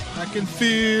sticks. I can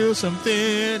feel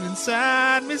something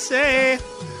inside me say.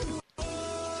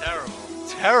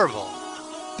 Terrible.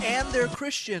 And they're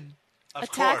Christian.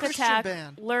 Attack, Christian attack.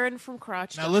 band. Learn from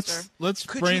Crotch. Now let's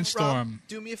Could brainstorm. You, Rob,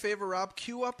 do me a favor, Rob.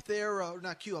 Queue up their,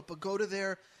 not queue up, but go to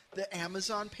the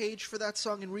Amazon page for that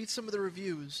song and read some of the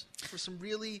reviews for some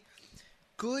really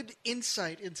good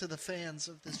insight into the fans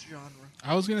of this genre.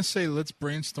 I was gonna say let's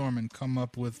brainstorm and come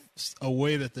up with a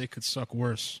way that they could suck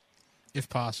worse, if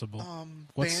possible.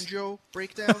 Banjo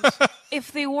breakdowns.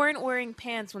 If they weren't wearing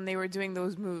pants when they were doing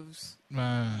those moves.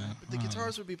 But the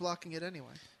guitars would be blocking it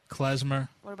anyway. Klezmer.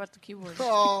 What about the keyboard?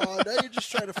 Oh, now you're just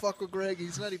trying to fuck with Greg.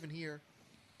 He's not even here.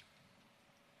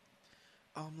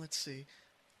 Let's see.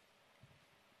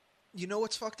 You know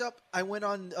what's fucked up? I went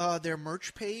on their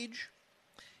merch page,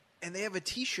 and they have a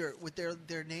T-shirt with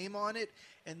their name on it,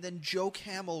 and then Joe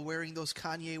Camel wearing those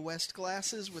Kanye West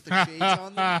glasses with the shades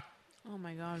on them. Oh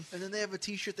my god! And then they have a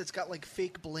T-shirt that's got like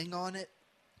fake bling on it.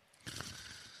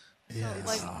 Yeah.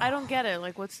 Like I don't get it.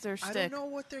 Like what's their I stick? don't know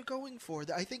what they're going for.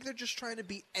 I think they're just trying to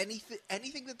be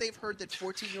anything that they've heard that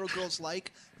 14-year-old girls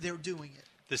like. They're doing it.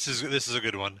 This is a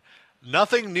good one.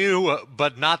 Nothing new,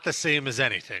 but not the same as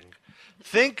anything.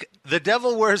 Think The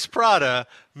Devil Wears Prada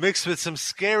mixed with some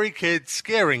scary kids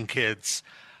scaring kids,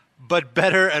 but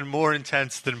better and more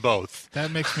intense than both.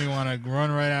 That makes me want to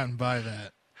run right out and buy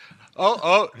that.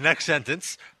 Oh, next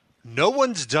sentence. No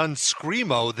one's done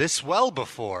Screamo this well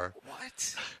before.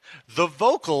 What? The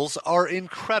vocals are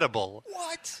incredible.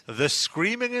 What? The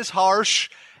screaming is harsh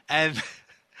and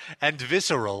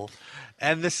visceral,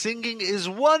 and the singing is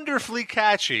wonderfully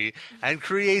catchy and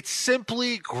creates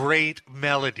simply great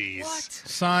melodies.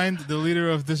 Signed, the leader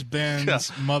of this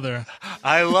band's mother.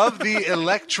 I love the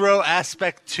electro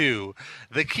aspect too.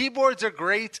 The keyboards are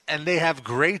great and they have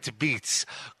great beats,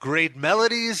 great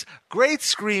melodies, great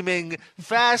screaming,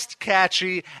 fast,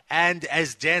 catchy, and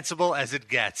as danceable as it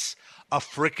gets. A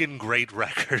frickin' great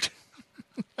record.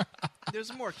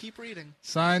 There's more. Keep reading.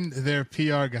 Signed, their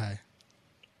PR guy.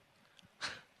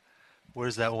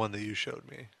 Where's that one that you showed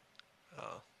me?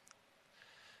 Oh.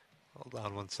 Hold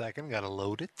on one second. Gotta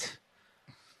load it.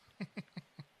 This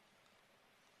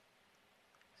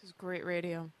is great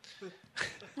radio. I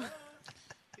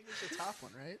think it's the top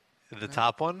one, right? The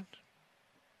top one?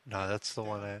 No, that's the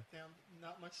one I... Down,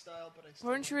 not my style, but I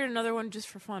Why don't you read another one just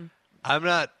for fun? I'm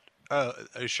not... are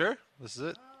you sure? This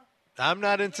is it? I'm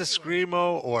not into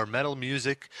Screamo or metal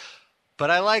music,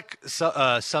 but I like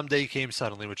Someday Came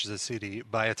Suddenly, which is a CD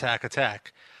by Attack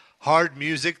Attack. Hard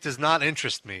music does not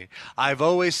interest me. I've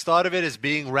always thought of it as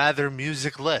being rather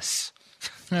musicless.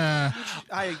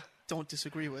 I don't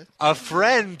disagree with. A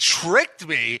friend tricked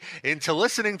me into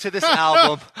listening to this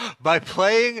album by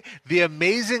playing the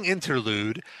amazing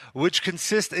interlude, which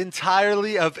consists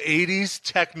entirely of 80s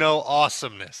techno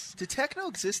awesomeness. Did techno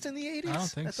exist in the 80s? I don't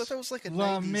think I thought that was like a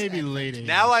Well, 90s maybe act. late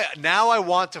 80s. Now I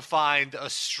want to find a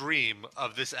stream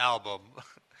of this album.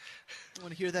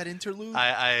 Want to hear that interlude?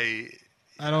 I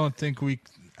don't think we...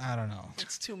 I don't know.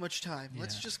 It's too much time.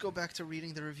 Let's just go back to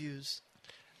reading the reviews.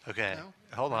 Okay. No?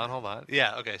 Hold on.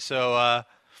 Yeah, okay. So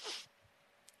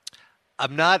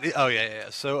I'm not. Oh,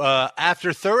 yeah. So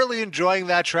after thoroughly enjoying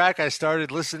that track, I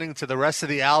started listening to the rest of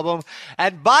the album,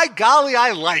 and by golly,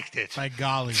 I liked it. By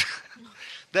golly.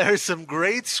 There's some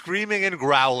great screaming and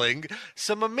growling,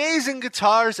 some amazing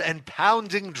guitars and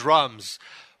pounding drums,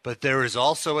 but there is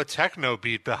also a techno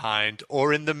beat behind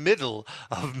or in the middle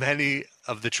of many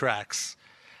of the tracks.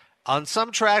 On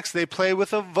some tracks, they play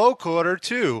with a vocoder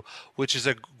too, which is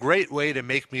a great way to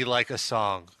make me like a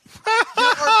song. There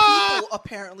are people,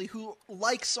 apparently, who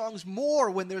like songs more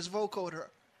when there's vocoder.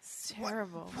 It's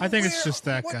terrible. I think it's just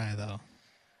that guy, though.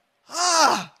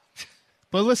 Ah!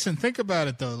 But listen, think about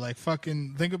it, though.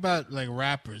 Think about,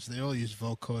 rappers. They all use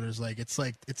vocoders.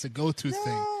 It's a go-to thing.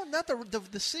 No, not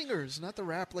the singers, not the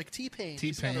rap, like T-Pain.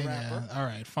 He's not a T-Pain, rapper. yeah. All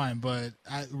right, fine. But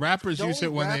rappers The use it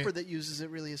only when rapper that uses it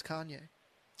really is Kanye.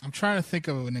 I'm trying to think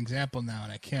of an example now,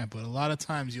 and I can't. But a lot of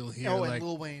times you'll hear and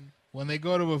Lil Wayne. When they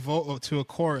go to a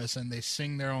chorus and they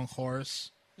sing their own chorus,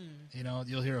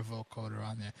 you'll hear a vocoder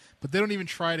on there. But they don't even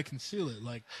try to conceal it.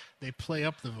 Like they play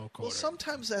up the vocoder. Well,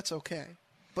 sometimes that's okay,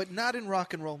 but not in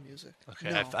rock and roll music.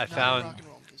 Okay, No, I not in rock and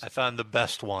roll music. I found the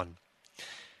best one.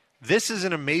 This is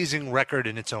an amazing record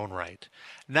in its own right.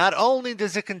 Not only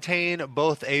does it contain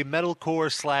both a metalcore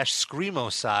 /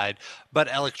 screamo side, but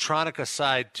electronica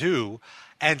side too,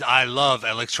 and I love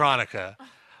electronica.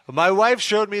 My wife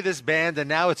showed me this band, and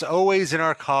now it's always in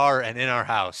our car and in our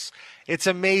house. It's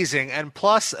amazing, and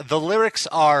plus the lyrics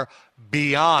are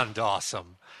beyond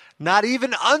awesome. Not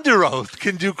even Under Oath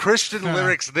can do Christian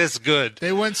lyrics this good.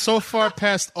 They went so far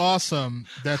past awesome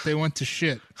that they went to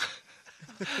shit.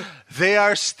 They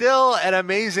are still an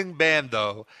amazing band,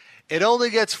 though. It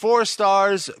only gets 4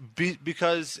 stars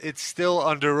because it's still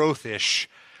Under Oath-ish.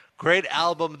 Great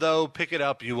album, though. Pick it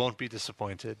up. You won't be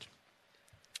disappointed.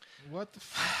 What the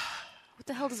What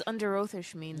the hell does Under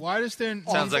Oath-ish mean? Why does there...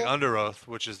 Sounds like Under Oath,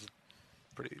 which is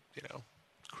pretty,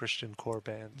 Christian core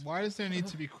band. Why does there need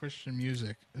to be Christian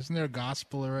music? Isn't there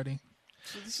gospel already?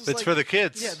 So this is It's for the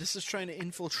kids. Yeah, this is trying to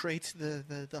infiltrate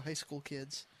the high school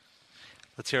kids.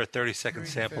 Let's hear a 30-second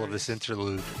sample of this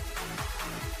interlude.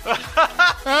 This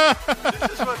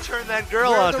is what turned that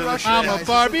girl on to the shit. I'm a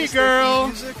Barbie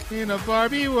girl in a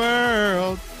Barbie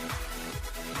world.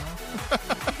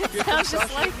 Sounds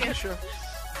just like it.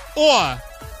 Or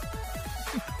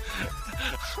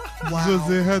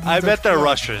I bet they're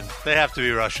Russian. They have to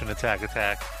be Russian. Attack.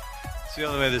 It's the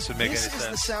only way this would make This any is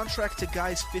sense. the soundtrack to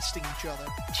guys fisting each other.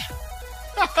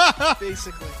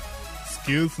 Basically.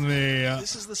 Excuse me.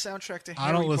 This is the soundtrack to Harry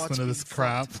I don't listen Butts to this being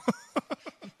crap.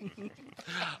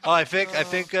 Oh, I think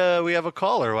we have a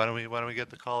caller. Why don't we get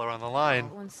the caller on the line?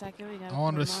 1 second, we gotta I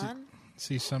want put to him on.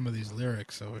 see some of these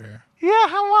lyrics over here. Yeah,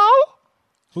 hello?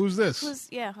 Who's this?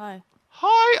 Hi.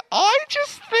 Hi, I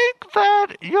just think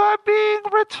that you're being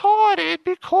retarded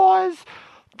because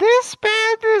this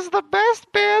band is the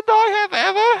best band I have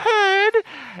ever heard,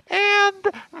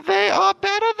 and they are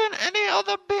better than any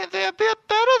other band. They're better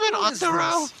than Who is Under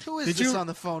this? Oath. Who is this on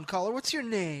the phone, caller? What's your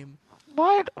name?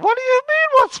 What do you mean,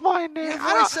 what's my name? Your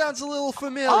voice sounds a little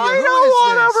familiar. I Who don't is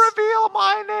want this? to reveal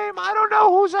my name. I don't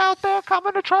know who's out there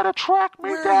coming to try to track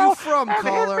me Where down are you from, and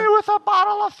caller? hit me with a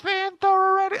bottle of Fanta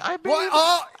already. I mean, What?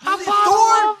 Oh, a is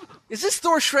bottle Thor? Is this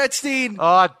Thor Shredstein?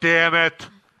 Oh, damn it.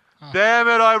 Damn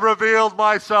it, I revealed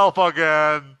myself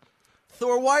again.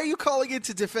 Thor, why are you calling in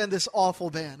to defend this awful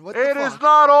band? What It the is fuck?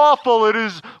 not awful. It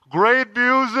is great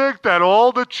music that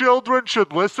all the children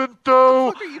should listen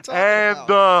to.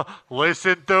 And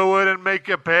listen to it and make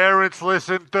your parents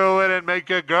listen to it and make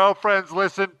your girlfriends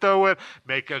listen to it.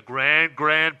 Make your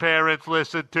grandparents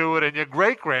listen to it and your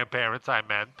great-grandparents, I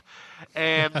meant.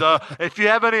 And if you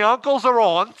have any uncles or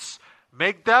aunts,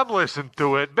 make them listen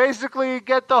to it. Basically,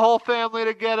 get the whole family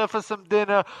together for some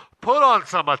dinner. Put on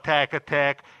some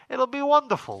Attack. It'll be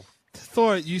wonderful.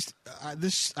 Thor,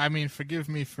 forgive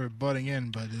me for butting in,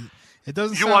 but it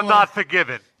doesn't. You sound are like, not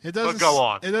forgiven. It doesn't. But go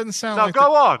on. It doesn't sound No, like.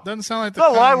 go on. Doesn't sound like the No,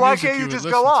 kind why of music can't you would just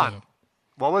listen go on? to.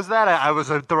 What was that? I was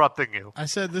interrupting you. I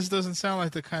said this doesn't sound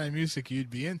like the kind of music you'd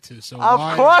be into. So Of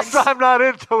why? course I'm not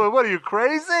into it. What are you,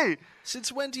 crazy?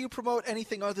 Since when do you promote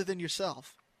anything other than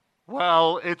yourself?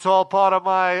 Well, it's all part of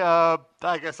my,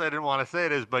 I guess I didn't want to say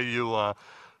this, but you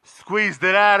squeezed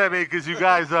it out of me because you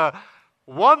guys are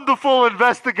wonderful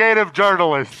investigative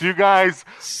journalists. You guys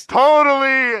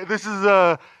totally, this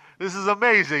is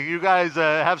amazing. You guys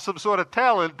have some sort of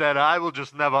talent that I will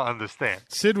just never understand.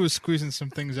 Sid was squeezing some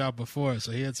things out before,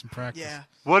 so he had some practice. Yeah.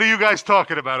 What are you guys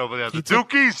talking about over there? The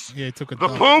Dookies? Yeah, he took a The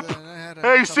dump. poop?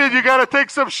 Hey, Sid, you got to take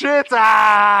some shit.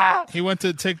 Ah! He went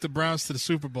to take the Browns to the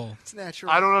Super Bowl. It's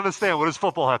natural. I don't understand. What does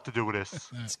football have to do with this?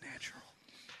 It's natural.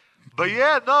 But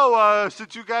yeah, no,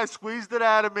 since you guys squeezed it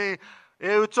out of me,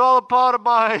 It's all a part of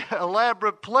my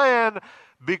elaborate plan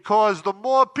because the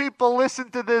more people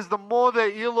listen to this, the more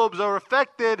their earlobes are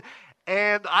affected.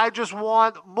 And I just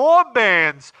want more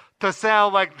bands to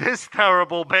sound like this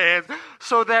terrible band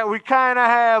so that we kind of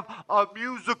have a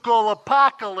musical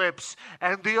apocalypse.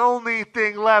 And the only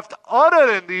thing left other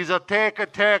than these Attack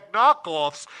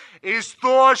knockoffs is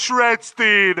Thor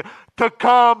Shredstein to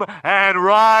come and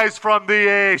rise from the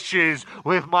ashes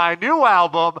with my new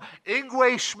album,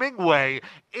 Ingwe Schmingwe,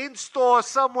 in store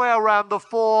somewhere around the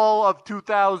fall of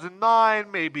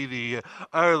 2009, maybe the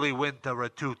early winter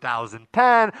of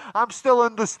 2010. I'm still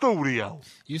in the studio.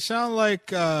 You sound like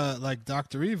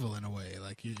Dr. Evil in a way.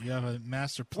 Like you have a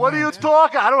master plan. What are you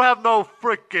talking? I don't have no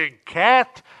freaking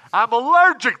cat. I'm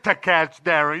allergic to cats,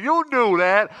 Darren. You knew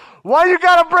that. Why you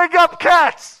gotta bring up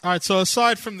cats? All right, so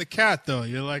aside from the cat, though,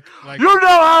 you're like you know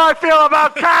how I feel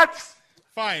about cats.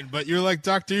 Fine, but you're like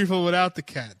Dr. Evil without the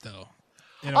cat, though.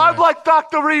 I'm like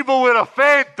Dr. Evil with a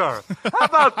Fanta. How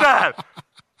about that?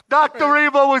 Dr.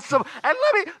 Evil with some. And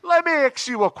let me ask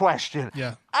you a question.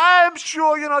 Yeah. I'm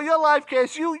sure your live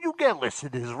cast. You get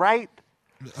listeners, right?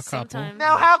 A couple.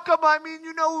 Now, how come? I mean,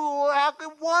 how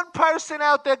come one person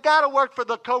out there got to work for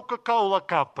the Coca-Cola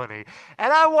company?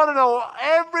 And I want to know,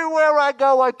 everywhere I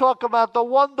go, I talk about the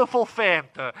wonderful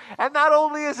Fanta. And not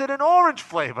only is it an orange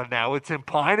flavor now, it's in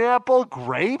pineapple,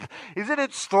 grape. Is it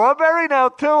in strawberry now,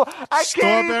 too?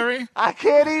 Strawberry? I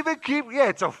can't even keep... Yeah,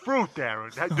 it's a fruit,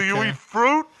 Darren. Do you eat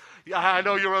fruit? Yeah, I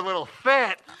know you're a little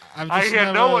fat. I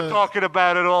hear Noah talking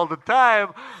about it all the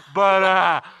time,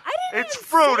 but it's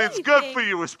fruit. It's good for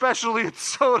you, especially in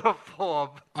soda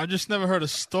form. I just never heard of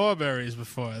strawberries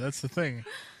before. That's the thing.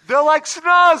 They're like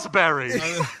snozberries.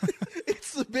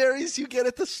 It's the berries you get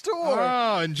at the store.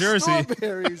 Oh, in Jersey.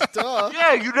 Strawberries, duh.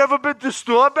 Yeah, you never been to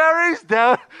strawberries?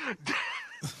 Down.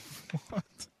 What?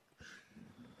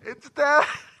 It's down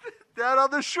on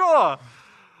the shore.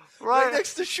 Right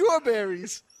next to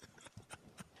Shoreberries.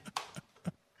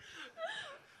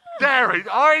 Darren,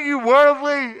 aren't you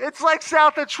worldly? It's like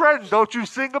South of Trenton. Don't you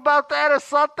sing about that or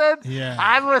something? Yeah.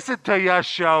 I listen to your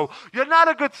show. You're not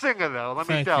a good singer, though, let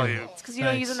me tell you. It's because you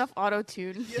don't use enough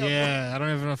auto-tune. Yeah, I don't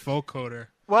have enough vocoder.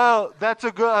 Well, that's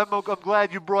a good... I'm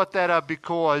glad you brought that up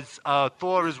because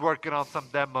Thor is working on some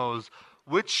demos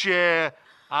with Cher.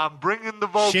 I'm bringing the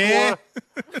vocal. Cher?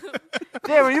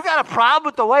 Darren, you got a problem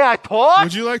with the way I talk?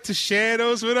 Would you like to share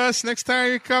those with us next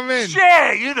time you come in?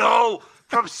 Cher,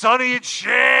 from Sonny and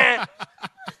Cher.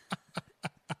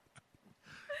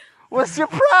 What's your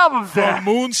problem, there? From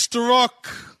Moonstruck.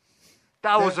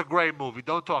 That was a great movie.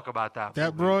 Don't talk about that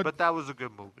movie. Broad? But that was a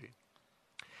good movie.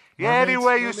 Yeah,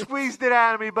 anyway, you squeezed it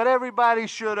out of me, but everybody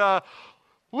should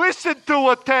listen to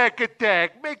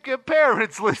Attack. Make your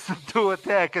parents listen to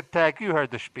Attack. You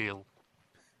heard the spiel.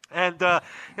 And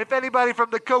if anybody from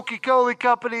the Coca-Cola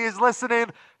company is listening,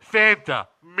 Fanta,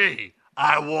 me,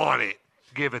 I want it.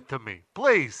 Give it to me,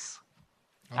 please.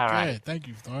 Okay, all right. Thank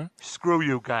you, Thor. Screw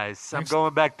you guys. Thanks. I'm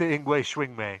going back to Ingwe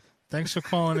Schwingme. Thanks for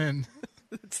calling in.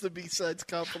 It's the B-sides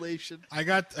compilation.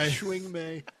 Schwing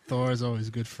May. Thor is always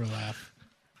good for a laugh.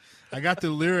 I got the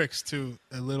lyrics to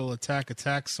a little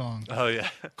Attack song. Oh, yeah.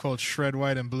 Called Shred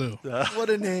White and Blue. What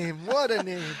a name. What a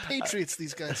name. Patriots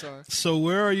these guys are. So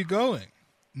where are you going?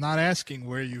 Not asking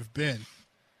where you've been.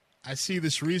 I see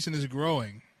this reason is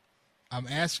growing. I'm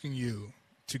asking you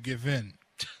to give in.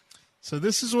 So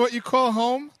this is what you call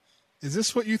home? Is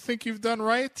this what you think you've done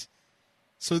right?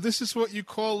 So this is what you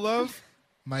call love?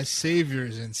 My Savior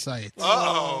is in sight.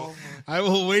 Uh-oh. I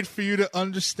will wait for you to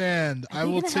understand. I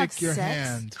will gonna take have your sex?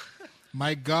 hand.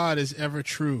 My God is ever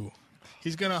true.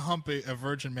 He's going to hump a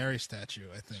Virgin Mary statue,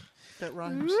 I think. That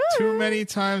rhymes. Too many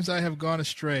times I have gone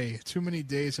astray. Too many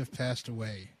days have passed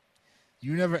away.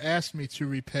 You never asked me to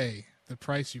repay the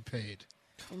price you paid.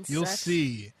 And You'll sex.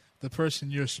 see the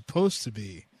person you're supposed to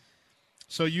be.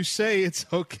 So you say it's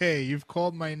okay. You've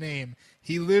called my name.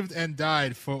 He lived and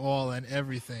died for all and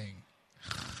everything.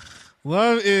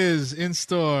 Love is in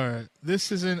store.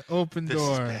 This is an open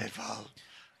door. This is painful.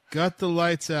 Got the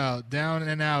lights out, down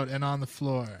and out, and on the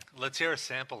floor. Let's hear a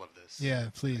sample of this. Yeah,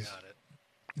 please.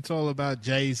 It's all about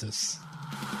Jesus.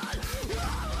 Oh my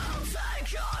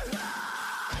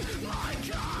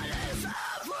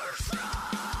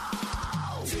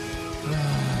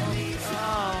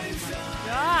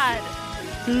God.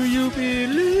 Do you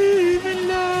believe in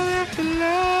love after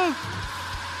love?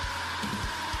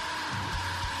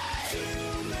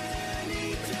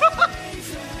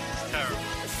 It's terrible.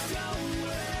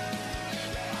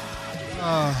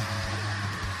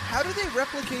 How do they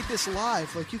replicate this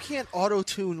live? Like, you can't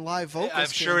auto-tune live vocals. I'm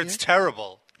sure can it's you?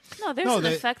 terrible. No, there's No, an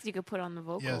they- effect you could put on the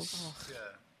vocals. Yes. Yeah.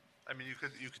 I mean, you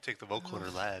could take the vocal in her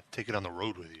lab, take it on the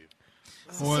road with you.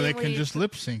 Or they can just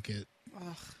lip sync it.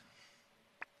 Ugh.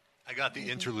 I got the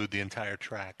interlude, the entire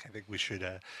track. I think we should.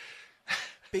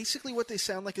 Basically, what they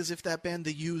sound like is if that band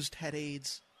The Used had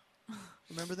AIDS.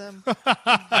 Remember them?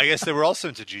 I guess they were also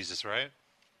into Jesus, right?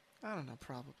 I don't know,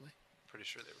 probably. Pretty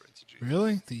sure they were into Jesus.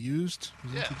 Really? The Used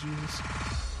was Yeah. into Jesus?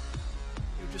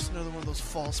 You're just another one of those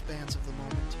false bands of the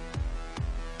moment.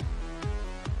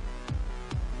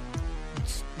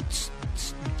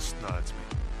 No, it's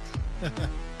me.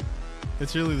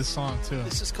 It's really the song, too.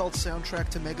 This is called Soundtrack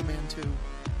to Mega Man 2.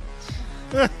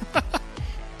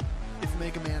 If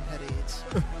Mega Man had AIDS.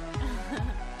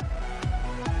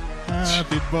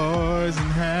 Happy boys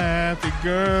and happy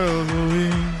girls will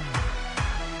we.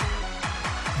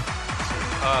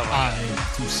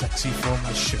 I'm too sexy for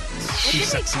my shirt. What did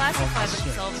they classify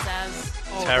themselves as?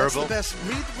 Oh, Terrible. That's the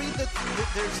best. Read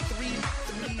there's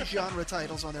three genre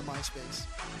titles on their MySpace.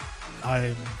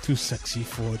 I'm too sexy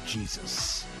for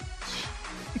Jesus.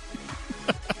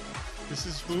 This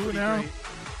is who Pretty now? great.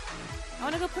 I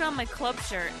want to go put on my club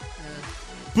shirt.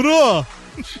 Bro!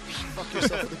 Fuck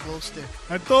yourself with a glow stick.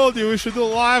 I told you we should do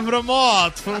live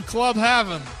remote from Club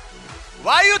Heaven.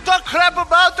 Why you talk crap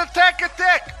about the Tech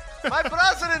Attack? My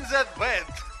brother in that band.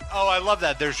 Oh, I love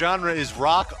that. Their genre is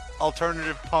rock,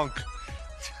 alternative punk.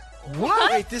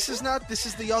 What? Wait, this is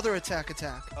the other Attack.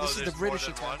 Oh, This is the there's British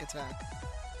more than one? Attack.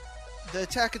 The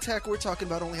Attack we're talking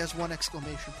about only has one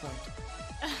exclamation point.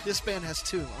 This band has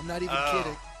two. I'm not even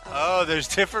kidding. Oh, there's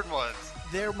different ones.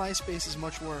 Their MySpace is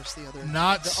much worse. The other,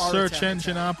 Not the search Attack.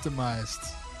 engine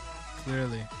optimized.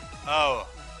 Clearly. Oh,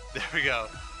 there we go.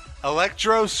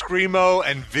 Electro, screamo,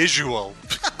 and visual.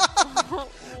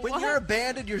 When you're a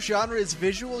band and your genre is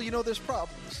visual, you know there's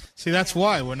problems. See, that's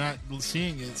why we're not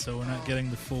seeing it, so we're not getting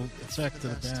the full effect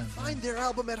of the band. Find their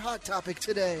album at Hot Topic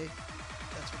today.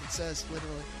 That's what it says,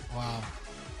 literally. Wow.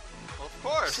 Of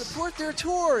course. Support their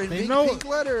tour in They big know- pink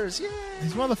letters. Yeah.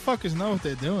 These motherfuckers know what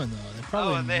they're doing, though. They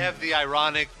probably Oh, and they have the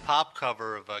ironic pop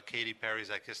cover of Katy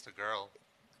Perry's "I Kissed a Girl."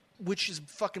 Which is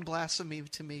fucking blasphemy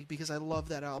to me because I love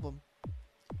that album.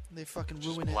 They fucking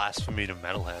ruin it. Blasphemy to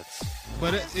metalheads.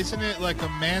 But isn't it like a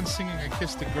man singing "I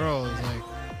Kissed a Girl" is like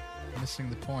missing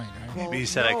the point, right? Well, Maybe he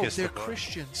said, "I no, kissed a they're girl."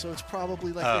 Christian, so it's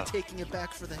probably like Oh. they're taking it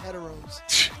back for the heteros.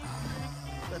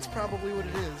 That's probably what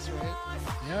it is, right?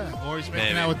 Yeah, or he's making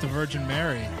Maybe. out with the Virgin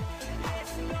Mary.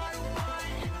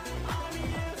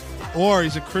 Or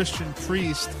he's a Christian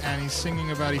priest and he's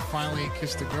singing about he finally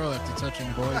kissed a girl after touching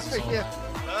boys his whole Yeah.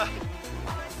 life.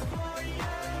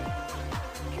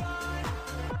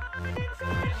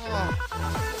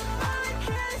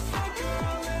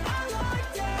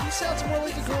 He sounds more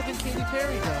like a girl than Katy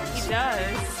Perry does. He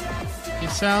does. He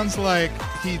sounds like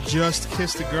he just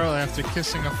kissed a girl after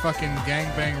kissing a fucking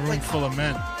gangbang room full of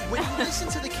men. When you listen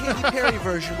to the Katy Perry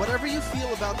version, whatever you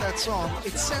feel about that song,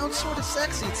 it sounds sort of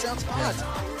sexy. It sounds hot.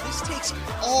 This takes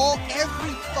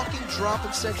every fucking drop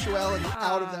of sexuality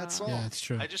out of that song. Yeah, it's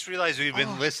true. I just realized we've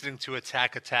been listening to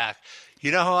Attack.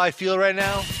 You know how I feel right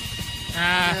now?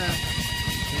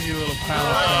 You need a little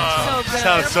palate cleanser.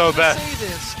 Sounds so bad. Say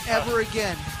this ever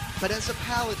again, but as a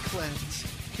palate cleanse,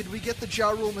 could we get the Ja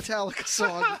Rule Metallica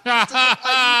song?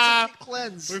 I need to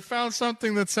cleanse. We found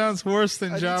something that sounds worse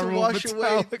than I Ja need to Rule wash away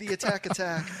Metallica. the Attack.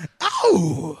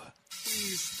 Ow!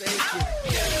 Please, thank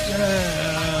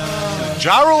you.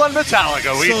 Ja Rule and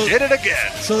Metallica, we So- did it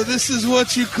again. So this is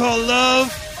what you call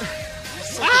love?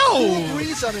 Cool Ow!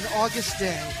 breeze on an August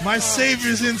day. My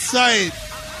savior's in sight.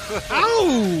 Ow!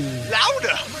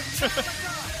 Louder!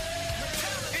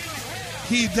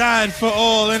 He died for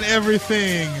all and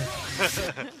everything.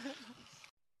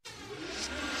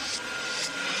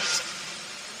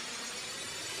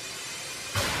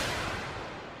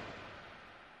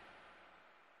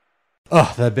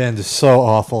 Oh, that band is so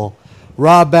awful.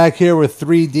 Rob back here with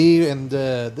 3D, and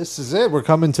this is it. We're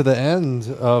coming to the end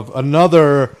of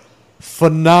another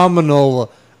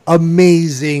phenomenal,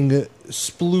 amazing,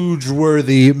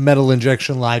 splooge-worthy Metal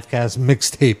Injection Livecast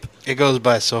mixtape. It goes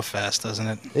by so fast, doesn't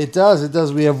it? It does. It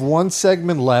does. We have one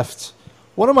segment left.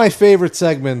 One of my favorite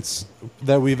segments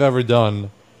that we've ever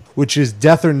done, which is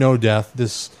Death or No Death,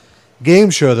 this game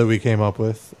show that we came up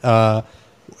with.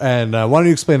 And why don't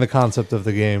you explain the concept of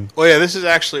the game? Well, yeah, this is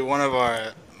actually one of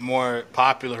our more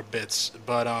popular bits,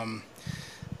 but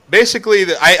basically,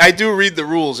 I do read the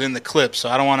rules in the clip, so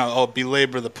I don't want to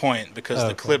belabor the point because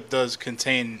the clip does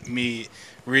contain me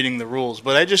reading the rules.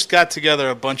 But I just got together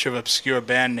a bunch of obscure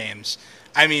band names.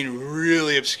 I mean,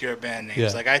 really obscure band names. Yeah.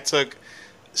 Like, I took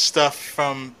stuff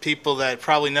from people that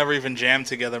probably never even jammed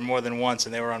together more than once,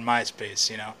 and they were on MySpace,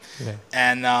 you know? Yeah.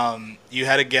 And you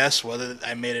had to guess whether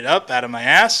I made it up out of my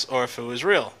ass or if it was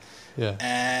real. Yeah.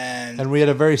 And we had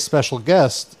a very special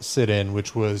guest sit in,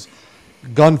 which was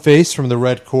Gunface from the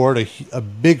Red Court, a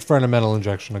big friend of Metal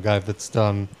Injection, a guy that's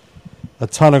done a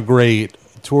ton of great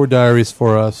tour diaries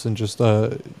for us, and just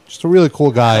a really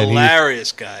cool guy.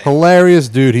 hilarious guy. Hilarious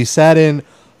dude. He sat in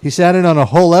on a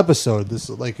whole episode. This,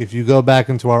 like, if you go back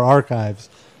into our archives,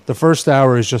 the first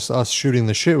hour is just us shooting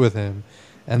the shit with him,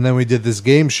 and then we did this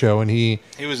game show, and he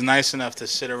was nice enough to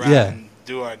sit around Yeah. and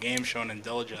do our game show and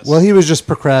indulge us. Well, he was just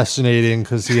procrastinating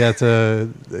because he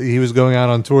was going out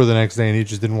on tour the next day and he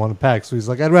just didn't want to pack. So he's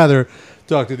like, I'd rather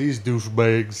talk to these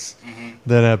douchebags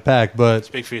than pack. But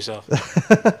Speak for yourself.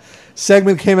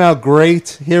 segment came out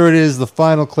great. Here it is, the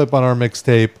final clip on our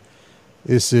mixtape.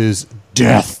 This is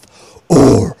Death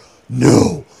or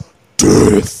No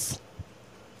Death.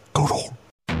 Go on.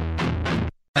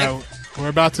 We're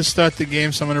about to start the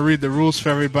game, so I'm going to read the rules for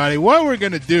everybody. What we're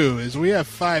going to do is we have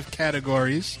 5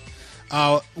 categories.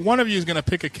 One of you is going to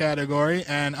pick a category,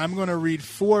 and I'm going to read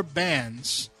 4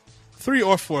 bands, 3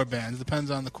 or 4 bands, depends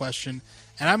on the question.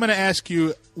 And I'm going to ask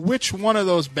you which one of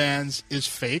those bands is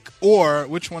fake or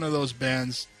which one of those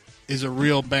bands is a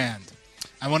real band.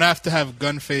 I'm going to have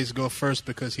Gunface go first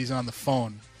because he's on the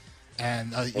phone.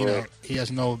 And, he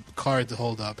has no card to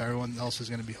hold up. Everyone else is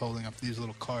going to be holding up these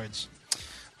little cards.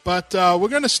 But we're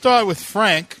going to start with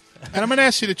Frank, and I'm going to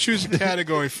ask you to choose a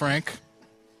category, Frank.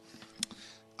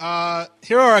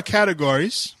 Here are our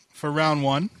categories for round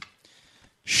 1.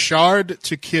 Shard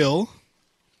to Kill,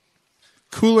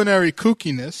 Culinary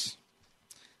Kookiness,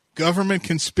 Government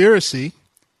Conspiracy,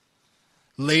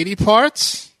 Lady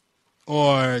Parts,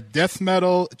 or Death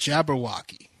Metal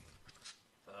Jabberwocky.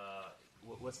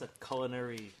 What's the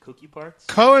culinary cookie parts?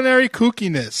 Culinary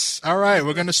Kookiness. All right,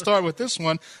 we're going to start with this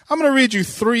one. I'm going to read you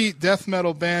 3 death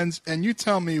metal bands, and you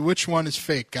tell me which one is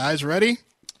fake. Guys, ready?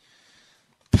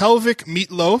 Pelvic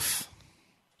Meatloaf,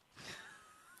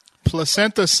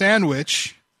 Placenta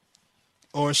Sandwich,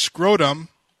 or Scrotum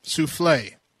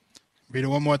Souffle. Read it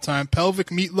one more time. Pelvic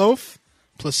Meatloaf,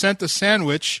 Placenta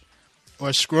Sandwich,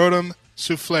 or Scrotum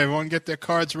Souffle. Everyone get their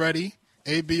cards ready.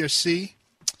 A, B, or C.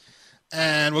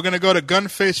 And we're going to go to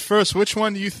Gunface first. Which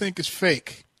one do you think is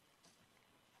fake?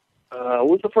 What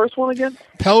was the first one again?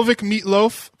 Pelvic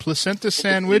Meatloaf, Placenta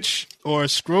Sandwich, or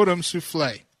Scrotum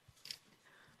Souffle?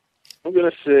 I'm going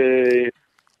to say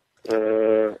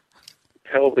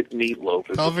Pelvic Meatloaf.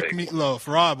 Is Pelvic the fake Meatloaf.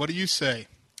 Rob, what do you say?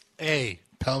 A.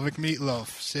 Pelvic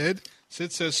Meatloaf. Sid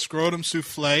says Scrotum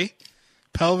Souffle.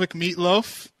 Pelvic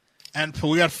Meatloaf. And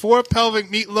we got 4 Pelvic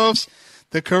Meatloafs.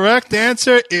 The correct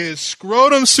answer is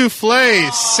Scrotum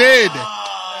Souffle. Sid.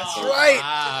 That's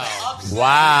right.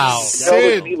 Wow.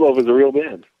 Sid. Pelvic Meatloaf is a real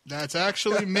band. That's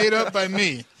actually made up by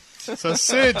me. So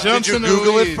Sid jumps Did you in the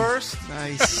Google lead. it first?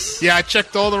 Nice. Yeah, I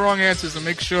checked all the wrong answers to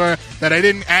make sure that I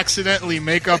didn't accidentally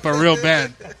make up a real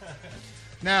band.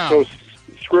 Now, So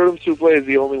Scrotum Souffle is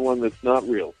the only one that's not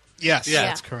real. yes, Yeah.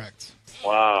 that's correct.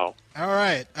 Wow. All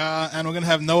right, and we're going to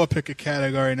have Noah pick a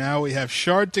category now. We have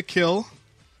Shard to Kill,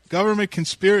 Government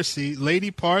Conspiracy, Lady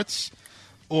Parts,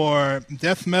 or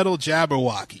Death Metal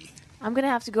Jabberwocky. I'm going to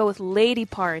have to go with Lady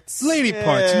Parts. Lady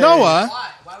Parts. Noah.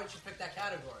 Why would you pick that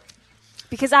category?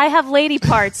 Because I have lady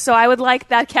parts, so I would like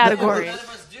that category.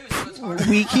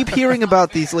 We keep hearing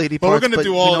about these lady But we're parts, going to but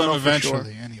do we all don't of them know for sure.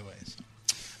 eventually, anyways.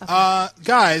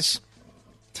 Guys,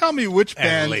 tell me which And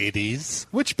band. ladies.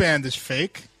 Which band is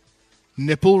fake?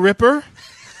 Nipple Ripper,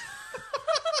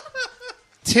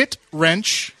 Tit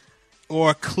Wrench,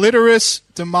 or Clitoris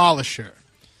Demolisher?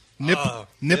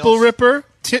 Nipple Ripper,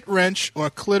 Tit Wrench, or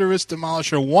Clitoris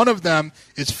Demolisher. One of them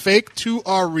is fake, 2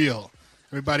 are real.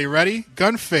 Everybody ready?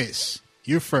 Gunface,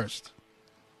 you first.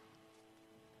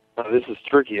 This is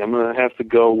tricky. I'm going to have to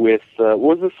go with, what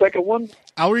was the second one?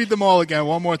 I'll read them all again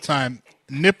one more time.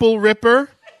 Nipple Ripper,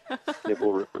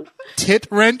 Nipple Ripper. Tit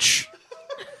Wrench,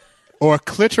 or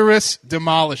Clitoris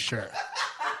Demolisher.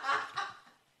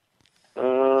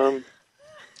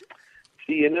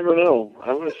 See, you never know.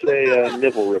 I'm going to say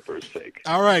Nipple Ripper is fake.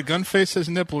 All right, Gunface says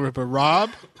Nipple Ripper.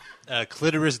 Rob?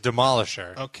 Clitoris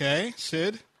Demolisher. Okay.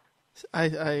 Sid?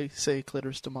 I say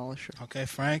Clitoris Demolisher. Okay,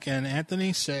 Frank and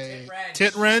Anthony say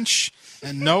Tit Wrench.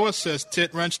 And Noah says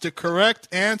Tit Wrench. The correct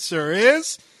answer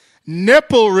is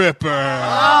Nipple Ripper.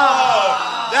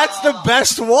 That's the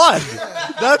best one.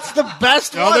 That's the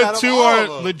best The one. other out of 2 all are of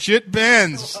them. legit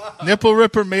bands. Nipple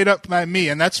Ripper made up by me.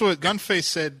 And that's what Gunface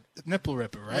said, Nipple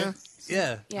Ripper, right?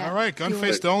 Yeah. All right,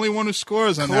 Gunface, the only one who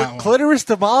scores on that one. Clitoris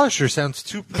Demolisher sounds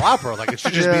too proper. Like, it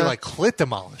should just be Yeah. like Clit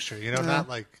Demolisher, you know, not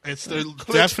like... It's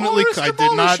definitely. I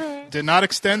Demolisher. did not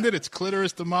extend it. It's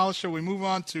Clitoris Demolisher. We move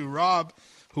on to Rob,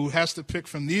 who has to pick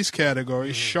from these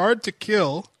categories: Shard to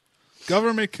Kill,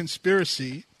 Government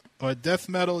Conspiracy, or death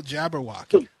metal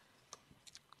Jabberwocky?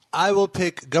 I will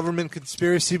pick government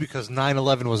conspiracy because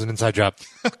 9/11 was an inside job.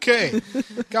 Okay,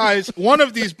 guys, one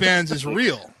of these bands is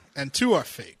real and two are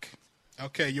fake.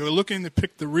 Okay, you're looking to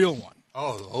pick the real one.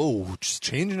 Oh, just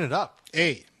changing it up.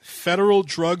 A, Federal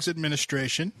Drugs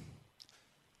Administration.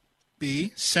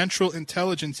 B, Central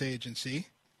Intelligence Agency.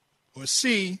 Or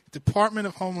C, Department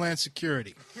of Homeland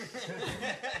Security.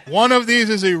 One of these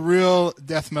is a real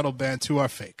death metal band, two are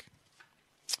fake.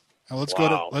 Now let's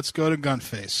go to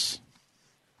Gunface.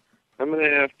 I'm going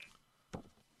to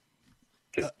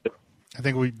have I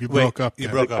think you broke up. You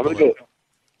there. broke up. I'm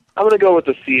going to go with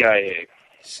the CIA.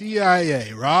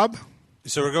 CIA. Rob?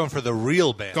 So we're going for the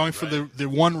real band. Going for the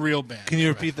one real band. Can you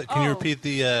repeat that? Can you repeat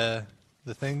the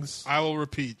things? I will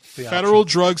repeat. The Federal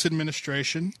Drugs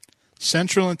Administration,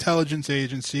 Central Intelligence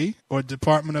Agency, or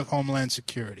Department of Homeland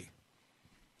Security.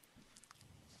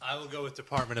 I will go with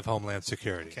Department of Homeland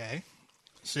Security. Okay.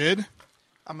 Sid?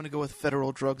 I'm going to go with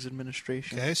Federal Drugs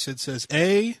Administration. Okay, Sid says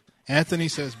A. Anthony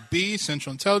says B,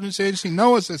 Central Intelligence Agency.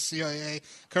 Noah says CIA.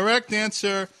 Correct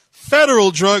answer,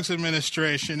 Federal Drugs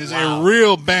Administration is a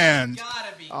real band.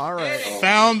 All right.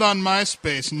 Found on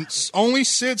MySpace. And only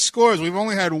Sid scores. We've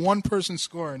only had one person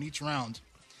score in each round.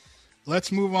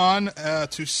 Let's move on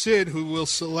to Sid, who will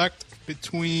select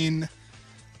between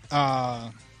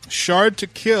Shard to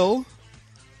Kill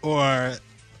or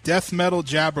Death Metal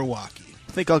Jabberwocky.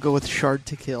 I think I'll go with Shard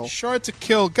to Kill. Shard to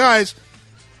Kill. Guys,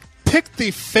 pick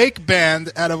the fake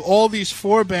band out of all these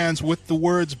four bands with the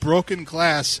words Broken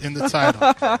Glass in the title.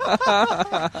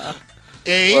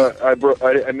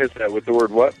 I missed that. With the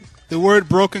word what? The word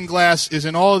Broken Glass is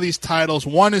in all of these titles.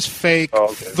 One is fake.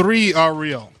 Three are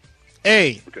real.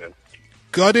 A,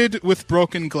 Gutted with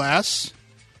Broken Glass.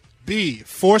 B,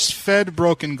 Force-Fed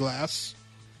Broken Glass.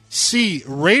 C,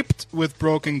 Raped with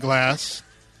Broken Glass.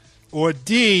 Or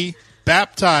D,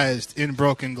 Baptized in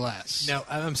Broken Glass. Now,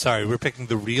 I'm sorry, we're picking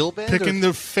the real band? Picking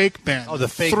the fake band. Oh, the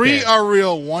fake Three band. are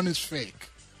real, one is fake.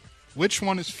 Which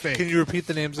one is fake? Can you repeat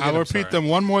the names again? I'll I'm repeat sorry. them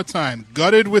one more time.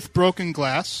 Gutted with Broken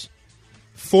Glass.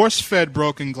 Force-Fed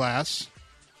Broken Glass.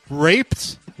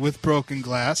 Raped with Broken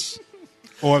Glass.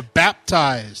 Or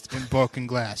Baptized in Broken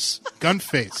Glass.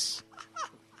 Gunface.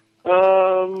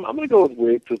 I'm going to go with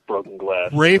Raped with Broken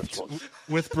Glass. Raped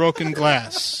with Broken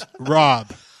Glass.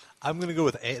 Rob. I'm going to go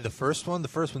with A, the first one. The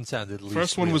first one sounded least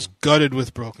First one real. was Gutted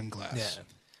with Broken Glass. Yeah.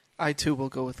 I, too, will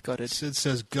go with Gutted. Sid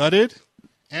says Gutted.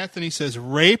 Anthony says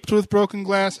Raped with Broken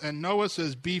Glass. And Noah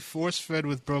says B, Force-Fed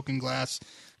with Broken Glass.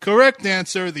 Correct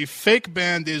answer, the fake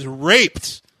band is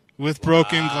Raped with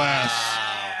Broken Glass.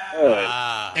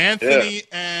 Anthony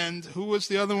and who was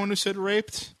the other one who said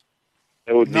Raped?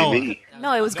 That would be Noah. me.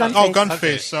 No, it was Gunface. Oh,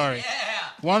 Gunface, sorry.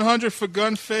 100 for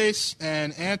Gunface,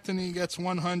 and Anthony gets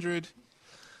 100.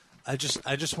 I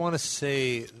just want to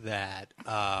say that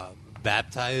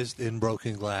Baptized in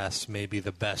Broken Glass may be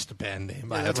the best band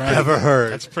name I have ever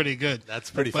heard. That's pretty good. That's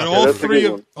pretty But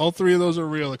fucking all three of those are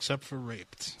real except for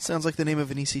Raped. Sounds like the name of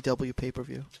an ECW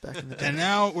pay-per-view back in the day. And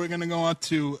now we're going to go on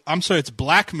to, I'm sorry, it's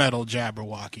Black Metal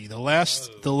Jabberwocky.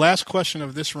 The last question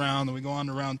of this round, and we go on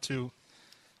to round two.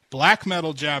 Black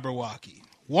Metal Jabberwocky.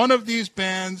 One of these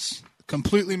bands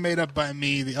completely made up by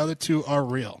me. The other two are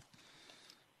real.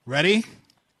 Ready?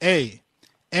 A,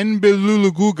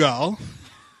 Enbelulugugal.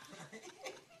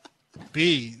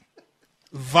 B,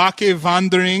 Vake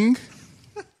Vandring.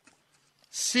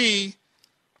 C,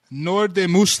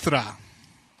 Nordemustra.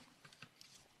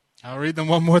 I'll read them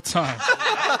one more time.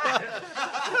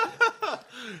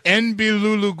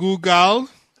 Enbelulugugal,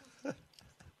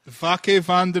 Vake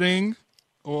Vandring,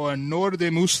 or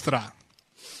Nordemustra.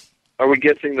 Are we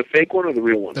guessing the fake one or the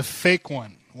real one? The fake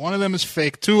one. One of them is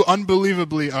fake. Two,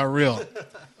 unbelievably, are real.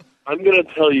 I'm going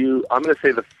to tell you, I'm going to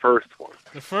say the first one.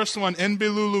 The first one,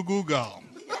 Enbelulugugal.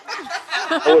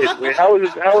 Oh, wait, how is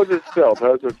it spelled?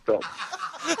 How is it spelled?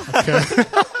 Okay.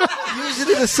 Use it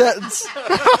in a sentence.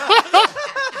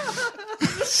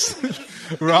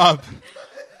 Rob.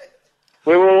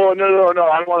 Wait, no. I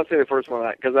don't want to say the first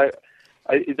one because does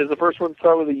the first one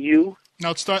start with a U?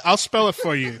 No, I'll spell it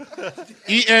for you.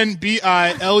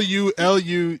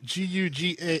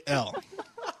 Enbillulugugal.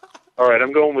 All right,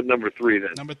 I'm going with number 3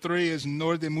 then. Number 3 is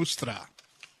Nordemustra.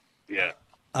 Yeah.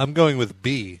 I'm going with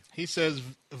B. He says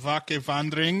Vake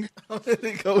Vandring. I'm going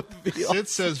to go with B. Sid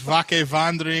says Vake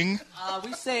Vandring.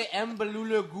 We say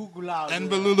Enbelulugugal.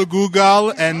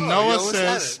 Enbelulugugal. And Noah almost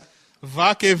says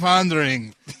Vake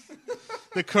Vandring.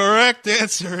 The correct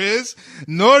answer is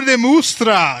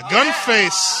Nordemustra.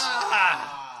 Gunface.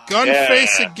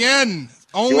 Gunface again.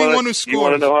 Only one who scores. You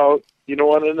want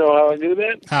to know how I knew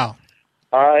that? How?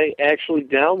 I actually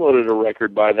downloaded a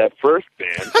record by that first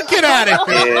band. Get out of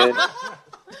here.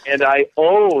 And I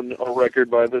own a record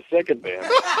by the second band.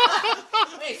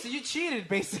 Hey, so you cheated,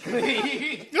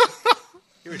 basically.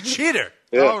 You're a cheater.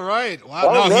 Yeah. All right. Wow.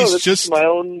 Oh, no, he's this just is my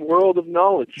own world of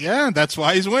knowledge. Yeah, that's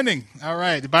why he's winning. All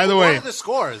right. By the way, What are the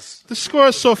scores? the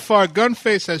scores so far: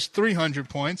 Gunface has 300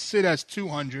 points, Sid has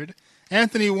 200,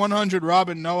 Anthony 100, Rob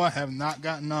and Noah have not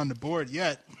gotten on the board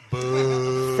yet.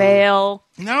 Boo. Fail.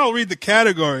 Now I'll read the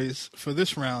categories for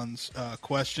this round's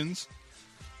questions.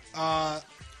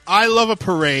 I Love a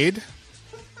Parade,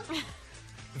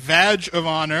 Badge of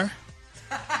Honor,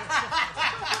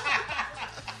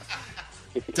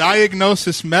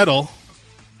 Diagnosis Medal,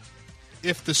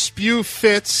 If the Spew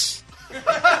Fits,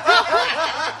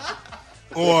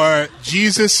 or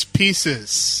Jesus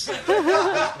Pieces.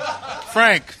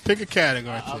 Frank, pick a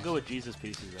category, please. I'll go with Jesus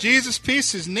Pieces. Jesus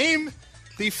Pieces. Name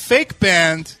the fake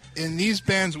band in these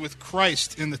bands with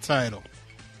Christ in the title.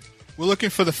 We're looking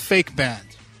for the fake band.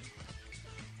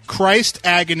 Christ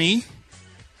Agony,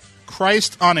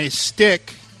 Christ on a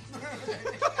Stick,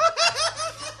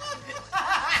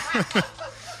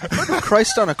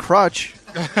 Christ on a crutch.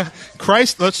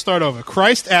 Christ, let's start over.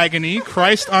 Christ Agony,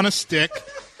 Christ on a Stick,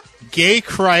 Gay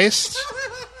Christ,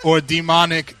 or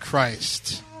Demonic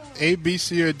Christ. A, B,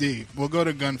 C, or D. We'll go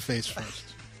to Gunface first.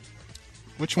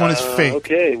 Which one is fake?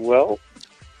 Okay, well,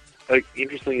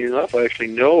 interestingly enough, I actually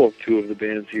know of two of the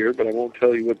bands here, but I won't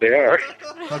tell you what they are.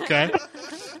 Okay.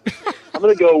 I'm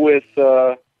going to go with,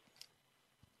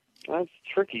 that's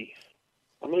tricky.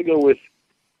 I'm going to go with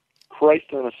Christ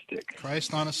on a Stick.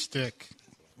 Christ on a Stick.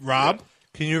 Rob?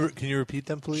 Can you repeat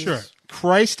them, please? Sure.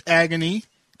 Christ Agony,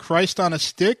 Christ on a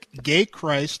Stick, Gay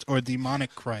Christ, or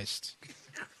Demonic Christ?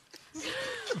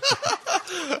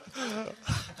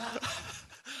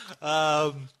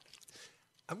 I'm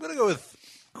going to go with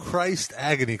Christ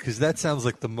Agony because that sounds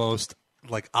like the most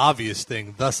obvious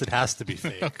thing. Thus, it has to be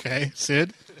fake. Okay,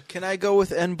 Sid? Can I go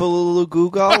with Nbalulu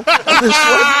Google on this one?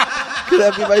 Could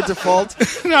that be my default?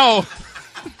 No.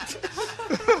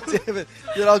 Damn it.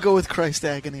 Then I'll go with Christ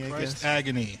Agony, I Christ guess.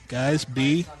 Agony. Guys,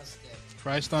 B,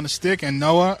 Christ on a Stick. And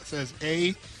Noah says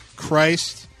A,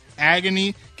 Christ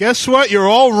Agony. Guess what? You're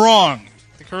all wrong.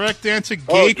 The correct answer,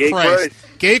 Gay Christ.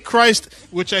 Gay Christ,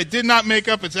 which I did not make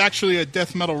up. It's actually a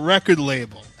death metal record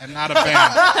label and not a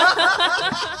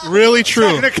band. Really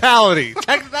true. Technicality.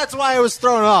 That's why I was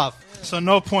thrown off. So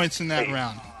no points in that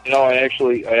round. You know, I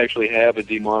actually have a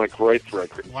Demonic Christ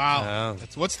record. Wow.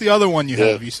 What's the other one you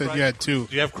have? You said you had two.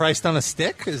 Do you have Christ on a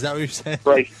Stick? Is that what you're saying?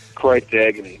 Christ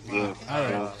Agony. Yeah. All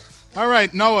right. All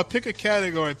right, Noah, pick a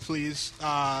category, please.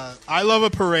 I Love a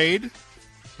Parade,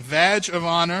 Badge of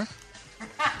Honor,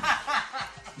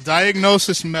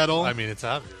 Diagnosis Medal. I mean, it's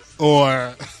obvious.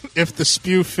 Or If the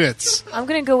Spew Fits. I'm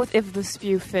going to go with If the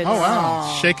Spew Fits. Oh,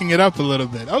 wow. Shaking it up a little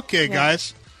bit. Okay,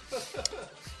 guys.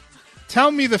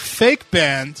 Tell me the fake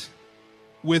band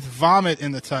with vomit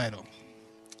in the title.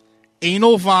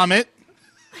 Anal Vomit,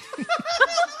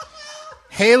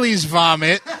 Haley's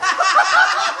Vomit,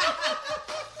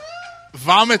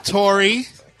 Vomitory,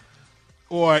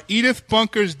 or Edith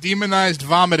Bunker's Demonized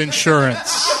Vomit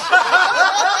Insurance.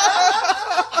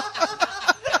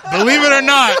 Believe it or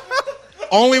not,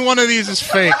 only one of these is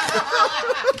fake.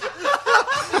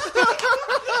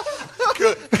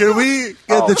 Can we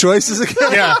get the choices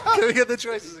again? Yeah. Can we get the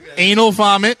choices again? Anal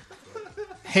Vomit,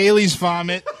 Haley's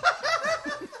Vomit,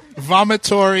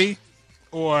 Vomitory,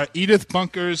 or Edith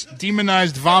Bunker's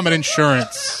Demonized Vomit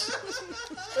Insurance.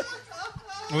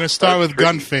 We're going to start with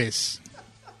Gunface.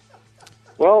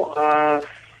 Well, I'm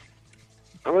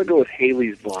going to go with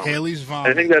Haley's Vomit. Haley's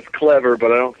Vomit. I think that's clever,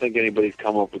 but I don't think anybody's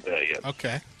come up with that yet.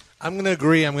 Okay. I'm going to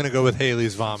agree. I'm going to go with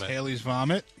Haley's Vomit. Haley's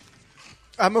Vomit.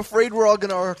 I'm afraid we're all going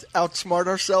to outsmart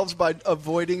ourselves by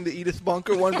avoiding the Edith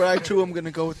Bunker one, but I, too, am going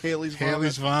to go with Haley's Vomit.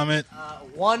 Haley's Vomit.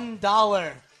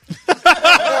 $1. He's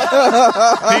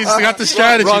got the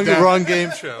strategy down. Wrong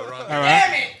game show. All right.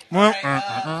 Damn it! Well,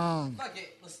 Fuck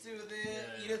it. Let's do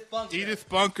the Edith Bunker. Edith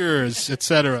Bunkers,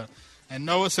 etc. And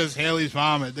Noah says Haley's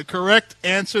Vomit. The correct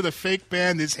answer, the fake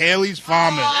band, is Haley's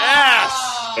Vomit.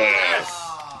 Yes!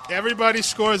 Everybody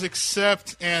scores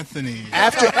except Anthony.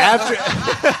 After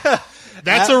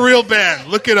That's a real band.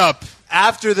 Look it up.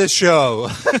 After the show,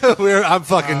 I'm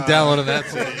fucking downloading that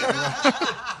CD.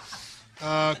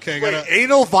 Okay, Wait,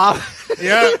 Anal Vomit?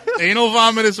 Yeah, Anal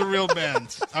Vomit is a real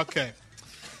band. Okay.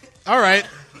 All right.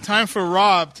 Time for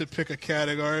Rob to pick a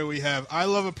category. We have I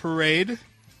Love a Parade,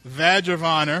 Badge of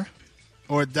Honor,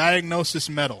 or Diagnosis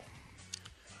Medal.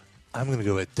 I'm going to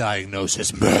go with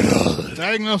Diagnosis Medal.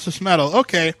 Diagnosis Medal.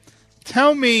 Okay.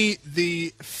 Tell me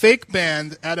the fake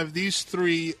band out of these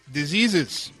three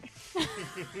diseases.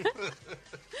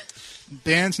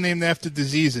 Bands named after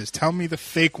diseases. Tell me the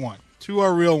fake one. 2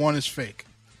 are real, 1 is fake.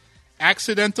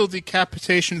 Accidental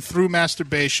decapitation through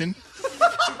masturbation.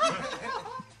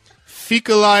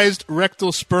 Fecalized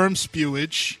rectal sperm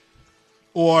spewage.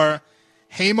 Or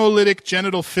hemolytic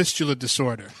genital fistula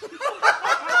disorder.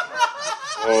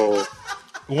 Oh.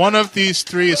 One of these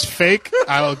 3 is fake.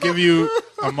 I will give you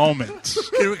a moment.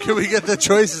 Can we get the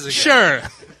choices again? Sure.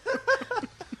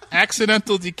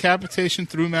 Accidental decapitation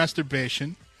through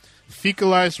masturbation,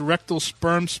 fecalized rectal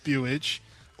sperm spewage,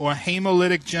 or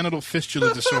hemolytic genital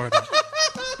fistula disorder.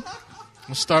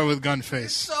 We'll start with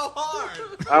Gunface. So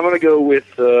hard. I'm gonna go with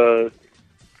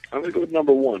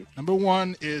number 1. Number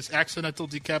 1 is accidental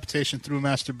decapitation through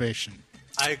masturbation.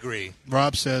 I agree.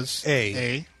 Rob says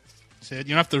A. Sid,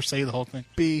 you don't have to say the whole thing.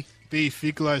 B.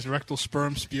 Fecalized rectal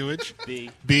sperm spewage.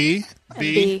 B.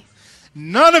 B.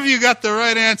 None of you got the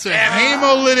right answer.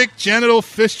 Hemolytic genital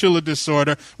fistula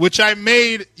disorder, which I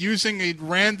made using a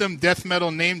random death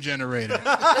metal name generator.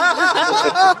 Where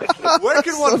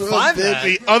can one find that?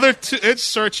 The other 2,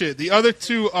 search it. The other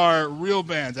 2 are real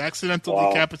bands: accidental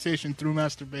decapitation through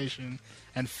masturbation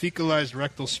and fecalized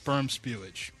rectal sperm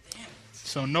spewage.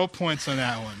 So no points on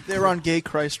that one. They're on Gay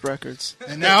Christ Records.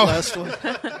 And now, last one.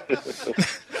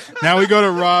 now we go to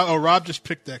Rob. Oh, Rob just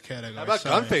picked that category. How about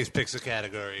Sorry. Gunface picks a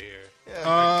category here?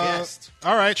 All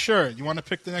right, sure. You want to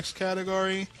pick the next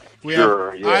category? We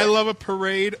Sure, have yeah. I Love a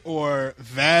Parade or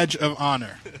Badge of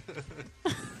Honor.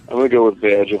 I'm gonna go with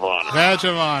Badge of Honor. Badge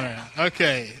of Honor.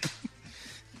 Okay.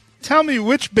 Tell me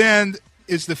which band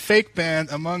is the fake band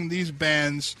among these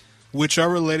bands which are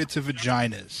related to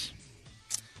vaginas?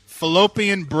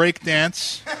 Fallopian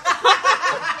Breakdance,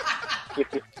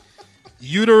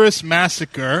 Uterus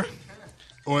Massacre,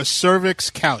 or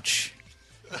Cervix Couch?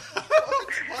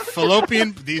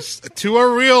 Fallopian. These 2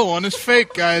 are real. 1 is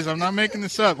fake, guys. I'm not making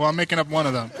this up. Well, I'm making up one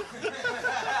of them.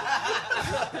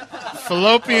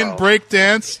 Fallopian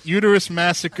Breakdance, Uterus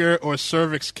Massacre, or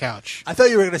Cervix Couch? I thought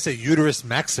you were going to say Uterus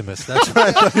Maximus. That's what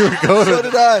I thought you were going So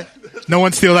with. did I. No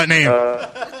one steal that name.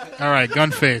 All right,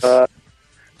 Gunface.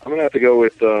 I'm gonna have to go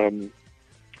with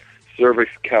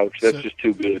Cervix Couch. That's just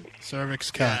too good.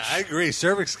 Cervix Couch. I agree.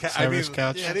 Cervix Couch. Cervix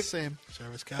Couch. Yeah, it's the same.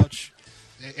 Cervix Couch.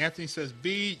 Anthony says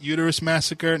B, Uterus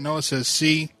Massacre. Noah says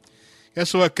C.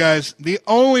 Guess what, guys? The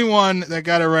only one that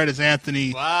got it right is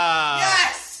Anthony. Wow.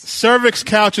 Yes! Cervix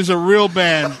Couch is a real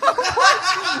band.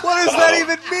 What does that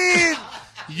even mean?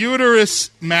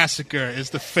 Uterus Massacre is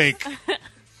the fake.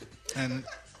 And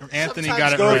Anthony Sometimes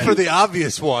got it going right. for the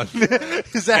obvious one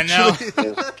is actually.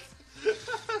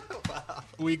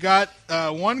 We got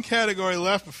 1 category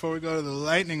left before we go to the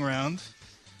lightning round.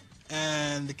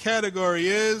 And the category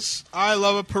is I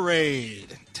Love a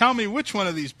Parade. Tell me which one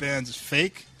of these bands is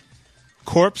fake.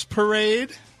 Corpse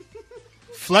Parade,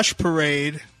 Flesh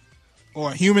Parade,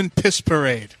 or Human Piss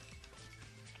Parade?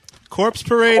 Corpse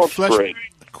Parade, Corpse Flesh... Parade.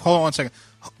 Hold on 1 second.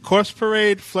 Corpse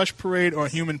Parade, Flesh Parade, or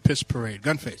Human Piss Parade?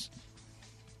 Gunface.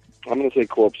 I'm gonna say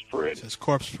Corpse Parade. It's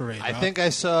Corpse Parade. I Rob. think I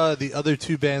saw the other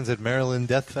 2 bands at Maryland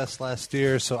Death Fest last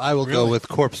year, so I will go Really? with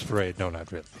Corpse Parade. No,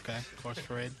 not really. Okay, Corpse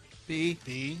Parade. B.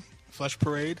 Flesh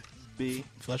Parade. B.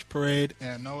 Flesh Parade.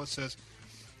 And Noah says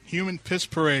Human Piss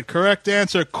Parade. Correct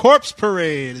answer. Corpse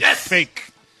Parade. It's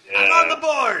fake. I'm on the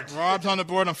board. Rob's on the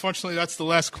board. Unfortunately, that's the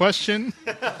last question.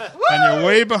 And you're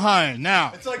way behind.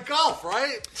 Now, It's like golf,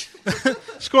 right?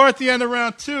 score at the end of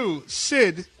round 2.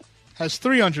 Sid has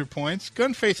 300 points.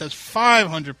 Gunface has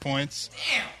 500 points.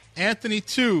 Anthony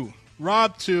 2.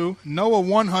 Rob 2. Noah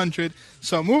 100.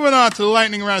 So moving on to the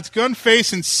lightning round. It's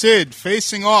Gunface and Sid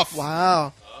facing off.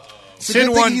 Wow. It's a Sid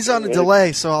good thing won. he's on a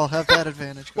delay, so I'll have that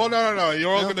advantage. Well, no. You're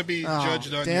all No? going to be Oh,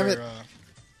 judged on damn your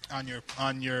it.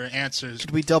 on your answers. Could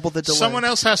we double the delay? Someone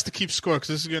else has to keep score because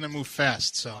this is going to move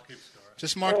fast. So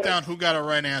just mark down who got a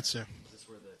right answer.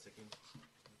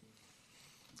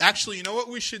 Actually, you know what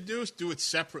we should do is do it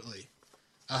separately.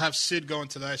 I'll have Sid go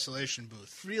into the isolation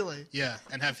booth. Really? Yeah,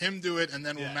 and have him do it, and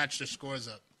then we'll match the scores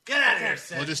up. Get out of here,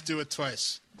 Sid. We'll just do it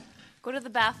twice. Go to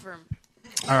the bathroom.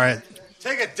 All right.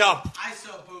 Take a dump.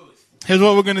 ISO booth. Here's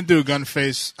what we're going to do,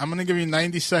 Gunface. I'm going to give you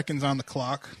 90 seconds on the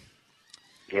clock.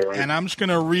 All right. And I'm just going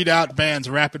to read out bands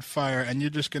rapid fire, and you're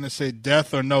just going to say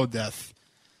death or no death.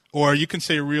 Or you can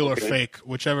say real or fake,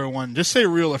 whichever one. Just say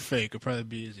real or fake. It'll probably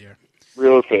be easier.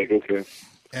 Real or fake? Okay.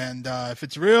 And if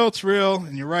it's real, it's real,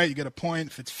 and you're right, you get a point.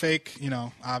 If it's fake,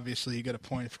 obviously you get a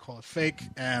point if you call it fake.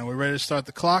 And we're ready to start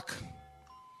the clock.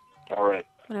 All right.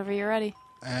 Whenever you're ready.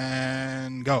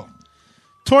 And go.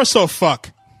 Torso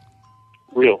fuck.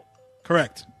 Real.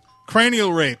 Correct.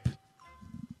 Cranial rape.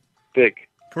 Fake.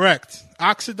 Correct.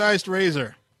 Oxidized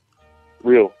razor.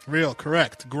 Real. Real.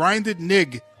 Correct. Grinded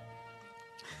nig.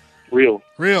 Real.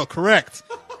 Real, correct.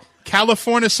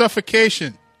 California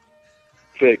suffocation.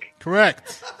 Fake.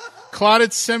 Correct.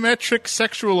 Clotted symmetric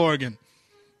sexual organ.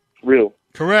 Real.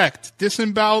 Correct.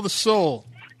 Disembowel the soul.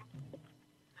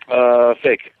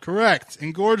 Fake. Correct.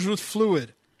 Engorged with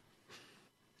fluid.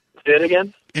 Say it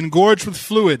again. Engorged with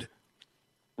fluid.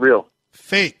 Real.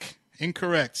 Fake.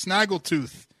 Incorrect.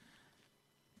 Snaggletooth.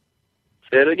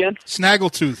 Say it again.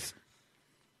 Snaggletooth.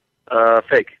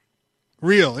 Fake.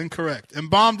 Real. Incorrect.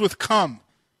 Embalmed with cum.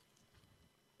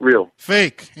 Real.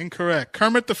 Fake. Incorrect.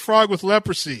 Kermit the Frog with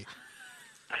leprosy.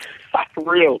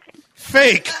 Real.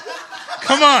 Fake.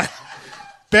 Come on.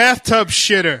 Bathtub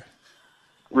shitter.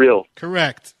 Real.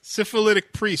 Correct.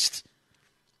 Syphilitic priest.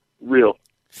 Real.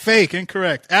 Fake.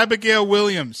 Incorrect. Abigail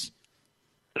Williams.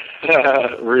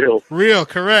 Real. Real.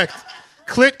 Correct.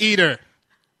 Clit eater.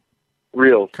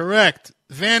 Real. Correct.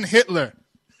 Van Hitler.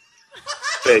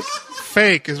 Fake.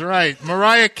 Fake is right.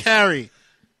 Mariah Carey.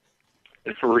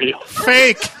 It's real.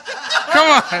 Fake.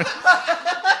 Come on.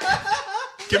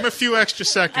 Give him a few extra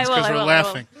seconds because we're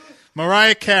laughing.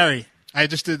 Mariah Carey. I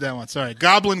just did that one. Sorry.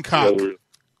 Goblin cock. No,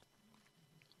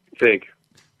 fake.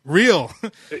 Real.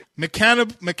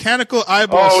 Mechanical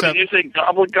eyeball. Oh, did you say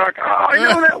goblin cock? Oh, I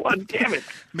know that one. Damn it.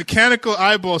 Mechanical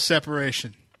eyeball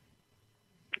separation.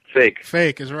 Fake.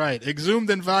 Fake is right. Exhumed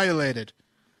and violated.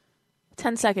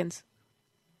 10 seconds.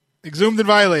 Exhumed and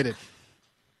violated.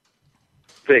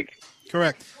 Fake.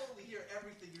 Correct.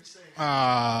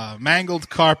 Mangled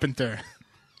carpenter.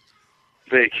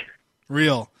 Fake.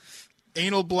 Real.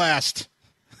 Anal blast.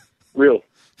 Real.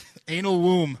 Anal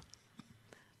womb.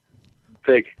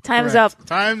 Fake. Time's Correct. up.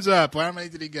 Time's up. How many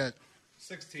did he get?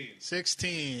 16.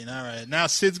 16. All right. Now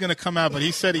Sid's going to come out, but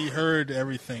he said he heard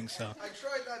everything. So. I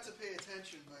tried not to pay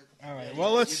attention, but... All right.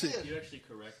 Well, let's see. You actually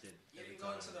corrected. You're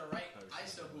going to the right. I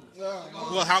so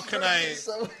Well, how can I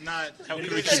not? How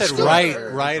can we He said right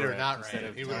or not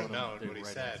right. He would have known what he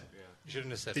said. You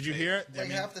shouldn't have said. Did you fake. hear it? Like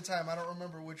half the time, I don't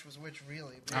remember which was which,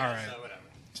 really. But All right.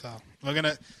 So we're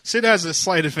gonna. Sid has a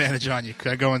slight advantage on you.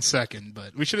 I go in second,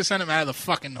 but we should have sent him out of the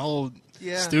fucking whole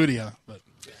studio. But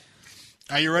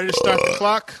are you ready to start the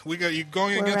clock? We got you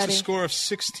going We're against ready. a score of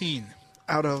 16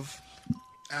 out of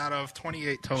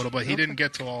 28 total, but he didn't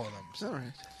get to all of them. So. All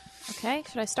right. Okay,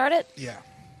 should I start it? Yeah.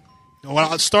 Well,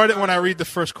 I'll start it when I read the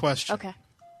first question. Okay.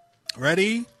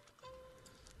 Ready?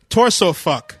 Torso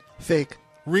fuck. Fake.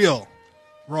 Real.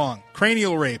 Wrong.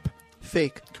 Cranial rape.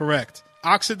 Fake. Correct.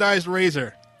 Oxidized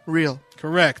razor. Real.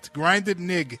 Correct. Grinded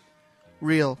nig.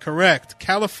 Real. Correct.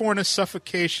 California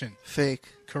suffocation. Fake.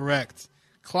 Correct.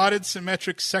 Clotted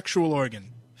symmetric sexual organ.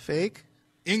 Fake.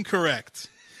 Incorrect.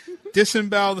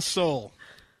 Disembowel the soul.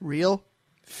 Real.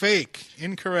 Fake.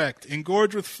 Incorrect.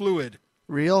 Engorge with fluid.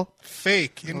 Real.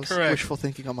 Fake. That was Incorrect. wishful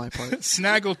thinking on my part.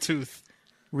 Snaggletooth.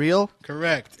 Real.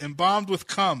 Correct. Embalmed with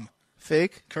cum.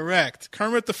 Fake. Correct.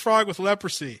 Kermit the Frog with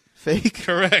leprosy. Fake.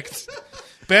 Correct.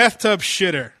 Bathtub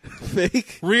shitter.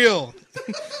 Fake. Real.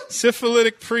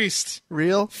 Syphilitic priest.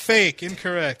 Real. Fake.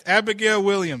 Incorrect. Abigail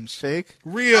Williams. Fake.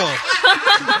 Real.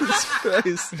 Jesus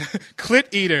Christ.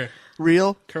 Clit eater.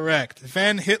 Real. Correct.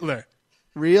 Van Hitler.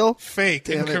 Real. Fake.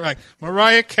 Damn it. Incorrect.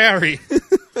 Mariah Carey.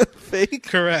 Fake.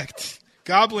 Correct.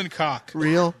 Goblin cock.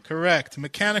 Real. Correct.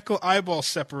 Mechanical eyeball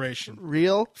separation.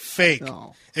 Real. Fake.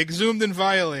 No. Exhumed and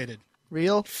violated.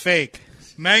 Real. Fake.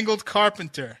 Mangled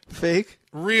carpenter. Fake.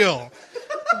 Real.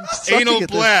 Sucking Anal at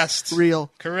this. blast.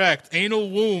 Real. Correct. Anal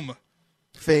womb.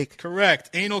 Fake. Correct.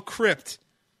 Anal crypt.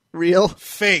 Real.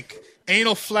 Fake.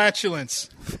 Anal flatulence.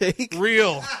 Fake.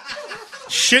 Real.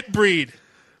 Shit breed.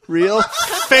 Real.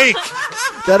 Fake.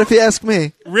 That if you ask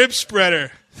me. Rib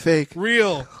spreader. Fake.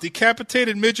 Real.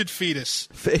 Decapitated midget fetus.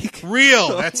 Fake.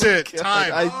 Real. That's it. God,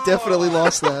 Time. I definitely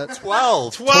lost that.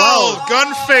 12. 12.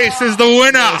 Gunface is the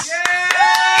winner.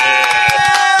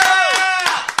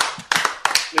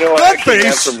 You know what? I actually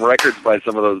have Gunface. some records by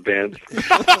some of those bands.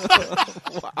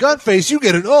 Gunface, you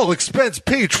get an all-expense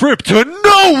paid trip to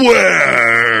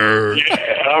nowhere.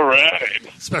 Yeah, all right.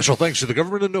 Special thanks to the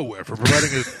government of nowhere for providing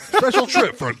a special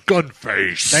trip for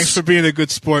Gunface. Thanks for being a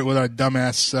good sport with our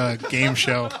dumbass game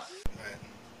show.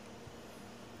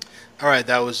 All right,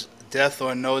 that was Death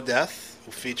or No Death,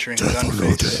 featuring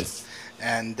Gunface.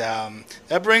 And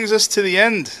that brings us to the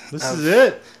end. This is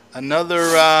it. Another,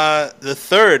 the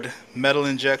third Metal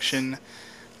Injection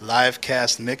live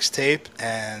cast mixtape.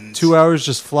 And 2 hours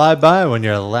just fly by when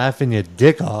you're laughing your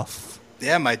dick off.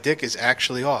 yeah, my dick is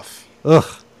actually off. Ugh.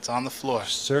 It's on the floor.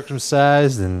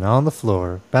 Circumcised and on the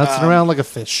floor, bouncing around like a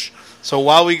fish. So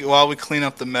while we clean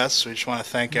up the mess, we just want to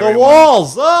thank The everyone.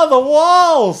 walls! Oh, the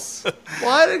walls!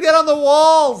 Why did it get on the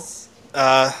walls?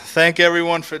 Thank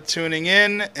everyone for tuning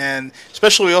in, and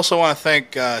especially we also want to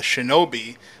thank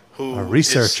Shinobi, who A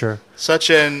researcher. is such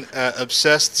an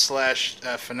obsessed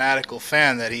 / fanatical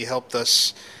fan that he helped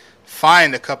us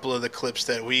find a couple of the clips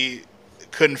that we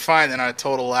couldn't find in our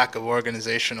total lack of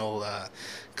organizational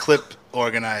clip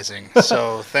organizing.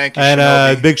 So thank you, And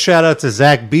Shinobi. big shout out to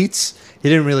Zach Beats. He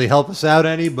didn't really help us out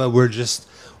any, but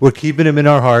we're keeping him in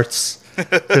our hearts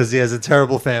because he has a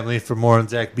terrible family. For more on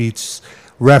Zach Beats,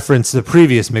 reference the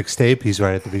previous mixtape. He's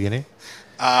right at the beginning.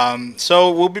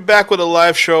 So we'll be back with a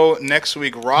live show next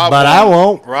week. Rob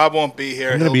won't be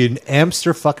here. I'm gonna be in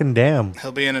Amsterdam.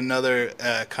 He'll be in another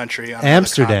country. On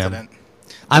Amsterdam. Another continent.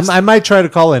 I might try to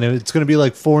call in. It's going to be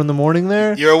like 4 in the morning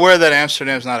there. You're aware that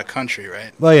Amsterdam's not a country,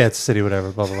 right? Well, yeah, it's a city,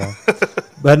 whatever, blah, blah, blah.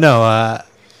 But no,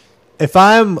 if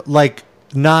I'm like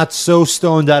not so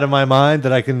stoned out of my mind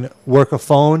that I can work a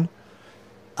phone,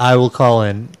 I will call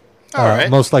in. All right.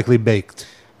 Most likely baked.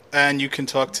 And you can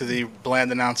talk to the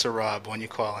bland announcer Rob when you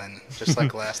call in, just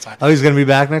like last time. Oh, he's going to be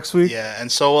back next week? Yeah,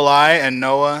 and so will I, and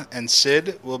Noah and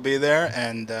Sid will be there.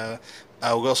 And we're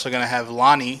also going to have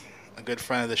Lonnie, a good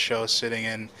friend of the show, sitting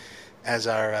in as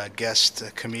our guest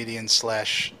comedian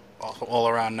 /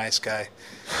 all-around nice guy.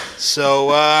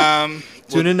 So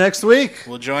tune in next week.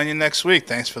 We'll join you next week.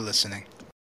 Thanks for listening.